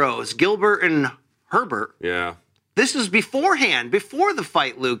Burns bros, Gilbert and Herbert. Yeah. This is beforehand, before the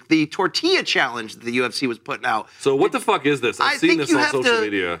fight, Luke. The tortilla challenge that the UFC was putting out. So what the fuck is this? I've seen this on social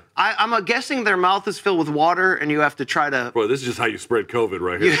media. I'm guessing their mouth is filled with water, and you have to try to. Bro, this is just how you spread COVID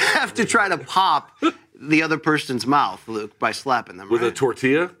right You here. have to try to pop the other person's mouth, Luke, by slapping them. With right? a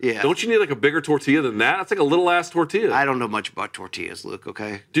tortilla? Yeah. Don't you need like a bigger tortilla than that? That's like a little ass tortilla. I don't know much about tortillas, Luke.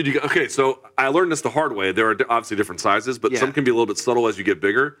 Okay. Dude, okay, so I learned this the hard way. There are obviously different sizes, but Yeah. some can be a little bit subtle as you get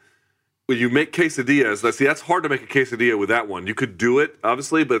bigger. When you make quesadillas, that's hard to make a quesadilla with that one. You could do it,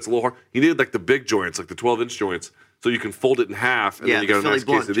 obviously, but it's a little hard. You need like the big joints, like the 12-inch joints, so you can fold it in half, and then you got a Philly nice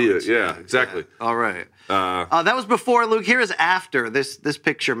blunt quesadilla. joints. Yeah, exactly. Yeah. All right. That was before, Luke. Here is after. This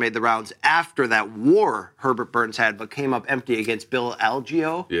picture made the rounds after that war Herbert Burns had, but came up empty against Bill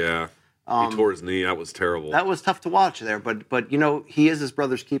Algeo. Yeah. He tore his knee. That was terrible. That was tough to watch there, but you know, he is his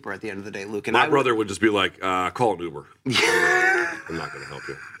brother's keeper at the end of the day, Luke. And My brother would just be like, call an Uber. I'm not going to help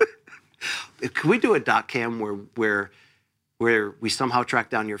you. Can we do a .cam where we somehow track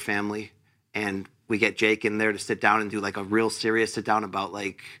down your family and we get Jake in there to sit down and do like a real serious sit down about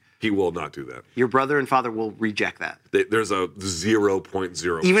like He will not do that. your brother and father will reject that. There's a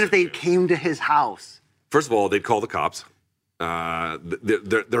 0.0. Even if they came to his house. First of all, they'd call the cops.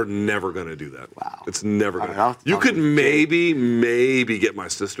 They're never going to do that. Wow. It's never going All to. right, You I'll could talk with maybe get my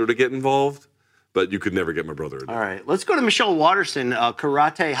sister to get involved, but you could never get my brother. All right, let's go to Michelle Watterson.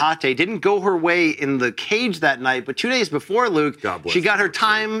 Karate Hate didn't go her way in the cage that night, but 2 days before, Luke, God bless she got her. her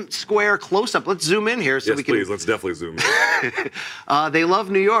Times Square close-up. Let's zoom in here so Yes, we can. please. Let's definitely zoom in. They love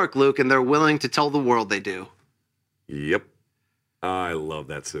New York, Luke, and they're willing to tell the world they do. Yep. I love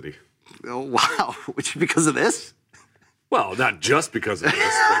that city. Oh, wow, which because of this? Well, not just because of this.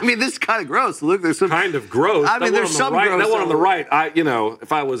 I But mean, this is kind of gross, Luke. There's some kind of gross. I mean, That one there's on the some right, gross. That one on the right.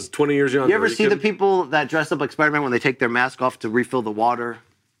 If I was 20 years younger. You ever see the kidding? people that dress up like Spider-Man when they take their mask off to refill the water?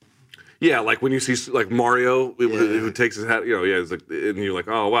 Yeah, like when you see like Mario who takes his hat, it's like, and you're like,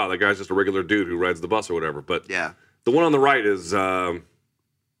 oh wow, that guy's just a regular dude who rides the bus or whatever. But Yeah. the one on the right is, well,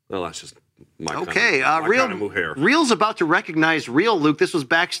 that's just my Okay, kind of mohair. Real's about to recognize Real, Luke. This was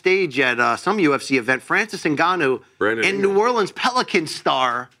backstage at some UFC event. Francis Ngannou Brandon and Ingram. New Orleans Pelicans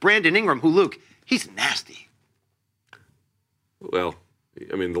star Brandon Ingram, who, Luke, he's nasty. Well,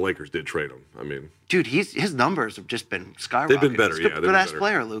 I mean, the Lakers did trade him. I mean, Dude, his numbers have just been skyrocketing. They've been better, He's yeah, a they've been good-ass better.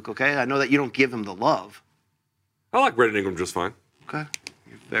 player, Luke, okay? I know that you don't give him the love. I like Brandon Ingram just fine. Okay.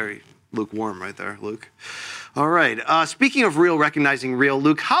 You're very lukewarm right there, Luke. All right. Speaking of Real recognizing Real,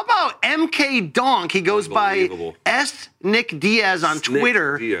 Luke, how about MK Donk? He goes by Unbelievable. S. Nick Diaz on Snick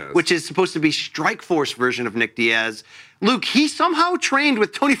Twitter, Diaz. which is supposed to be Strikeforce version of Nick Diaz. Luke, he somehow trained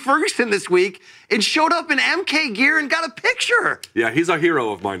with Tony Ferguson this week and showed up in MK gear and got a picture. Yeah, he's a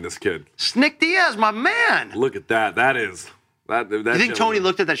hero of mine, this kid. Snick Diaz, my man. Look at that. That is. That You think Tony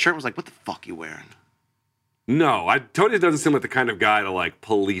looked at that shirt and was like, what the fuck you wearing? No, Tony doesn't seem like the kind of guy to like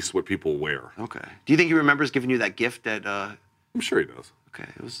police what people wear. Okay. Do you think he remembers giving you that gift at I'm sure he does. okay,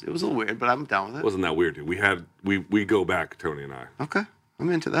 it was a little weird, but I'm down with It it. wasn't that weird, dude. We go back, Tony and I. Okay, I'm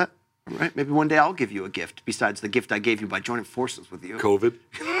into that. All right, maybe one day I'll give you a gift besides the gift I gave you by joining forces with you. COVID.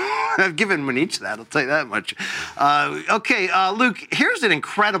 I've given Manich that, I'll tell you that much. Luke, here's an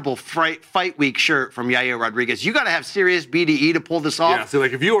incredible fight week shirt from Yair Rodriguez. You got to have serious BDE to pull this off. Yeah, see,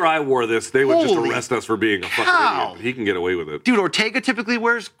 like if you or I wore this, they would Holy just arrest us for being a fucking cow. idiot. But he can get away with it. Dude, Ortega typically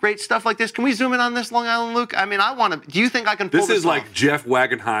wears great stuff like this. Can we zoom in on this, Long Island Luke? I mean, I want to. Do you think I can pull This this is like off? Jeff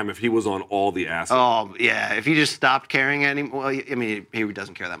Wagenheim if he was on all the acid. Oh, yeah. If he just stopped caring anymore. Well, I mean, he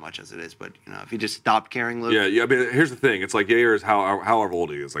doesn't care that much as it is, but, if he just stopped caring, Luke. Yeah. I mean, here's the thing. It's like Yair is however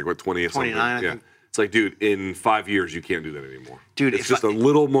old he is, like what 28 something. 29, I yeah. think. It's like, dude, in 5 years you can't do that anymore. Dude, it's if just I- a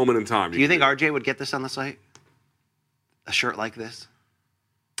little moment in time. Do you think RJ would get this on the site? A shirt like this?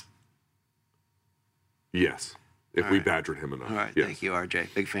 Yes. If All we right. badgered him enough. All right, yes. thank you,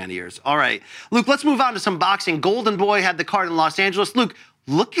 RJ. Big fan of yours. All right, Luke, let's move on to some boxing. Golden Boy had the card in Los Angeles. Luke,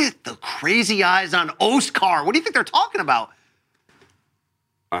 look at the crazy eyes on Oscar. What do you think they're talking about?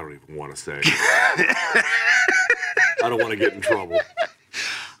 I don't even want to say. I don't want to get in trouble.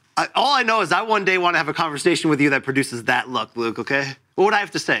 All I know is I one day want to have a conversation with you that produces that look, Luke, okay? What would I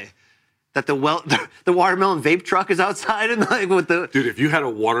have to say? That the watermelon vape truck is outside and like with the... Dude, if you had a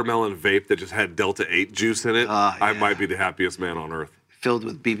watermelon vape that just had Delta 8 juice in it, I yeah. might be the happiest man on earth. Filled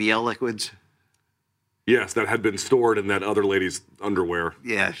with BBL liquids. Yes, that had been stored in that other lady's underwear.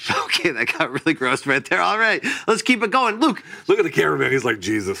 Yeah, okay, that got really gross right there. All right, let's keep it going. Luke, Look at the cameraman. He's like,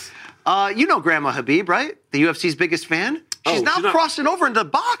 Jesus. you know Grandma Habib, right? The UFC's biggest fan? She's now she's not- crossing over into the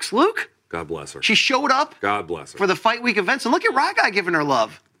box, Luke. God bless her. She showed up God bless her. for the fight week events, and look at Rye Guy giving her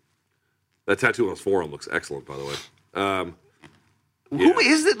love. That tattoo on his forearm looks excellent, by the way. Who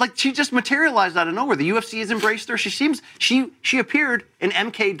is it? Like, she just materialized out of nowhere. The UFC has embraced her. She appeared in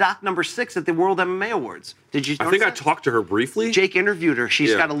MK Doc number 6 at the World MMA Awards. Did you? I think I talked to her briefly. Jake interviewed her.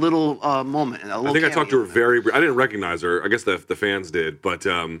 She's got a little moment. I think I talked to her I didn't recognize her. I guess the fans did, but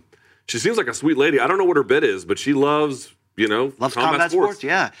she seems like a sweet lady. I don't know what her bit is, but she loves combat sports.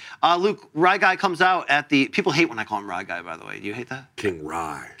 Yeah. Luke, Rye Guy comes out at the. People hate when I call him Rye Guy, by the way. Do you hate that? King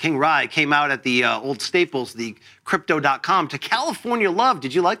Rye. King Rye came out at the old Staples, the Crypto.com, to California Love.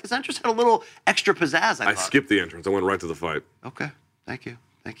 Did you like this entrance? Had a little extra pizzazz, I thought. Skipped the entrance. I went right to the fight. Okay. Thank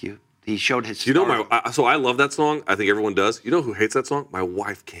you. He showed his. You know so I love that song. I think everyone does. You know who hates that song? My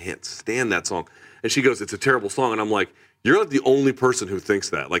wife can't stand that song, and she goes, "It's a terrible song," and I'm like, you're not the only person who thinks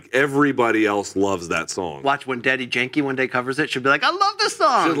that. Like, everybody else loves that song. Watch when Daddy Yankee one day covers it. She'll be like, I love this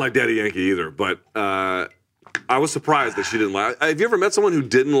song. She doesn't like Daddy Yankee either, but I was surprised that she didn't like it. Have you ever met someone who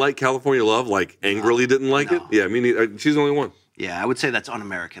didn't like California Love, like angrily didn't like it? Yeah, me neither. She's the only one. Yeah, I would say that's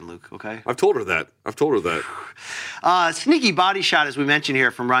un-American, Luke, okay? I've told her that. Sneaky body shot, as we mentioned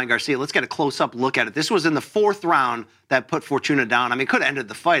here, from Ryan Garcia. Let's get a close-up look at it. This was in the 4th round that put Fortuna down. I mean, it could have ended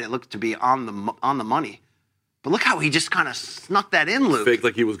the fight. It looked to be on the money. But look how he just kind of snuck that in, Luke. Faked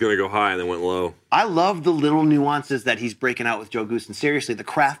like he was going to go high and then went low. I love the little nuances that he's breaking out with Joe Goossen. Seriously, the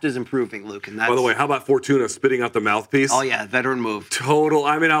craft is improving, Luke. And that's... By the way, how about Fortuna spitting out the mouthpiece? Oh, yeah, veteran move. Total.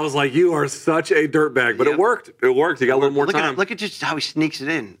 I mean, I was like, you are such a dirtbag. But it worked. He got a little more time. Look at just how he sneaks it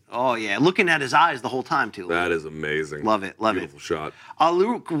in. Oh, yeah. Looking at his eyes the whole time, too. Luke. That is amazing. Love it. Beautiful shot.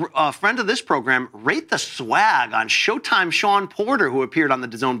 Luke, a friend of this program, rate the swag on Showtime Sean Porter, who appeared on the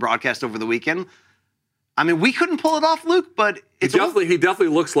DAZN broadcast over the weekend. I mean, we couldn't pull it off, Luke, but it's he definitely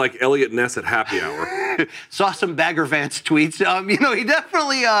looks like Elliot Ness at happy hour. Saw some Bagger Vance tweets. He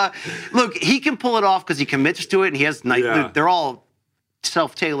definitely look. He can pull it off because he commits to it, and he has nice. Yeah. They're all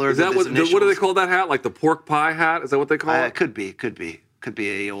self-tailored. Is that what do they call that hat? Like the pork pie hat? Is that what they call it? Could be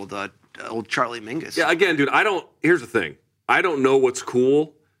a old Charlie Mingus. Yeah. Again, dude, Here's the thing. I don't know what's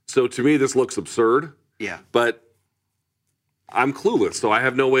cool, so to me this looks absurd. Yeah. But I'm clueless, so I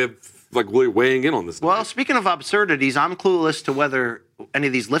have no way of really weighing in on this. Well, speaking of absurdities, I'm clueless to whether any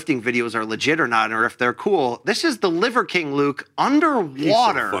of these lifting videos are legit or not, or if they're cool. This is the Liver King, Luke, underwater.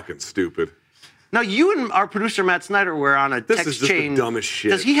 He's so fucking stupid. Now, you and our producer, Matt Snyder, were on a text chain. This is just the dumbest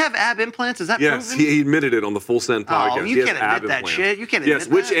shit. Does he have ab implants? Is that proven? Yes, he admitted it on the Full Send podcast. Oh, you can't admit that shit. You can't admit that.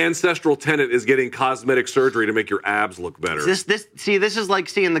 Yes, which ancestral tenet is getting cosmetic surgery to make your abs look better? This is like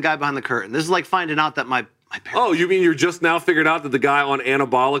seeing the guy behind the curtain. This is like finding out that my parents... Oh, you mean you're just now figured out that the guy on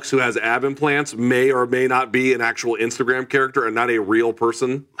anabolics who has ab implants may or may not be an actual Instagram character and not a real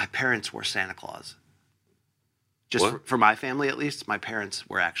person? My parents were Santa Claus. Just for my family, at least, my parents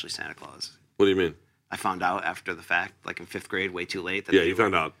were actually Santa Claus. What do you mean? I found out after the fact, like in 5th grade, way too late. You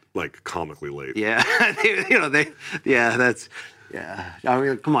found out like comically late. Yeah, Yeah, I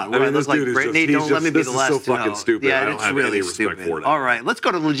mean, come on. This like dude Brittany, don't let me be the last. This is so fucking stupid. Yeah, I don't have really any respect for it. All right, let's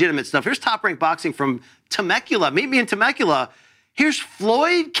go to legitimate stuff. Here's Top Rank Boxing from Temecula. Meet me in Temecula. Here's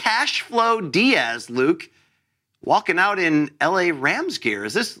Floyd Cashflow Diaz, Luke, walking out in L.A. Rams gear.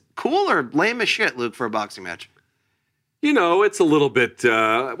 Is this cool or lame as shit, Luke, for a boxing match? It's a little bit,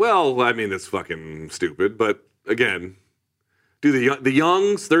 it's fucking stupid. But again, dude, the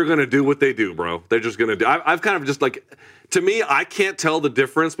youngs, they're going to do what they do, bro. They're just going to do. I've kind of just to me, I can't tell the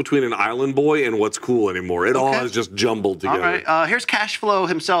difference between an island boy and what's cool anymore. It all is just jumbled together. All right, here's Cashflow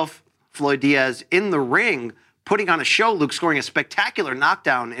himself, Floyd Diaz, in the ring, putting on a show, Luke, scoring a spectacular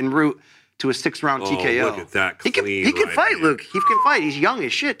knockdown en route to a 6th-round TKO. Look at that He can fight, Luke. He can fight. He's young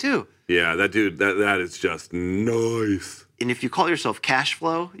as shit, too. Yeah, that dude, that is just nice. And if you call yourself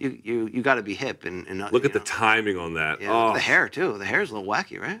Cashflow, you got to be hip. And look at the timing on that. Yeah, the hair, too. The hair's a little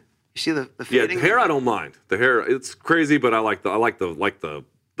wacky, right? You see the fading? Yeah, the hair I don't mind. The hair, it's crazy, but I like the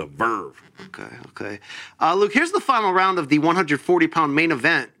verve. Okay. Luke, here's the final round of the 140-pound main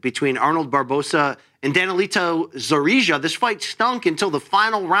event between Arnold Barboza and Danilito Zorrilla. This fight stunk until the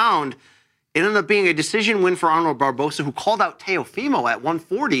final round. It ended up being a decision win for Arnold Barboza, who called out Teofimo at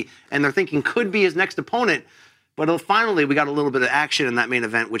 140, and they're thinking could be his next opponent. But finally, we got a little bit of action in that main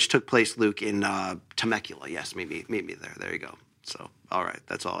event, which took place, Luke, in Temecula. Yes, meet me there. There you go. So, all right,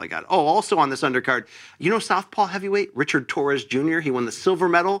 that's all I got. Oh, also on this undercard, southpaw heavyweight Richard Torres Jr., he won the silver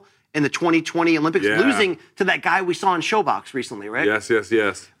medal in the 2020 Olympics, losing to that guy we saw in Showbox recently, right? Yes.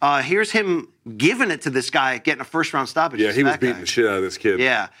 Here's him giving it to this guy, getting a first-round stoppage. Yeah, he was beating the shit out of this kid.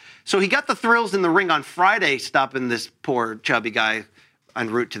 Yeah. So he got the thrills in the ring on Friday, stopping this poor chubby guy en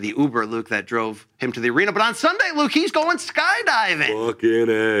route to the Uber, Luke, that drove him to the arena. But on Sunday, Luke, he's going skydiving. Fucking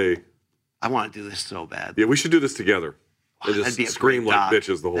A. I want to do this so bad. Yeah, we should do this together. And That'd just be a scream great like doc.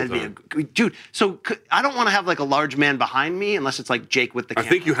 bitches the whole time. Dude, so I don't want to have like a large man behind me unless it's like Jake with the I camera.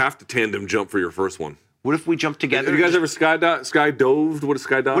 think you have to tandem jump for your first one. What if we jump together? Have you guys ever skydoved? What is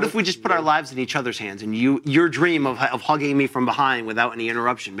skydiving? What if we just put our lives in each other's hands and your dream of hugging me from behind without any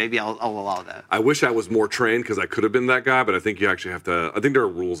interruption? Maybe I'll allow that. I wish I was more trained because I could have been that guy, but I think you actually have to. I think there are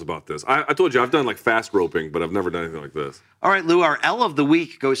rules about this. I told you I've done like fast roping, but I've never done anything like this. All right, Lou, our L of the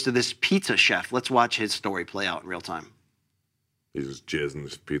week goes to this pizza chef. Let's watch his story play out in real time. He's just jizzing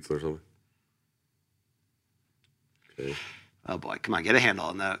this pizza or something. Okay. Oh boy, come on, get a handle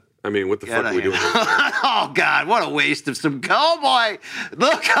on that. I mean, what the fuck are we doing? Oh God, what a waste of some. Oh boy,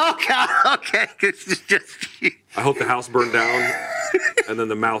 look! Oh God, okay, it's just. I hope the house burned down, and then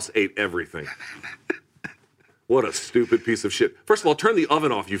the mouse ate everything. What a stupid piece of shit. First of all, turn the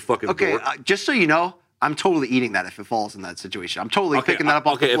oven off, you fucking Okay, dork. just so you know, I'm totally eating that if it falls in that situation. I'm totally picking that up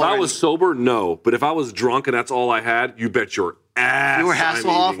off the Okay, if floor. I was sober, no. But if I was drunk and that's all I had, you bet your ass. You were I'm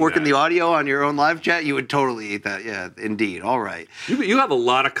Hasselhoff eating working that. the audio on your own live chat, you would totally eat that. Yeah, indeed. All right. You have a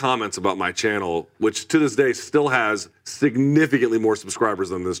lot of comments about my channel, which to this day still has significantly more subscribers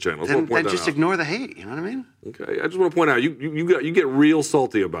than this channel. I just Then, want to point then that just out. ignore the hate. You know what I mean? Okay, I just want to point out you get real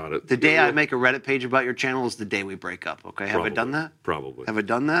salty about it. The day I make a Reddit page about your channel is the day we break up. Okay, have I Probably. done that? Probably. Have I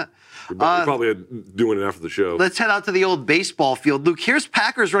done that? You're probably doing it after the show. Let's head out to the old baseball field. Luke, here's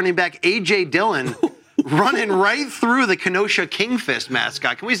Packers running back A.J. Dillon running right through the Kenosha Kingfist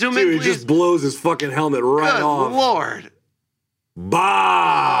mascot. Can we zoom in, Dude, he please? just blows his fucking helmet right Good off. Lord.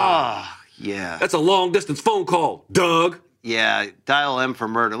 Bah! Oh, yeah. That's a long distance phone call, Doug. Yeah, dial M for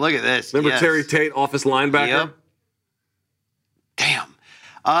murder. Look at this. Remember Yes. Terry Tate, office linebacker? Yep.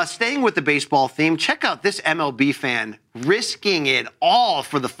 Damn. Staying with the baseball theme, check out this MLB fan risking it all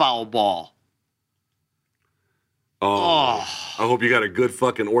for the foul ball. Oh, I hope you got a good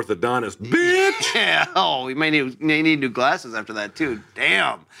fucking orthodontist, bitch. Yeah. Oh, we may need new glasses after that too.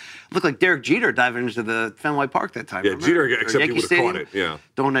 Damn. Looked like Derek Jeter diving into the Fenway Park that time. Yeah, remember? Jeter, Or except he Yankee would have Stadium. caught it.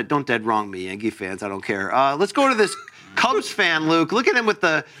 Yeah. Don't dead wrong me, Yankee fans. I don't care. Let's go to this Cubs fan, Luke. Look at him with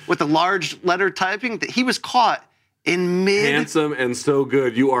the large letter typing. He was caught in mid. Handsome and so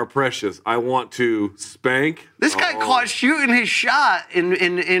good. You are precious. I want to spank. This guy caught shooting his shot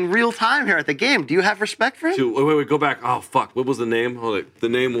in real time here at the game. Do you have respect for him? Wait, go back. Oh, fuck. What was the name? Hold it. The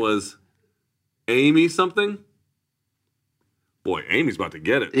name was Amy something? Boy, Amy's about to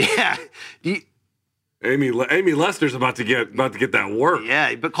get it. Yeah. Amy Lester's about to get that work.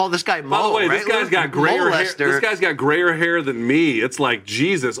 Yeah, but call this guy Mo. By the way, right, this guy's Luke? got grayer Mo hair. Lester. This guy's got grayer hair than me. It's like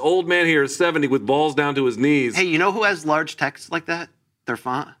Jesus. Old man here is 70 with balls down to his knees. Hey, you know who has large text like that? Their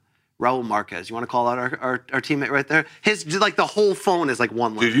font? Raul Marquez. You want to call out our teammate right there? His like the whole phone is like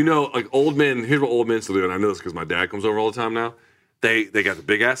one letter. Dude, you know, like old men. Here's what old men still do, and I know this because my dad comes over all the time now. They got the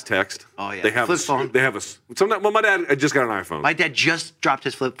big ass text. Oh, yeah. They have Flip phone. They have a. Sometimes, well, my dad just got an iPhone. My dad just dropped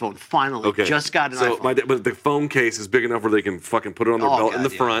his flip phone. Finally, Okay. just got an so iPhone. my dad, but the phone case is big enough where they can fucking put it on their Oh, belt in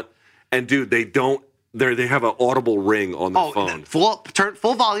God, the yeah. front. And dude, they don't. They have an audible ring on the phone.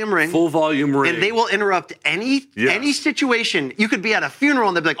 Full volume ring. Full volume ring. And they will interrupt any situation. You could be at a funeral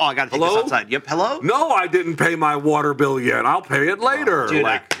and they'll be like, "Oh, I got to take Hello? this outside." Yep. Hello. No, I didn't pay my water bill yet. I'll pay it later. Dude,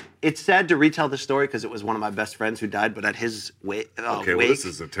 like, it's sad to retell the story because it was one of my best friends who died. But at his okay, well, wake, this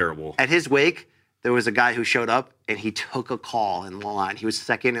is a terrible. at his wake, there was a guy who showed up and he took a call in line. He was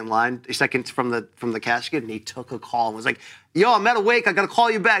second in line, second from the casket, and he took a call and was like, "Yo, I'm at a wake. I gotta call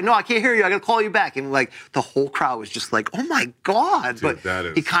you back. No, I can't hear you. I gotta call you back." And like the whole crowd was just like, "Oh my God!" Dude, but that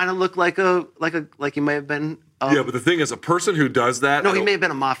is- he kind of looked like he may have been. Yeah, but the thing is, a person who does that. No, I he don't- may have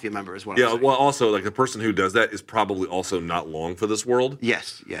been a mafia member as well. Yeah, well, also, like, the person who does that is probably also not long for this world.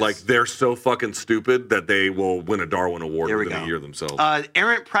 Yes. Like, they're so fucking stupid that they will win a Darwin Award Here we within go. a year themselves.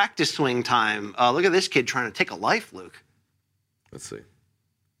 Errant practice swing time. Look at this kid trying to take a life, Luke. Let's see.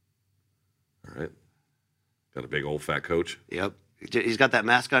 All right. Got a big old fat coach. Yep. He's got that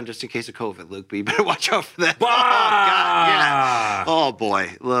mask on just in case of COVID, Luke, but you better watch out for that. Bah! Oh, God, yeah. Oh,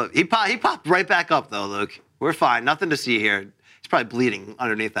 boy. Look, he popped right back up, though, Luke. We're fine. Nothing to see here. He's probably bleeding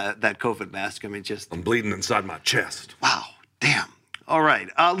underneath that COVID mask. I mean, just, I'm bleeding inside my chest. wow. Damn. All right.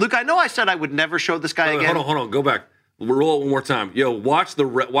 Luke, I know I said I would never show this guy again. Hold on. Go back. We'll roll it one more time. Yo, watch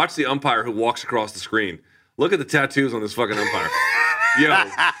the umpire who walks across the screen. Look at the tattoos on this fucking umpire. Yo,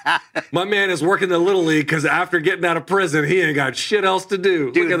 my man is working the Little League because after getting out of prison, he ain't got shit else to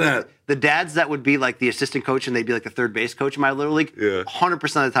do. Dude, Look at that. The dads that would be like the assistant coach and they'd be like the third base coach in my Little League, Yeah. 100%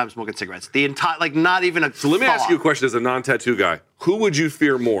 of the time smoking cigarettes. The entire, like, not even a So let me ask you a question as a non-tattoo guy. Who would you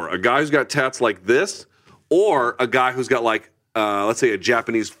fear more? A guy who's got tats like this or a guy who's got like, let's say a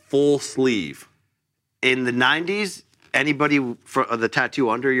Japanese full sleeve? In the 90s, anybody for the tattoo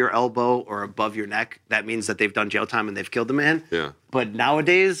under your elbow or above your neck, that means that they've done jail time and they've killed the man. Yeah. But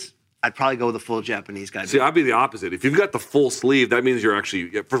nowadays, I'd probably go with the full Japanese guy. See, I'd be the opposite. If you've got the full sleeve, that means you're actually,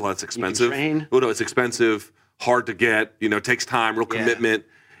 first of all, it's expensive. train. Oh, no, it's expensive, hard to get, takes time, real commitment.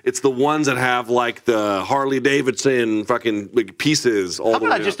 It's the ones that have like the Harley Davidson fucking like, pieces all How the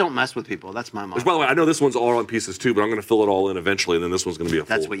about way I just up. don't mess with people? That's my motto. By the way, I know this one's all in pieces too, but I'm going to fill it all in eventually, and then this one's going to be a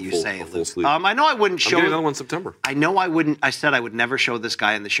full. That's what you full, say. a full Luke. sleeve. I know I wouldn't I'm show. getting another one in September. I know I wouldn't. I said I would never show this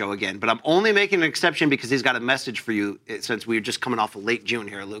guy in the show again, but I'm only making an exception because he's got a message for you. Since we're just coming off of late June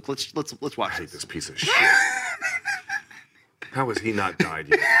here, Luke. Let's watch I hate this. this piece of shit. How has he not died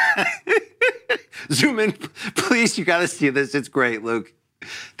yet? Zoom in, please. You got to see this. It's great, Luke.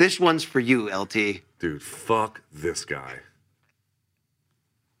 This one's for you, LT. Dude, fuck this guy.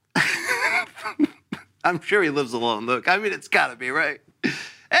 I'm sure he lives alone, Luke. I mean, it's got to be, right?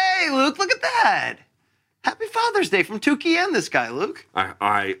 Hey, Luke, look at that. Happy Father's Day from Tukey and this guy, Luke.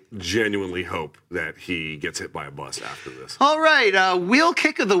 I genuinely hope that he gets hit by a bus after this. All right, wheel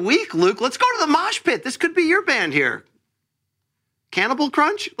kick of the week, Luke. Let's go to the mosh pit. This could be your band here. Cannibal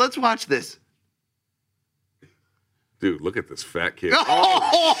Crunch? Let's watch this. Dude, look at this fat kid.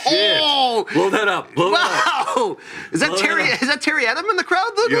 Oh, Shit. Blow that up. Blow that up. wow! Is that Blow Terry? that up. Is that Terry Adam in the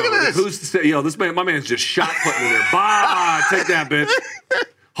crowd? Luke, look at this. Who's to say, this man, my man's just shot putting in there. Bah, take that, bitch.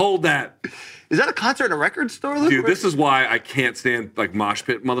 Hold that. Is that a concert in a record store, Luke? Dude, this is why I can't stand like mosh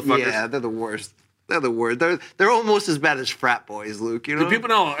pit motherfuckers. Yeah, they're the worst. They're the worst. They're almost as bad as frat boys, Luke. You know? People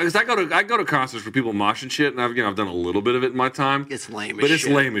know because I go to concerts for people moshing shit, and I've done a little bit of it in my time. It's lame as but it's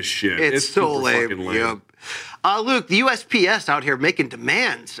shit. lame as shit. It's so super lame. fucking lame. Yep. Luke, the USPS out here making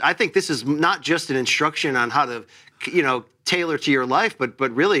demands. I think this is not just an instruction on how to, tailor to your life, but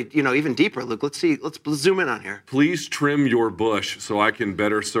really, even deeper. Luke, let's see. Let's zoom in on here. Please trim your bush so I can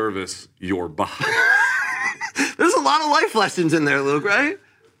better service your body. There's a lot of life lessons in there, Luke. Right?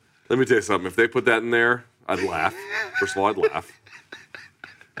 Let me tell you something. If they put that in there, I'd laugh. First of all, I'd laugh.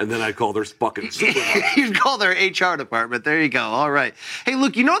 And then I'd call their fucking supervisor. You'd call their HR department. There you go. All right. Hey,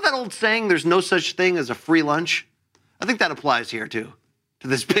 Luke, you know that old saying, there's no such thing as a free lunch? I think that applies here, too, to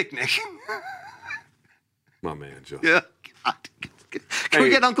this picnic. My man, Joe. Yeah. God. Can we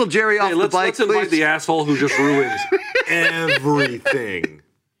get Uncle Jerry off the bike, let's invite please? the asshole who just ruins everything.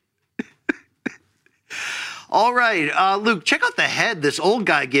 All right. Luke, check out the head this old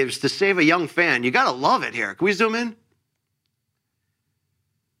guy gives to save a young fan. You got to love it here. Can we zoom in?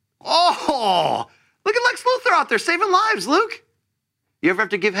 Oh, look at Lex Luthor out there saving lives, Luke. You ever have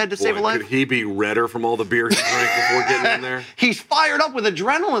to give head to save a Boy, life? could he be redder from all the beer he drank before getting in there? He's fired up with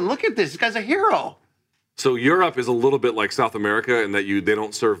adrenaline. Look at this. This guy's a hero. So Europe is a little bit like South America in that they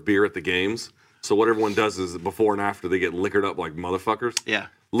don't serve beer at the games. So what everyone does is before and after they get liquored up like motherfuckers. Yeah.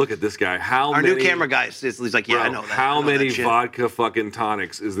 Look at this guy. Our new camera guy he's like, yeah, Bro, I know that. How I know many that shit. vodka fucking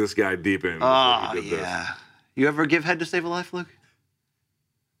tonics is this guy deep in? before Oh, he did this? yeah. You ever give head to save a life, Luke?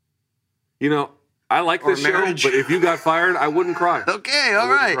 I like Or this show, marriage. but if you got fired, I wouldn't cry. Okay, all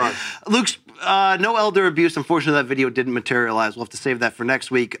wouldn't right. cry. Luke's no elder abuse. Unfortunately, that video didn't materialize. We'll have to save that for next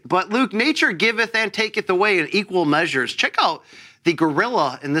week. But Luke, nature giveth and taketh away in equal measures. Check out the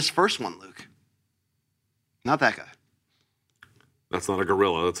gorilla in this first one, Luke. Not that guy. That's not a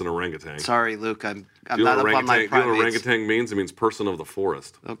gorilla. That's an orangutan. Sorry, Luke. I'm Do you know not what up on my orangutan, do you know what primates. orangutan means? It means person of the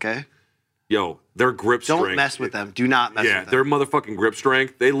forest. Okay. Yo, their grip strength. Don't mess with them. Do not mess Yeah, with their them. motherfucking grip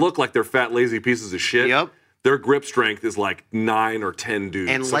strength. They look like they're fat, lazy pieces of shit. Yep. Their grip strength is like 9 or 10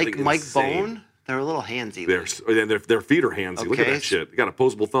 dudes. And Something like Mike insane. Bone, they're a little handsy. Their, Luke. and their feet are handsy. Look at Okay. that shit. They got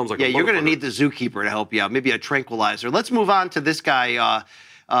opposable thumbs like Yeah, a you're going to motherfucker. need the zookeeper to help you out. Maybe a tranquilizer. Let's move on to this guy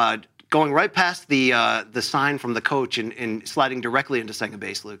going right past the sign from the coach and sliding directly into second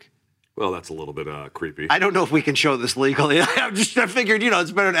base, Luke. Well, that's a little bit creepy. I don't know if we can show this legally. I figured,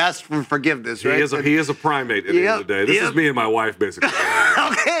 it's better to ask for forgiveness, right? He is a primate at the end of the day. This is me and my wife, basically.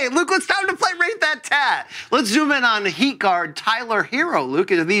 Okay, Luke, it's time to play Rate That Tat. Let's zoom in on Heat guard Tyler Hero.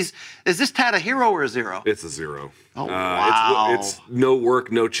 Luke, is this tat a hero or a zero? It's a 0. Oh, wow. It's no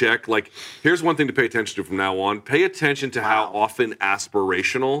work, no check. Like, here's one thing to pay attention to from now on. Pay attention to how often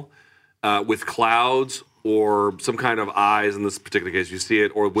aspirational with clouds or some kind of eyes, in this particular case, you see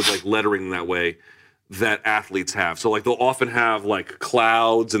it, or with like lettering that way, that athletes have. So like they'll often have like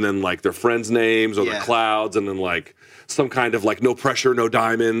clouds and then like their friends' names or their clouds and then like some kind of like no pressure, no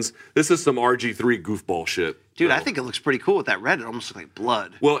diamonds. This is some RG3 goofball shit. Dude, I think it looks pretty cool with that red. It almost looks like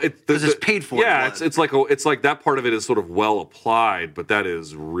blood. Well, because it's paid for. Yeah, blood. it's like that part of it is sort of well applied, but that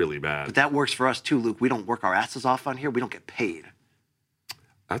is really bad. But that works for us too, Luke. We don't work our asses off on here. We don't get paid.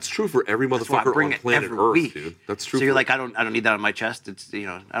 That's true for every That's why I motherfucker bring on it planet every Earth, week. dude. That's true. So you're for- like, I don't need that on my chest. It's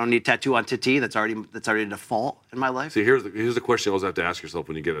I don't need a tattoo on titty. That's already a default in my life. See, here's the question you always have to ask yourself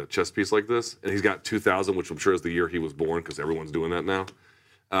when you get a chest piece like this, and he's got 2000, which I'm sure is the year he was born, because everyone's doing that now.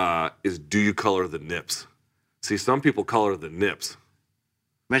 Is do you color the nips? See, some people color the nips.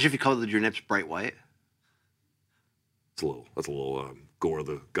 Imagine if you colored your nips bright white. That's a little Gore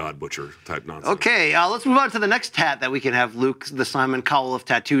the God Butcher type nonsense. Okay, let's move on to the next tat that we can have Luke, the Simon Cowell of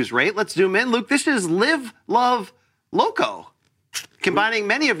tattoos, rate. Let's zoom in. Luke, this is Live, Love, Loco. Combining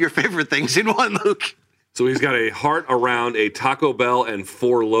many of your favorite things in one, Luke. So he's got a heart around a Taco Bell and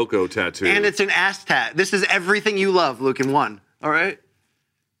 4 Loco tattoo. And it's an ass tat. This is everything you love, Luke, in one. All right?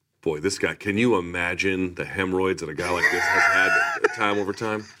 Boy, this guy, can you imagine the hemorrhoids that a guy like this has had time over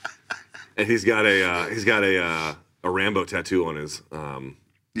time? And he's got a Rambo tattoo on his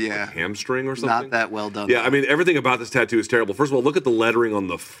hamstring or something. Not that well done. Yeah, I mean, everything about this tattoo is terrible. First of all, look at the lettering on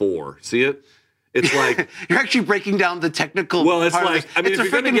the 4. See it? It's like... You're actually breaking down the technical Well, it's part of like... this. I mean, it's a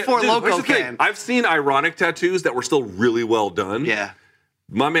if you're gonna freaking Four dude, Loko here's the thing. can. I've seen ironic tattoos that were still really well done. Yeah.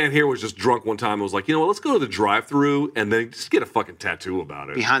 My man here was just drunk one time and was like, you know what, let's go to the drive-thru and then just get a fucking tattoo about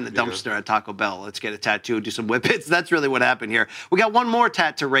it. Behind the dumpster at Taco Bell. Let's get a tattoo, do some whippets. That's really what happened here. We got one more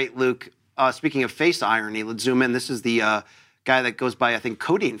tat to rate, Luke. Speaking of face irony, let's zoom in. This is the guy that goes by, I think,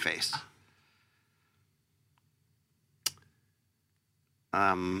 Codeine Face.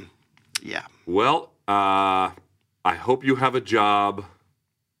 Yeah. Well, I hope you have a job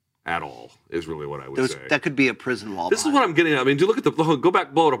at all, is really what I would say. That could be a prison wall. This is what I'm getting at. I mean, dude, look at go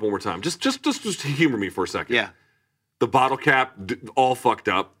back, blow it up one more time. Just humor me for a second. Yeah. The bottle cap, all fucked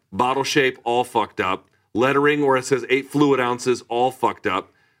up. Bottle shape, all fucked up. Lettering where it says 8 fluid ounces, all fucked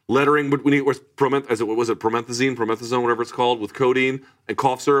up. Lettering when it was promethazine, whatever it's called, with codeine and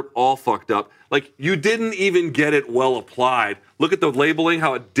cough syrup, all fucked up. Like, you didn't even get it well applied. Look at the labeling,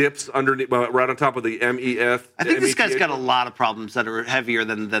 how it dips underneath, right on top of the MEF. I think this guy's got a lot of problems that are heavier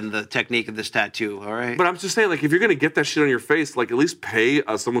than the technique of this tattoo, all right? But I'm just saying, like, if you're going to get that shit on your face, like, at least pay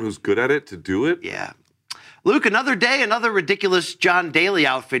someone who's good at it to do it. Yeah. Luke, another day, another ridiculous John Daly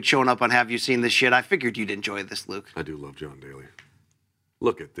outfit showing up on Have You Seen This Shit? I figured you'd enjoy this, Luke. I do love John Daly.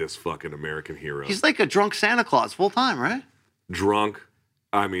 Look at this fucking American hero. He's like a drunk Santa Claus full time, right? Drunk.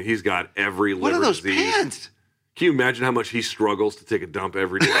 I mean, he's got every liver What are those disease. pants? Can you imagine how much he struggles to take a dump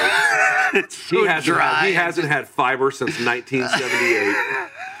every day? It's so dry. He hasn't had fiber since 1978.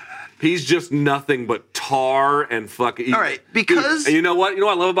 He's just nothing but tar and fucking... All right, because... Dude, and you know what? You know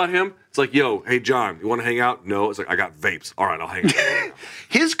what I love about him? It's like, yo, hey, John, you want to hang out? No. It's like, I got vapes. All right, I'll hang out.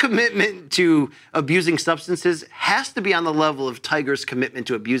 His commitment to abusing substances has to be on the level of Tiger's commitment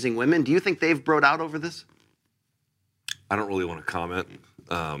to abusing women. Do you think they've broed out over this? I don't really want to comment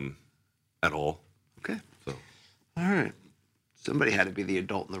at all. Okay. So, All right. Somebody had to be the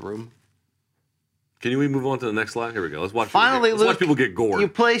adult in the room. can we move on to the next slide? Here we go. Let's watch. Finally, let's watch Luke, people get gored. You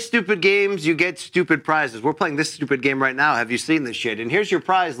play stupid games, you get stupid prizes. We're playing this stupid game right now. Have you seen this shit? And here's your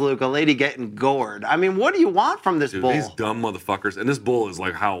prize, Luke, a lady getting gored. I mean, what do you want from this Dude, bull? these dumb motherfuckers. And this bull is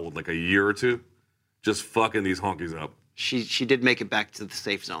like how old? Like a year or two? Just fucking these honkies up. She did make it back to the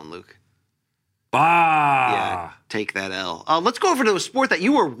safe zone, Luke. Ah. Yeah, take that L. Let's go over to a sport that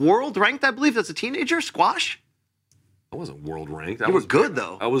you were world ranked, I believe, as a teenager, squash. I wasn't world ranked. You were good,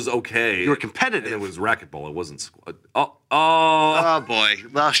 though. I was okay. You were competitive. And it was racquetball. It wasn't squash. Oh, boy.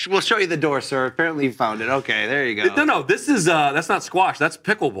 Well, we'll show you the door, sir. Apparently you found it. Okay, there you go. No. This is that's not squash. That's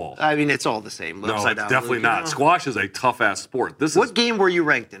pickleball. I mean, it's all the same. No, Upside it's down, definitely Luke, not. you know? Squash is a tough ass sport. This What is game were you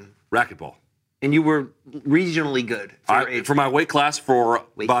ranked in? racquetball. And you were regionally good for your age. For my weight class, for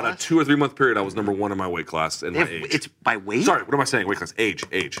Weight about class? a 2 or 3 month period, I was number 1 in my weight class in my age. It's by weight? Sorry, what am I saying? Weight class, age,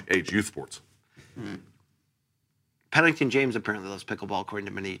 youth sports. Pennington James apparently loves pickleball, according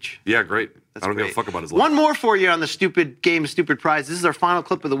to Maniche. Yeah, great. That's I don't give great. a fuck about his life. One more for you on the stupid game, stupid prize. This is our final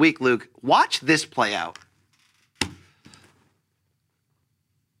clip of the week, Luke. Watch this play out.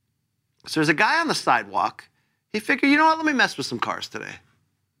 So there's a guy on the sidewalk. He figured, you know what? Let me mess with some cars today.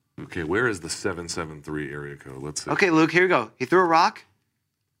 Okay, where is the 773 area code? Let's see. Okay, Luke, here we go. He threw a rock.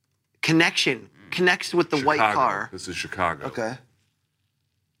 Connects with the white Chicago. car. This is Chicago. Okay.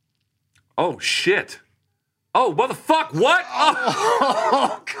 Oh, shit. Oh, motherfuck, what?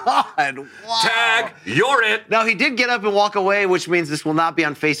 Oh, God. Wow. tag, you're it. Now, he did get up and walk away, which means this will not be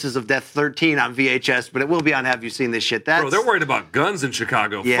on Faces of Death 13 on VHS, but it will be on Have You Seen This Shit? That's, Bro, they're worried about guns in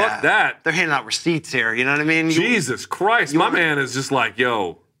Chicago. yeah, Fuck that. They're handing out receipts here, you know what I mean? Jesus Christ. My man is just like,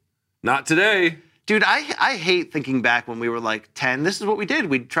 yo, not today. Dude, I hate thinking back when we were like 10. This is what we did.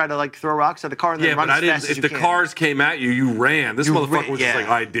 We'd try to like throw rocks at a car and then Yeah, run but as fast as if you the can. cars came at you, you ran. This motherfucker was just yeah. like,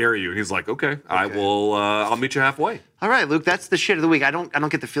 I dare you. And he's like, okay, I will, I'll meet you halfway. All right, Luke, that's the shit of the week. I don't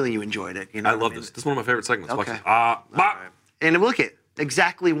get the feeling you enjoyed it. You know I what love mean? this. This is one of my favorite segments. Okay. Watch it. And look at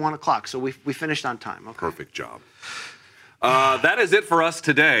exactly 1 o'clock. So we finished on time. Okay. Perfect job. That is it for us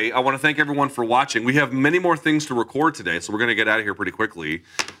today. I want to thank everyone for watching. We have many more things to record today, so we're going to get out of here pretty quickly.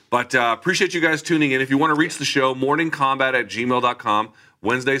 But appreciate you guys tuning in. If you want to reach the show, morningcombat@gmail.com.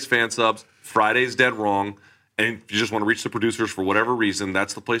 Wednesdays, fan subs. Fridays, dead wrong. And if you just want to reach the producers for whatever reason,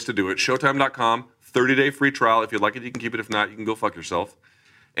 that's the place to do it. Showtime.com, 30-day free trial. If you like it, you can keep it. If not, you can go fuck yourself.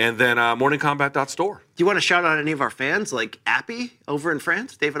 And then morningcombat.store. Do you want to shout out any of our fans, like Appy over in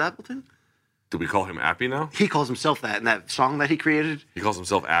France, David Appleton? Do we call him Appy now? He calls himself that in that song that he created, He calls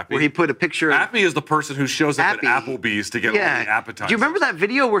himself Appy? where he put a picture of Appy is the person who shows up Appy. at Applebee's to get all the appetizers. Do you remember that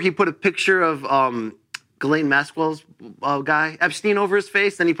video where he put a picture of Ghislaine Maxwell's guy, Epstein, over his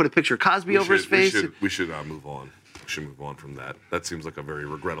face? Then he put a picture of Cosby over his face? We should move on. We should move on from that. That seems like a very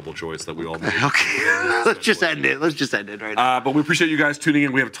regrettable choice that we all made. Okay, let's just end it. Let's just end it right now. But we appreciate you guys tuning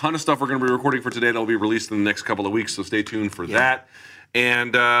in. We have a ton of stuff we're going to be recording for today that will be released in the next couple of weeks, so stay tuned for that.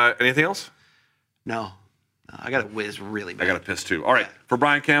 And anything else? No, I got to whiz really bad. I got to piss too. All right. For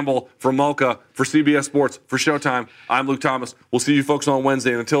Brian Campbell, for Mocha, for CBS Sports, for Showtime, I'm Luke Thomas. We'll see you folks on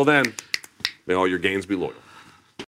Wednesday. And until then, may all your gains be loyal.